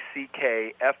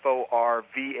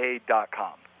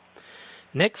NICKFORVA.com.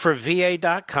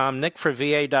 NickForVA.com,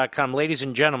 NickForVA.com. Ladies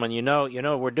and gentlemen, you know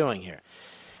what we're doing here.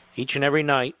 Each and every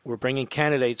night, we're bringing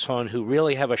candidates on who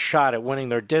really have a shot at winning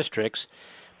their districts,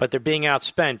 but they're being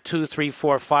outspent 2, 3,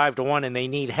 4, 5 to 1, and they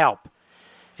need help.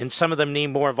 And some of them need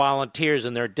more volunteers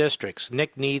in their districts.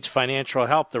 Nick needs financial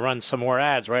help to run some more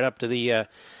ads right up to the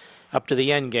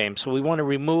end game. So we want to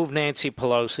remove Nancy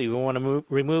Pelosi. We want to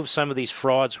remove some of these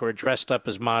frauds who are dressed up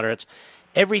as moderates.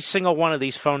 Every single one of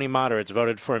these phony moderates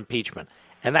voted for impeachment.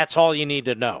 And that's all you need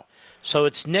to know. So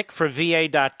it's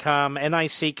nickforva.com,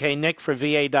 N-I-C-K,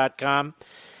 nickforva.com.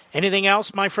 Anything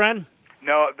else, my friend?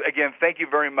 No, again, thank you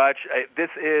very much. This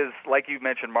is, like you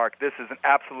mentioned, Mark, this is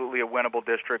absolutely a winnable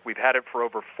district. We've had it for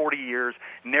over 40 years,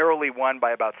 narrowly won by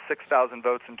about 6,000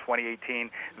 votes in 2018.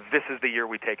 This is the year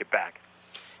we take it back.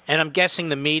 And I'm guessing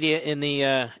the media in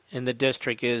the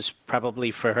district is probably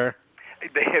for her?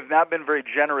 They have not been very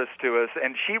generous to us,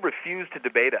 and she refused to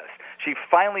debate us. She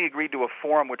finally agreed to a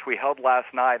forum, which we held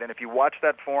last night, and if you watch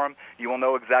that forum, you will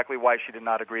know exactly why she did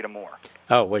not agree to more.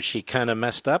 Oh, was she kind of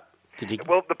messed up?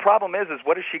 Well, the problem is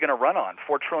what is she going to run on?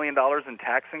 $4 trillion in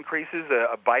tax increases,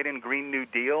 a Biden Green New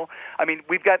Deal? I mean,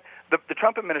 we've got the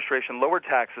Trump administration lowered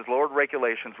taxes, lowered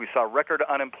regulations. We saw record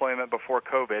unemployment before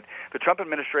COVID. The Trump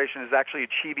administration is actually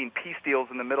achieving peace deals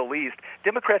in the Middle East.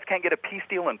 Democrats can't get a peace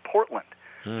deal in Portland.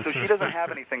 So she doesn't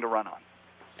have anything to run on.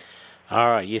 All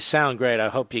right. You sound great. I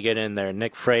hope you get in there.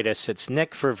 Nick Freitas. It's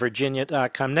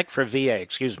nickforvirginia.com. NickForVA,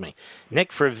 excuse me.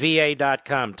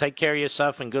 NickForVA.com. Take care of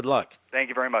yourself and good luck. Thank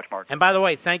you very much, Mark. And by the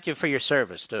way, thank you for your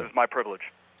service, too. It was my privilege.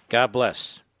 God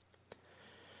bless.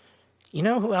 You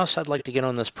know who else I'd like to get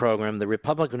on this program? The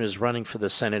Republican who's running for the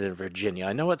Senate in Virginia.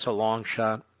 I know it's a long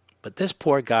shot, but this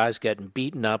poor guy's getting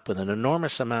beaten up with an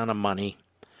enormous amount of money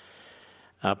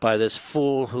by this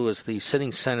fool who is the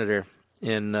sitting senator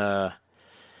in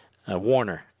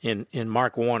Warner, in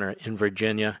Mark Warner in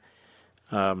Virginia.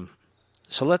 So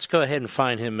let's go ahead and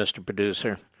find him, Mr.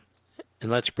 Producer, and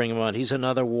let's bring him on. He's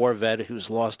another war vet who's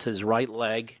lost his right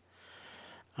leg.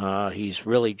 He's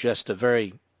really just a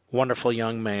very wonderful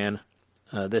young man.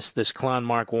 This clown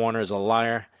Mark Warner is a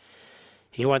liar.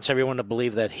 He wants everyone to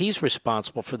believe that he's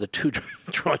responsible for the $2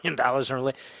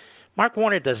 trillion. Mark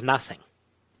Warner does nothing.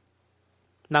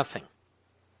 Nothing.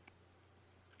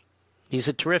 He's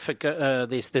a terrific.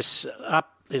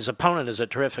 His opponent is a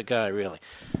terrific guy, really.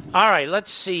 All right,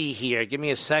 let's see here. Give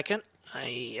me a second.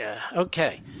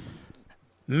 Okay.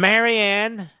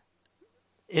 Marianne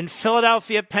in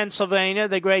Philadelphia, Pennsylvania,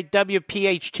 the great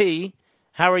WPHT.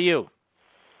 How are you?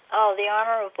 Oh, the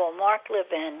Honorable Mark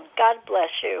Levin. God bless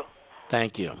you.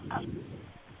 Thank you.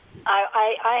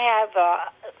 I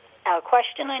have a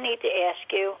question I need to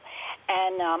ask you,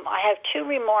 and I have two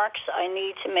remarks I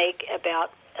need to make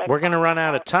about... We're going to run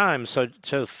out of time, so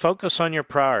focus on your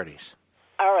priorities.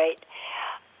 All right.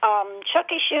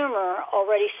 Chucky Schumer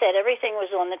already said everything was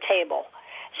on the table.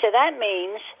 So that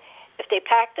means if they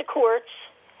pack the courts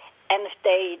and if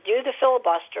they do the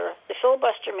filibuster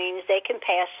means they can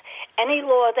pass any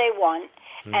law they want,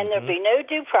 and there'll be no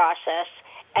due process.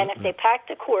 And if they pack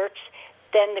the courts,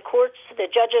 then the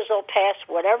judges will pass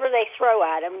whatever they throw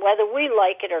at them, whether we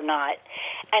like it or not.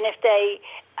 And if they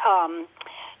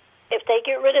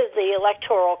get rid of the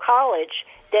Electoral College,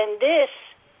 then this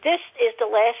is the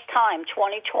last time,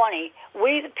 2020,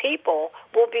 we the people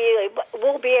will be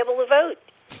able to vote.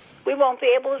 We won't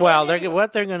be able to vote. Well,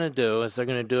 what they're going to do is they're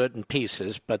going to do it in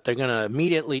pieces, but they're going to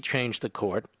immediately change the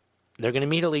court. They're going to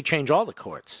immediately change all the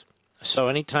courts. So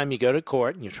anytime you go to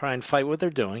court and you try and fight what they're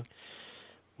doing,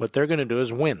 what they're going to do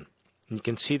is win. And you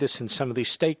can see this in some of these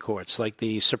state courts, like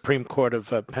the Supreme Court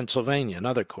of Pennsylvania and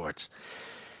other courts.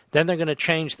 Then they're going to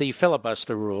change the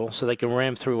filibuster rule so they can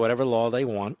ram through whatever law they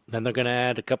want. Then they're going to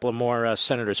add a couple of more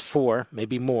senators, 4,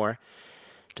 maybe more,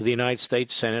 to the United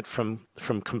States Senate from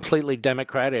completely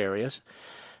Democrat areas.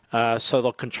 So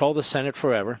they'll control the Senate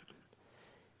forever.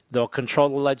 They'll control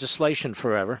the legislation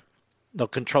forever. They'll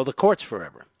control the courts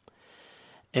forever.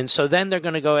 And so then they're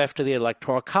going to go after the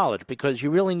Electoral College because you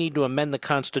really need to amend the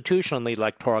Constitution on the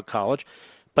Electoral College.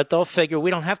 But they'll figure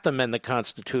we don't have to amend the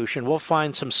Constitution. We'll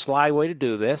find some sly way to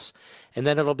do this, and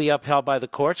then it'll be upheld by the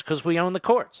courts because we own the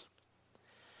courts.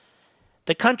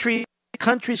 The country's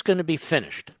going to be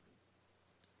finished.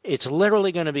 It's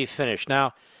literally going to be finished.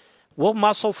 Now, we'll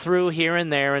muscle through here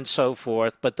and there and so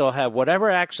forth, but they'll have whatever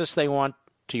access they want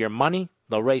to your money.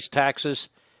 They'll raise taxes.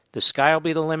 The sky will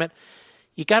be the limit.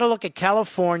 You got to look at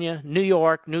California, New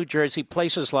York, New Jersey,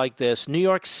 places like this, New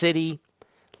York City,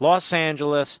 Los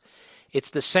Angeles. It's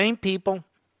the same people,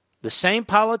 the same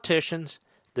politicians,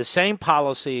 the same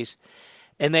policies,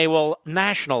 and they will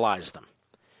nationalize them.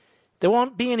 There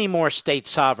won't be any more state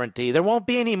sovereignty. There won't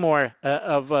be any more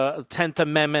of 10th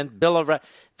Amendment, Bill of Rights.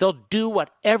 They'll do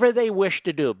whatever they wish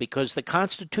to do because the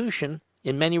Constitution,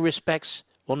 in many respects,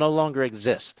 will no longer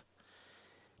exist.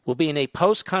 We'll be in a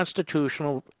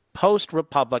post-constitutional,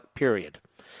 post-republic period.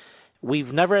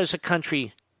 We've never as a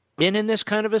country been in this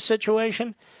kind of a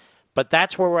situation, but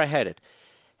that's where we're headed.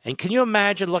 And can you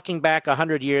imagine looking back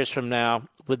 100 years from now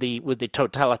with the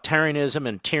totalitarianism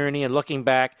and tyranny and looking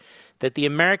back that the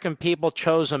American people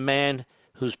chose a man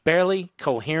who's barely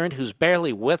coherent, who's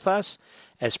barely with us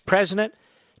as president,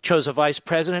 chose a vice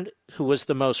president who was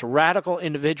the most radical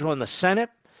individual in the Senate,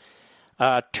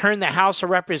 turned the House of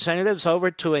Representatives over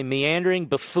to a meandering,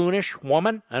 buffoonish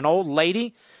woman, an old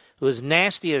lady who was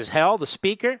nasty as hell, the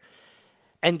Speaker,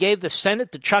 and gave the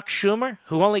Senate to Chuck Schumer,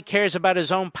 who only cares about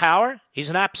his own power. He's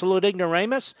an absolute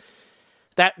ignoramus.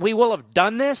 That we will have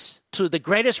done this to the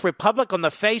greatest republic on the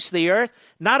face of the earth,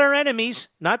 not our enemies,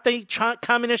 not the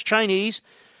communist Chinese,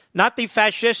 not the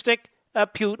fascistic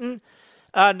Putin,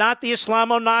 not the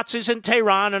Islamo-Nazis in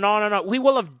Tehran, and on and on. We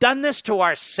will have done this to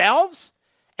ourselves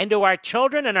and to our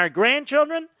children and our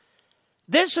grandchildren.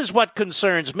 This is what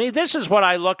concerns me. This is what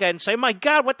I look at and say, my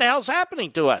God, what the hell's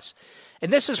happening to us?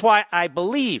 And this is why I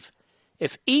believe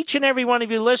if each and every one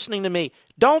of you listening to me,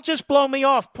 don't just blow me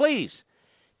off, please,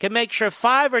 can make sure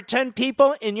 5 or 10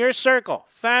 people in your circle,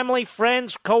 family,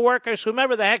 friends, coworkers,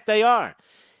 whomever the heck they are,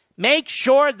 make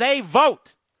sure they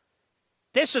vote.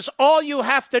 This is all you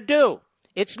have to do.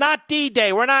 It's not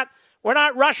D-Day. We're not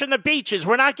rushing the beaches.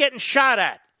 We're not getting shot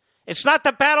at. It's not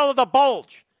the Battle of the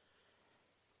Bulge.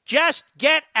 Just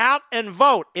get out and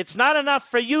vote. It's not enough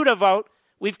for you to vote.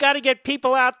 We've got to get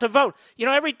people out to vote. You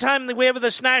know, every time that we have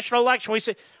this national election, we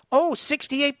say,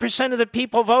 68% of the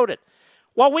people voted.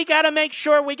 Well, we got to make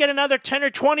sure we get another 10 or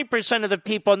 20% of the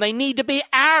people, and they need to be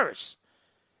ours.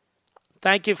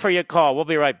 Thank you for your call. We'll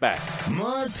be right back.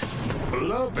 Mark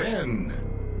Levin.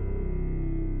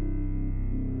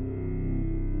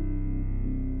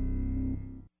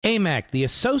 AMAC, the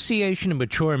Association of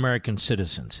Mature American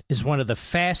Citizens, is one of the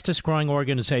fastest-growing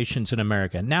organizations in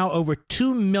America, now over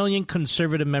 2 million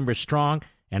conservative members strong,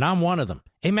 and I'm one of them.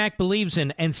 AMAC believes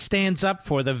in and stands up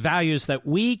for the values that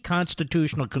we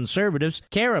constitutional conservatives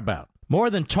care about. More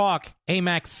than talk,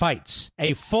 AMAC fights.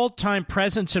 A full-time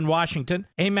presence in Washington,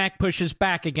 AMAC pushes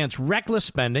back against reckless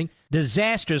spending,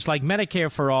 disasters like Medicare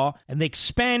for All, and the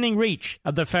expanding reach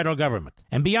of the federal government.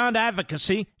 And beyond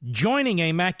advocacy, joining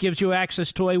AMAC gives you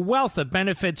access to a wealth of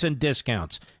benefits and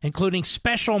discounts, including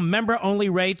special member-only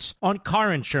rates on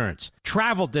car insurance,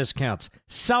 travel discounts,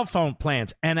 cell phone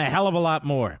plans, and a hell of a lot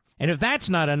more. And if that's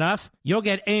not enough, you'll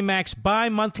get AMAC's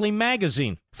bi-monthly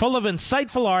magazine, full of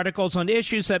insightful articles on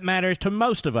issues that matter to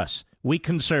most of us, we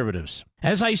conservatives.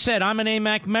 As I said, I'm an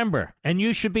AMAC member, and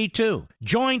you should be too.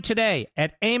 Join today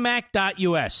at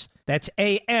amac.us. That's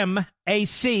AMAC.us.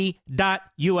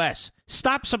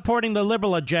 Stop supporting the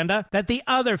liberal agenda that the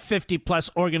other 50-plus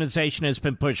organization has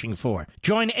been pushing for.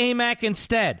 Join AMAC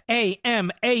instead.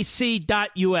 AMAC.us.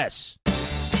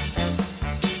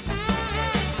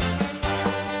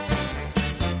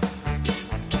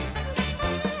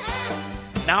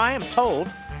 Now, I am told,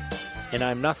 and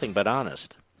I'm nothing but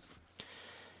honest,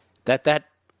 that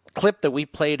clip that we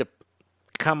played of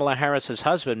Kamala Harris's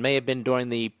husband may have been during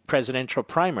the presidential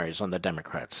primaries on the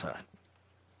Democrat side.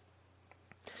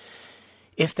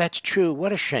 If that's true,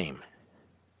 what a shame.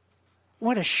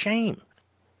 What a shame.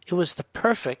 It was the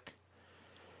perfect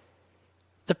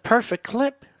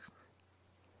clip.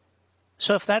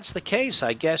 So if that's the case,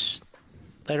 I guess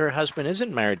that her husband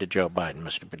isn't married to Joe Biden,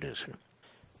 Mr. Producer.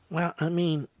 Well, I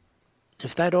mean,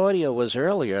 if that audio was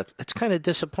earlier, it's kind of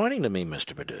disappointing to me,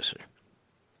 Mr. Producer.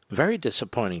 Very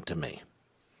disappointing to me.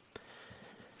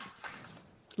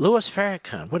 Louis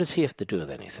Farrakhan, what does he have to do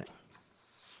with anything?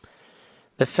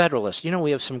 The Federalist, you know,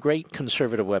 we have some great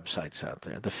conservative websites out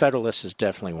there. The Federalist is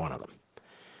definitely one of them.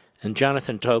 And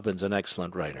Jonathan Tobin's an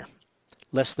excellent writer.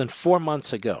 Less than 4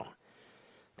 months ago,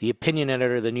 the opinion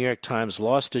editor of the New York Times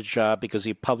lost his job because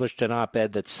he published an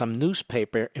op-ed that some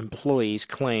newspaper employees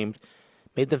claimed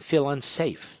made them feel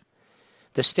unsafe.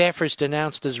 The staffers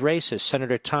denounced as racist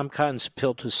Senator Tom Cotton's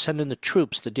appeal to send in the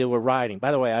troops to deal with rioting. By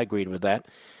the way, I agreed with that.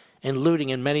 And looting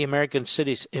in many American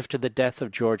cities after the death of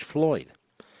George Floyd.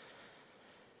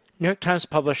 New York Times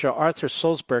publisher Arthur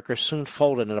Sulzberger soon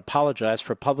folded and apologized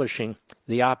for publishing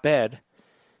the op-ed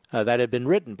that had been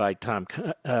written by Tom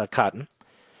Cotton.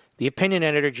 The opinion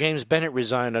editor, James Bennett,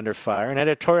 resigned under fire. An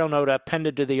editorial note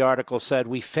appended to the article said,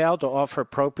 "We failed to offer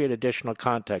appropriate additional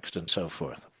context," and so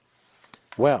forth.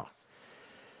 Well,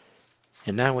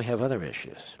 and now we have other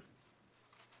issues.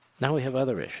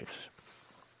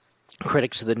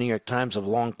 Critics of the New York Times have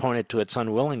long pointed to its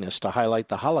unwillingness to highlight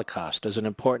the Holocaust as an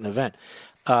important event.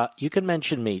 You can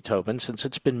mention me, Tobin, since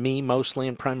it's been me mostly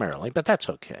and primarily, but that's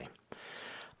okay.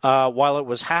 While it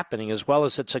was happening, as well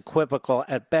as its equivocal,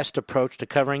 at best, approach to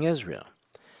covering Israel.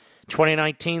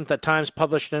 2019, the Times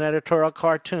published an editorial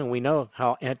cartoon. We know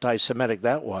how anti-Semitic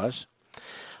that was.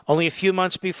 Only a few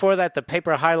months before that, the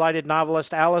paper highlighted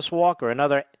novelist Alice Walker,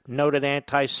 another noted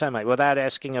anti-Semite, without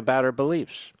asking about her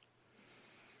beliefs.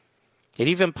 It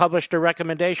even published a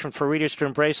recommendation for readers to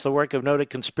embrace the work of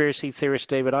noted conspiracy theorist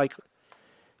David Icke,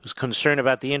 who was concerned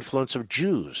about the influence of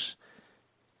Jews,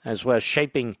 as well as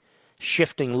shifting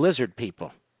lizard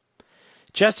people.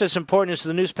 Just as important is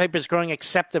the newspaper's growing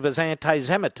acceptance as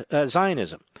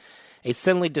anti-Zionism, a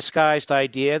thinly disguised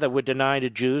idea that would deny to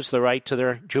Jews the right to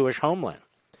their Jewish homeland.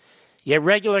 Yet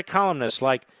regular columnists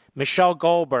like Michelle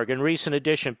Goldberg and recent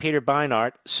edition Peter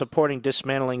Beinart supporting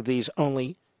dismantling these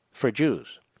only for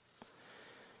Jews.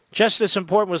 Just as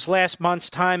important was last month's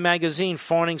Time magazine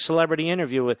fawning celebrity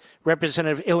interview with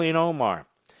Representative Ilhan Omar.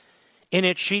 In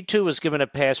it, she too was given a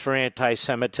pass for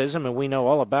anti-Semitism, and we know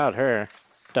all about her,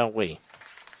 don't we?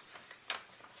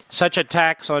 Such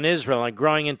attacks on Israel and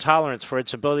growing intolerance for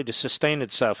its ability to sustain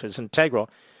itself is integral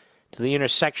to the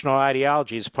intersectional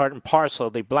ideologies, part and parcel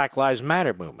of the Black Lives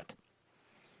Matter movement.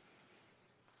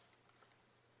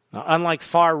 Now, unlike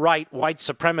far-right white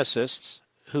supremacists,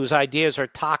 whose ideas are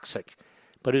toxic,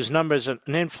 but whose numbers and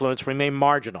influence remain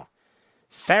marginal,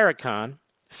 Farrakhan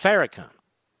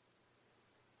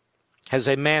has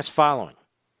a mass following.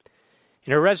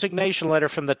 In a resignation letter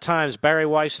from the Times, Barry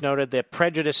Weiss noted that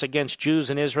prejudice against Jews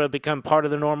in Israel become part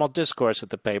of the normal discourse at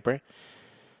the paper,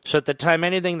 So at the time,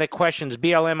 anything that questions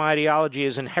BLM ideology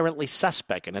is inherently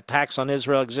suspect, and attacks on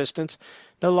Israel existence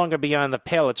no longer beyond the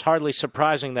pale. It's hardly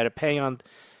surprising that a paean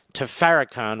to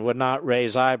Farrakhan would not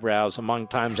raise eyebrows among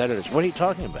Times editors. What are you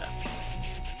talking about?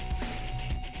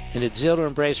 In its zeal to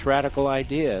embrace radical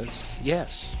ideas,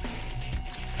 yes.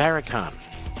 Farrakhan.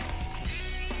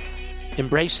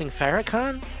 Embracing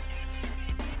Farrakhan?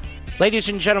 Ladies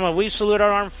and gentlemen, we salute our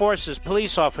armed forces,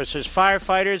 police officers,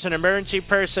 firefighters, and emergency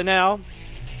personnel.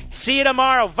 See you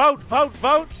tomorrow. Vote, vote,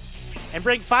 vote. And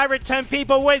bring 5 or 10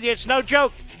 people with you. It's no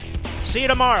joke. See you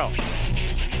tomorrow.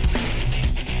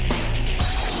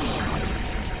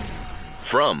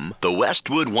 From the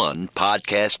Westwood One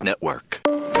Podcast Network.